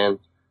 marching band,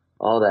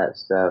 all that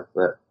stuff.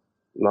 But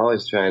I'm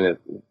always trying to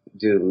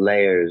do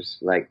layers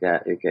like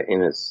that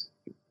in a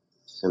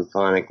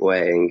symphonic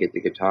way and get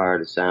the guitar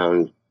to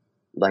sound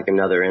like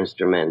another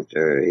instrument,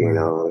 or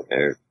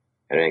or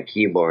a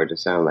keyboard to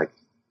sound like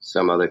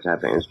some other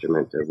type of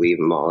instrument, to weave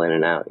them all in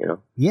and out.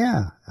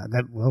 Yeah,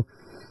 that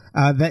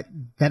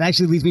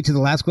actually leads me to the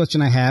last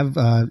question I have.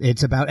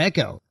 It's about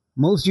Echo.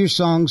 Most of your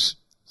songs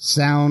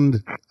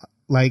sound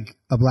like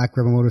a Black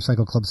Rebel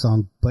Motorcycle Club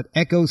song, but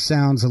Echo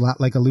sounds a lot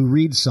like a Lou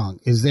Reed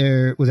song. Was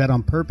that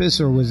on purpose,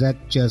 or was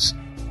that just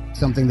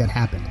something that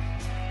happened?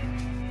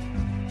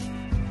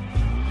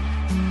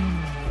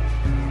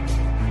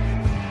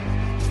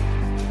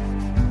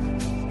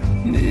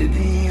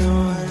 Maybe you're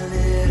a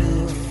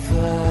little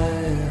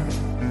fire.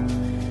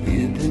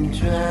 You've been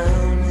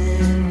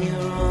drowning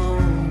your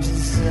own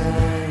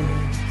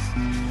desires,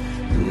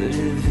 but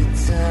every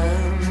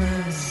time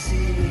I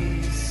see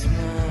you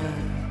smile,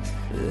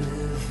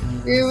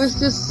 it was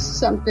just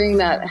something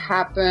that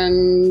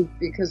happened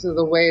because of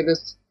the way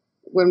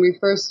when we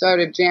first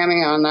started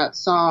jamming on that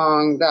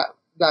song,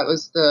 that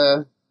was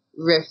the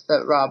riff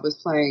that Rob was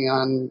playing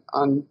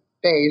on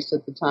bass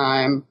at the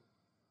time.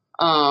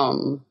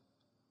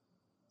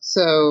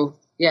 So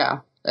yeah,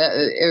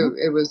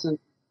 it was an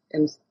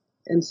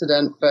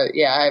incident, but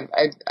yeah,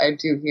 I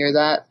do hear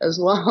that as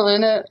well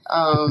in it.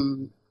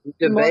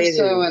 More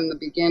so in the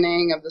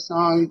beginning of the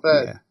song,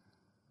 but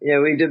yeah,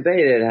 we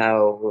debated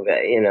how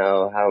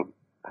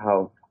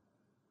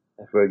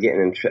if we get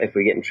in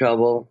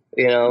trouble,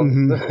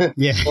 for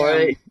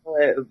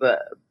it,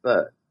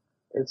 but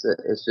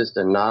it's just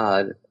a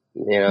nod,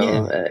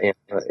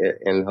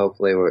 and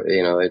hopefully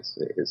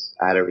it's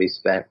out of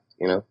respect,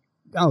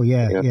 Oh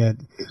yeah.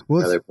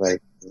 Well, another place.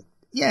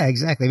 Yeah,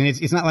 exactly. I mean,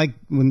 it's not like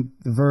when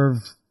the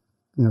Verve,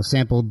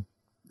 sampled,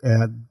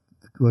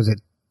 was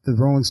it the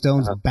Rolling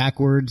Stones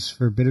backwards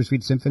for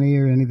Bittersweet Symphony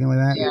or anything like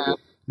that? Yeah.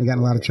 They got in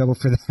a lot of trouble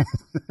for that.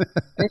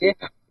 Yeah.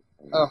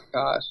 Oh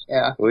gosh,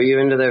 yeah. Were you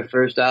into their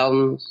first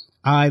albums?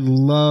 I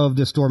loved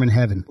A Storm in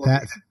Heaven.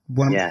 That's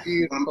one of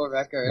beautiful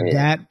record.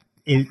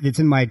 It's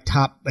in my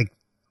top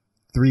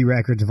 3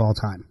 records of all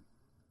time.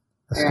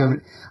 Yeah.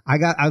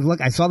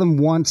 I saw them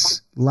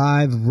once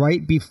live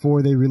right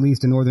before they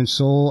released a Northern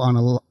Soul on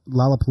a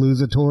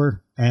Lollapalooza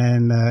tour,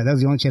 and that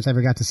was the only chance I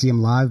ever got to see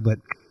them live. But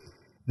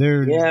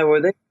were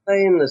they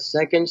playing the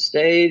second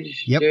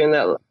stage during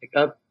that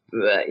up?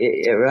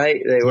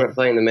 Right, they weren't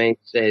playing the main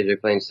stage; they're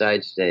playing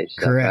side stage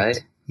stuff, correct?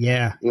 Right?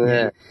 Yeah.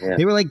 They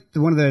were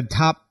one of the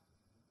top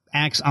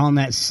acts on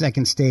that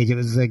second stage. It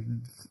was like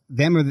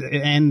them or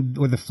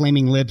the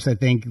Flaming Lips. I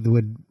think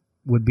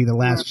would be the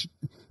last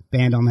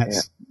band on that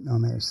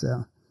on there.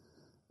 So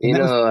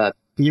the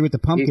year with the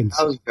Pumpkins.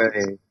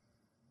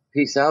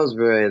 Pete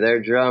Salisbury,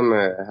 their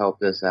drummer,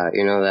 helped us out.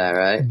 You know that,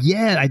 right?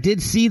 Yeah, I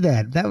did see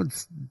that.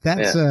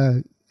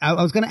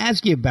 I was going to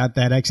ask you about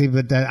that actually,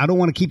 but I don't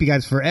want to keep you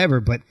guys forever.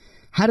 But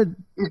how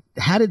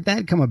did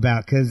that come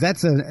about? Because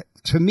that's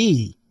to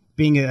me,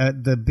 being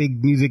the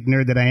big music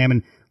nerd that I am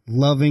and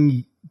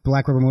loving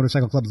Black Rubber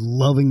Motorcycle Club,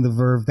 loving the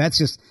Verve, that's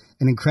just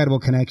an incredible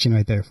connection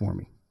right there for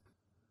me.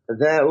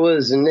 That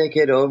was Nick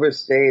had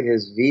overstayed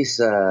his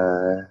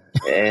visa,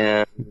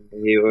 and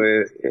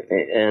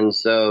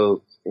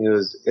so he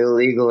was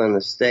illegal in the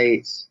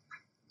States,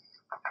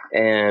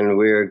 and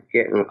we were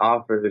getting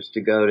offers to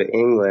go to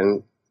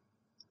England,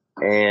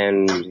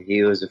 and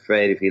he was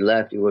afraid if he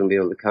left, he wouldn't be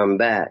able to come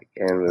back,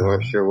 and we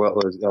weren't sure what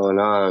was going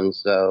on.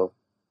 So,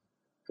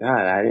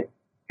 God,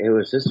 it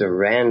was just a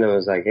random. It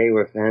was like, hey,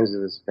 we're fans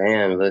of this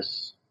band.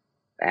 Let's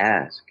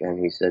ask, and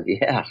he said,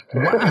 yeah.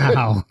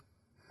 Wow.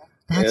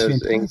 That's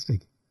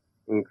fantastic.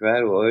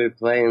 Incredible. We were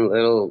playing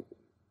little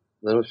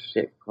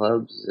shit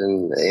clubs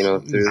and,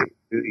 through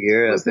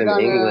Europe and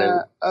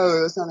England. It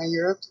was on a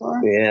Europe tour?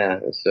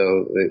 Yeah.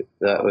 So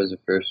that was the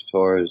first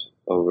tours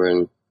over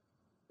in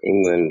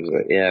England.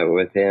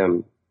 With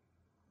him.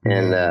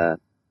 And,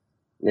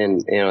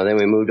 then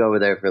we moved over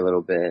there for a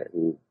little bit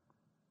and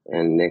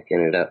Nick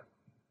ended up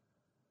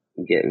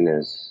getting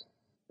this.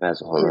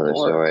 That's a whole other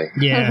story.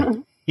 Yeah.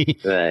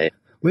 Right.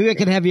 Maybe I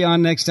could have you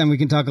on next time. We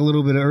can talk a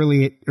little bit of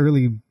early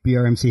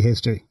BRMC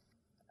history.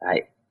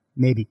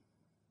 Maybe.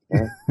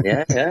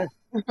 Yeah.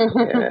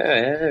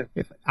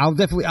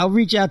 I'll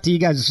reach out to you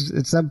guys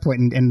at some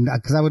point, and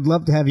because I would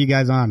love to have you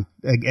guys on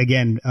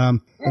again.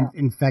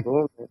 In fact,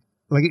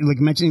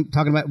 like mentioning,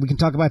 we can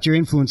talk about your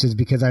influences,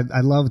 because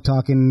I love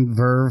talking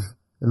Verve.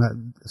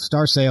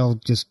 Star Sail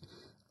just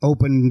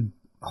opened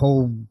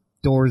whole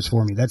doors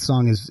for me. That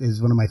song is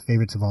one of my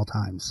favorites of all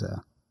time. So,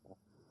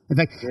 in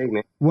fact,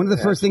 one of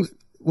the first things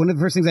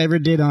I ever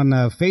did on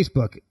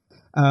Facebook,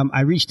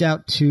 I reached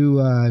out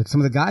to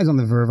some of the guys on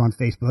the Verve on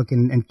Facebook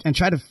and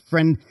tried to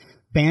friend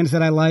bands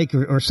that I like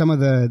or some of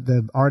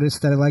the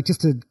artists that I like,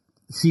 just to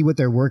see what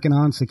they're working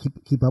on, so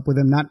keep up with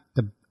them, not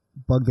to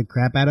bug the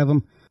crap out of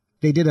them.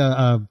 They did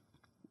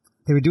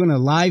they were doing a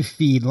live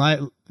feed,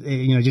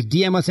 just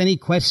DM us any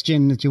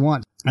question that you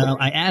want.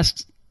 I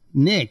asked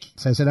Nick,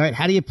 so I said, all right,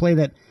 how do you play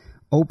that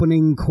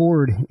opening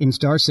chord in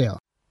Star Sail?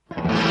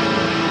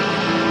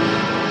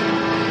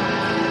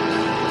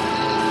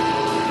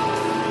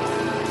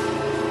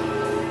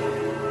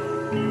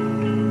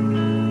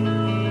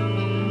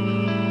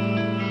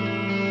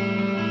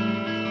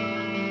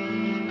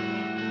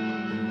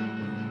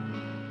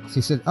 So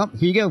he said,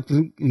 here you go.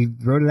 He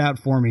wrote it out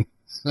for me.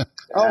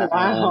 Oh,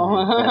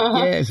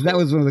 wow. Yeah, so that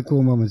was one of the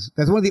cool moments.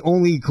 That's one of the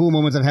only cool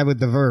moments I've had with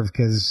the Verve,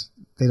 because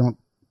they don't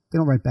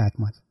write back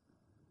much.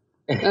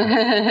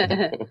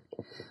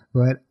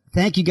 But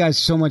thank you guys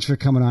so much for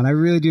coming on. I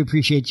really do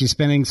appreciate you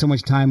spending so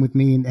much time with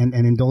me and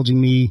indulging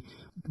me.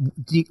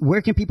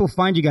 Where can people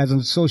find you guys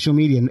on social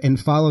media and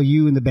follow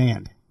you and the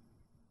band?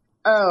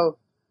 Oh,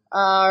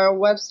 our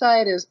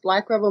website is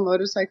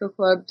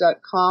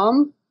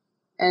blackrebelmotorcycleclub.com.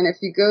 And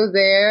if you go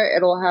there,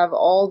 it'll have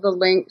all the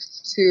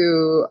links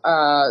to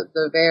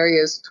the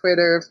various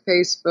Twitter,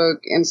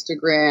 Facebook,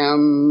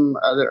 Instagram,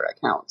 other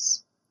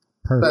accounts.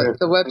 Perfect.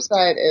 But the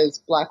website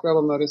is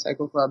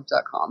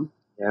blackrebelmotorcycleclub.com.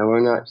 Yeah, we're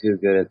not too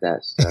good at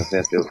that stuff. I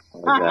have to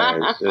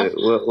apologize.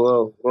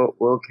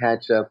 We'll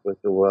catch up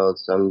with the world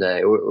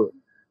someday. We're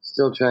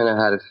still trying to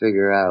how to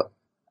figure out,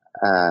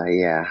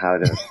 how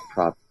to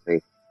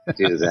properly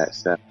do that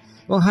stuff.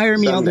 Well, hire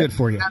me. I'll do it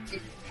for you.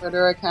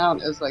 Twitter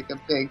account is like a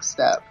big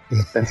step.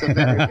 It's a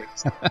very big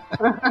step.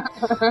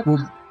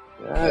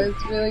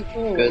 It's really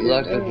cool. Good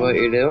luck with what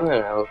you're doing.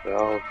 I hope it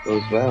all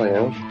goes well,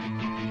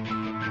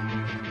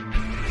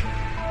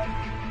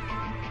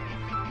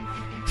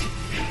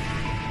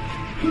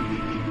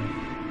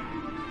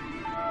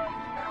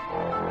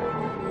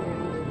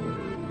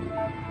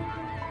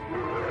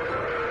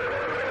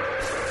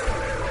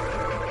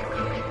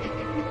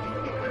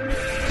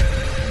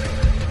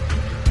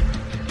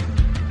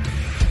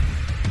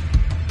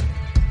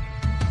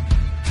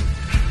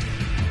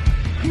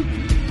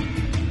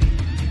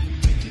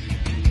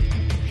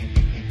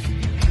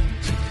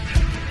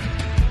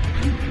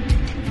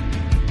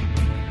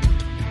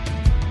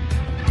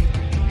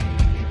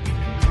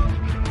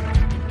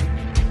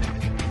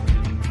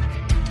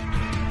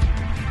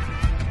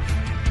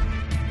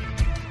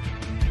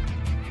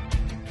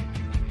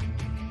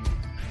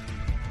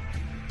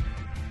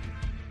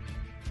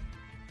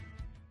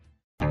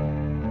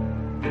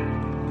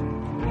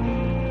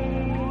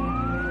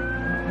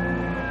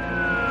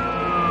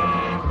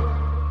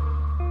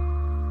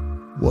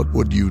 What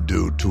would you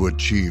do to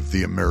achieve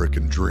the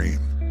American dream?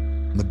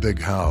 The big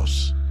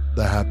house,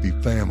 the happy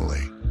family,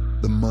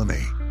 the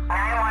money.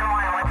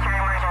 911, what's your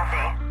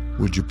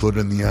emergency? Would you put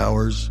in the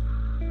hours?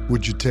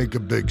 Would you take a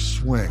big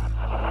swing?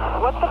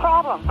 What's the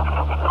problem?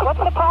 What's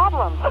the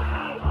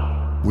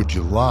problem? Would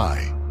you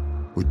lie?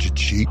 Would you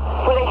cheat?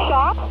 Were they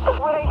shot?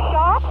 Were they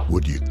shot?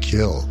 Would you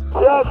kill?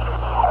 Yes.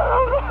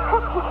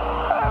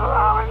 My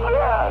mom is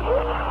dead.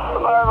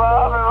 My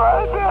mom is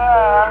right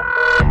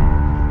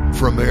there.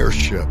 From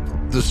Airship,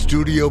 the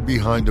studio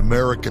behind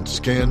American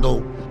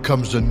Scandal,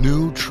 comes a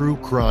new true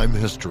crime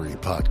history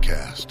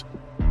podcast.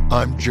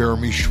 I'm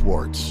Jeremy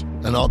Schwartz,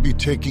 and I'll be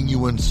taking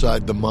you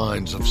inside the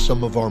minds of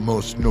some of our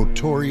most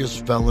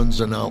notorious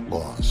felons and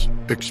outlaws,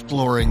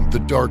 exploring the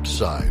dark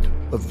side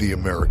of the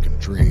American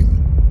dream.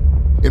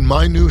 In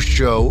my new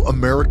show,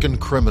 American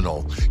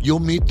Criminal, you'll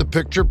meet the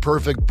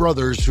picture-perfect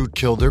brothers who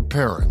killed their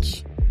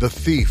parents, the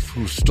thief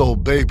who stole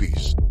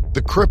babies,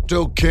 the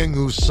crypto king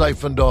who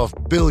siphoned off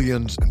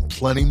billions, and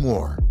plenty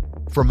more.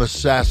 From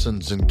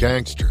assassins and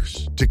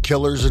gangsters to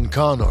killers and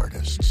con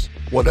artists.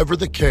 Whatever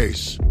the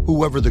case,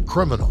 whoever the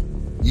criminal,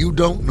 you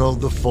don't know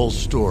the full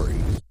story.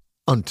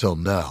 Until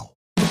now.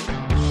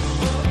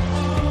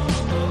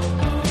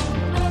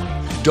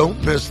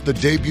 Don't miss the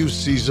debut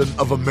season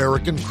of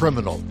American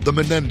Criminal, The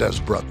Menendez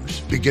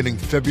Brothers, beginning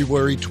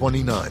February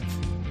 29th.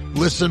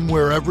 Listen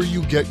wherever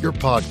you get your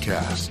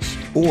podcasts,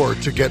 or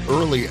to get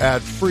early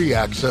ad-free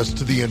access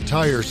to the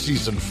entire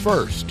season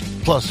first,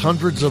 plus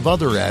hundreds of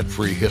other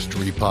ad-free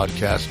history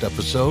podcast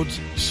episodes,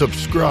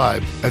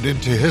 subscribe at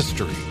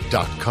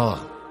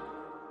IntoHistory.com.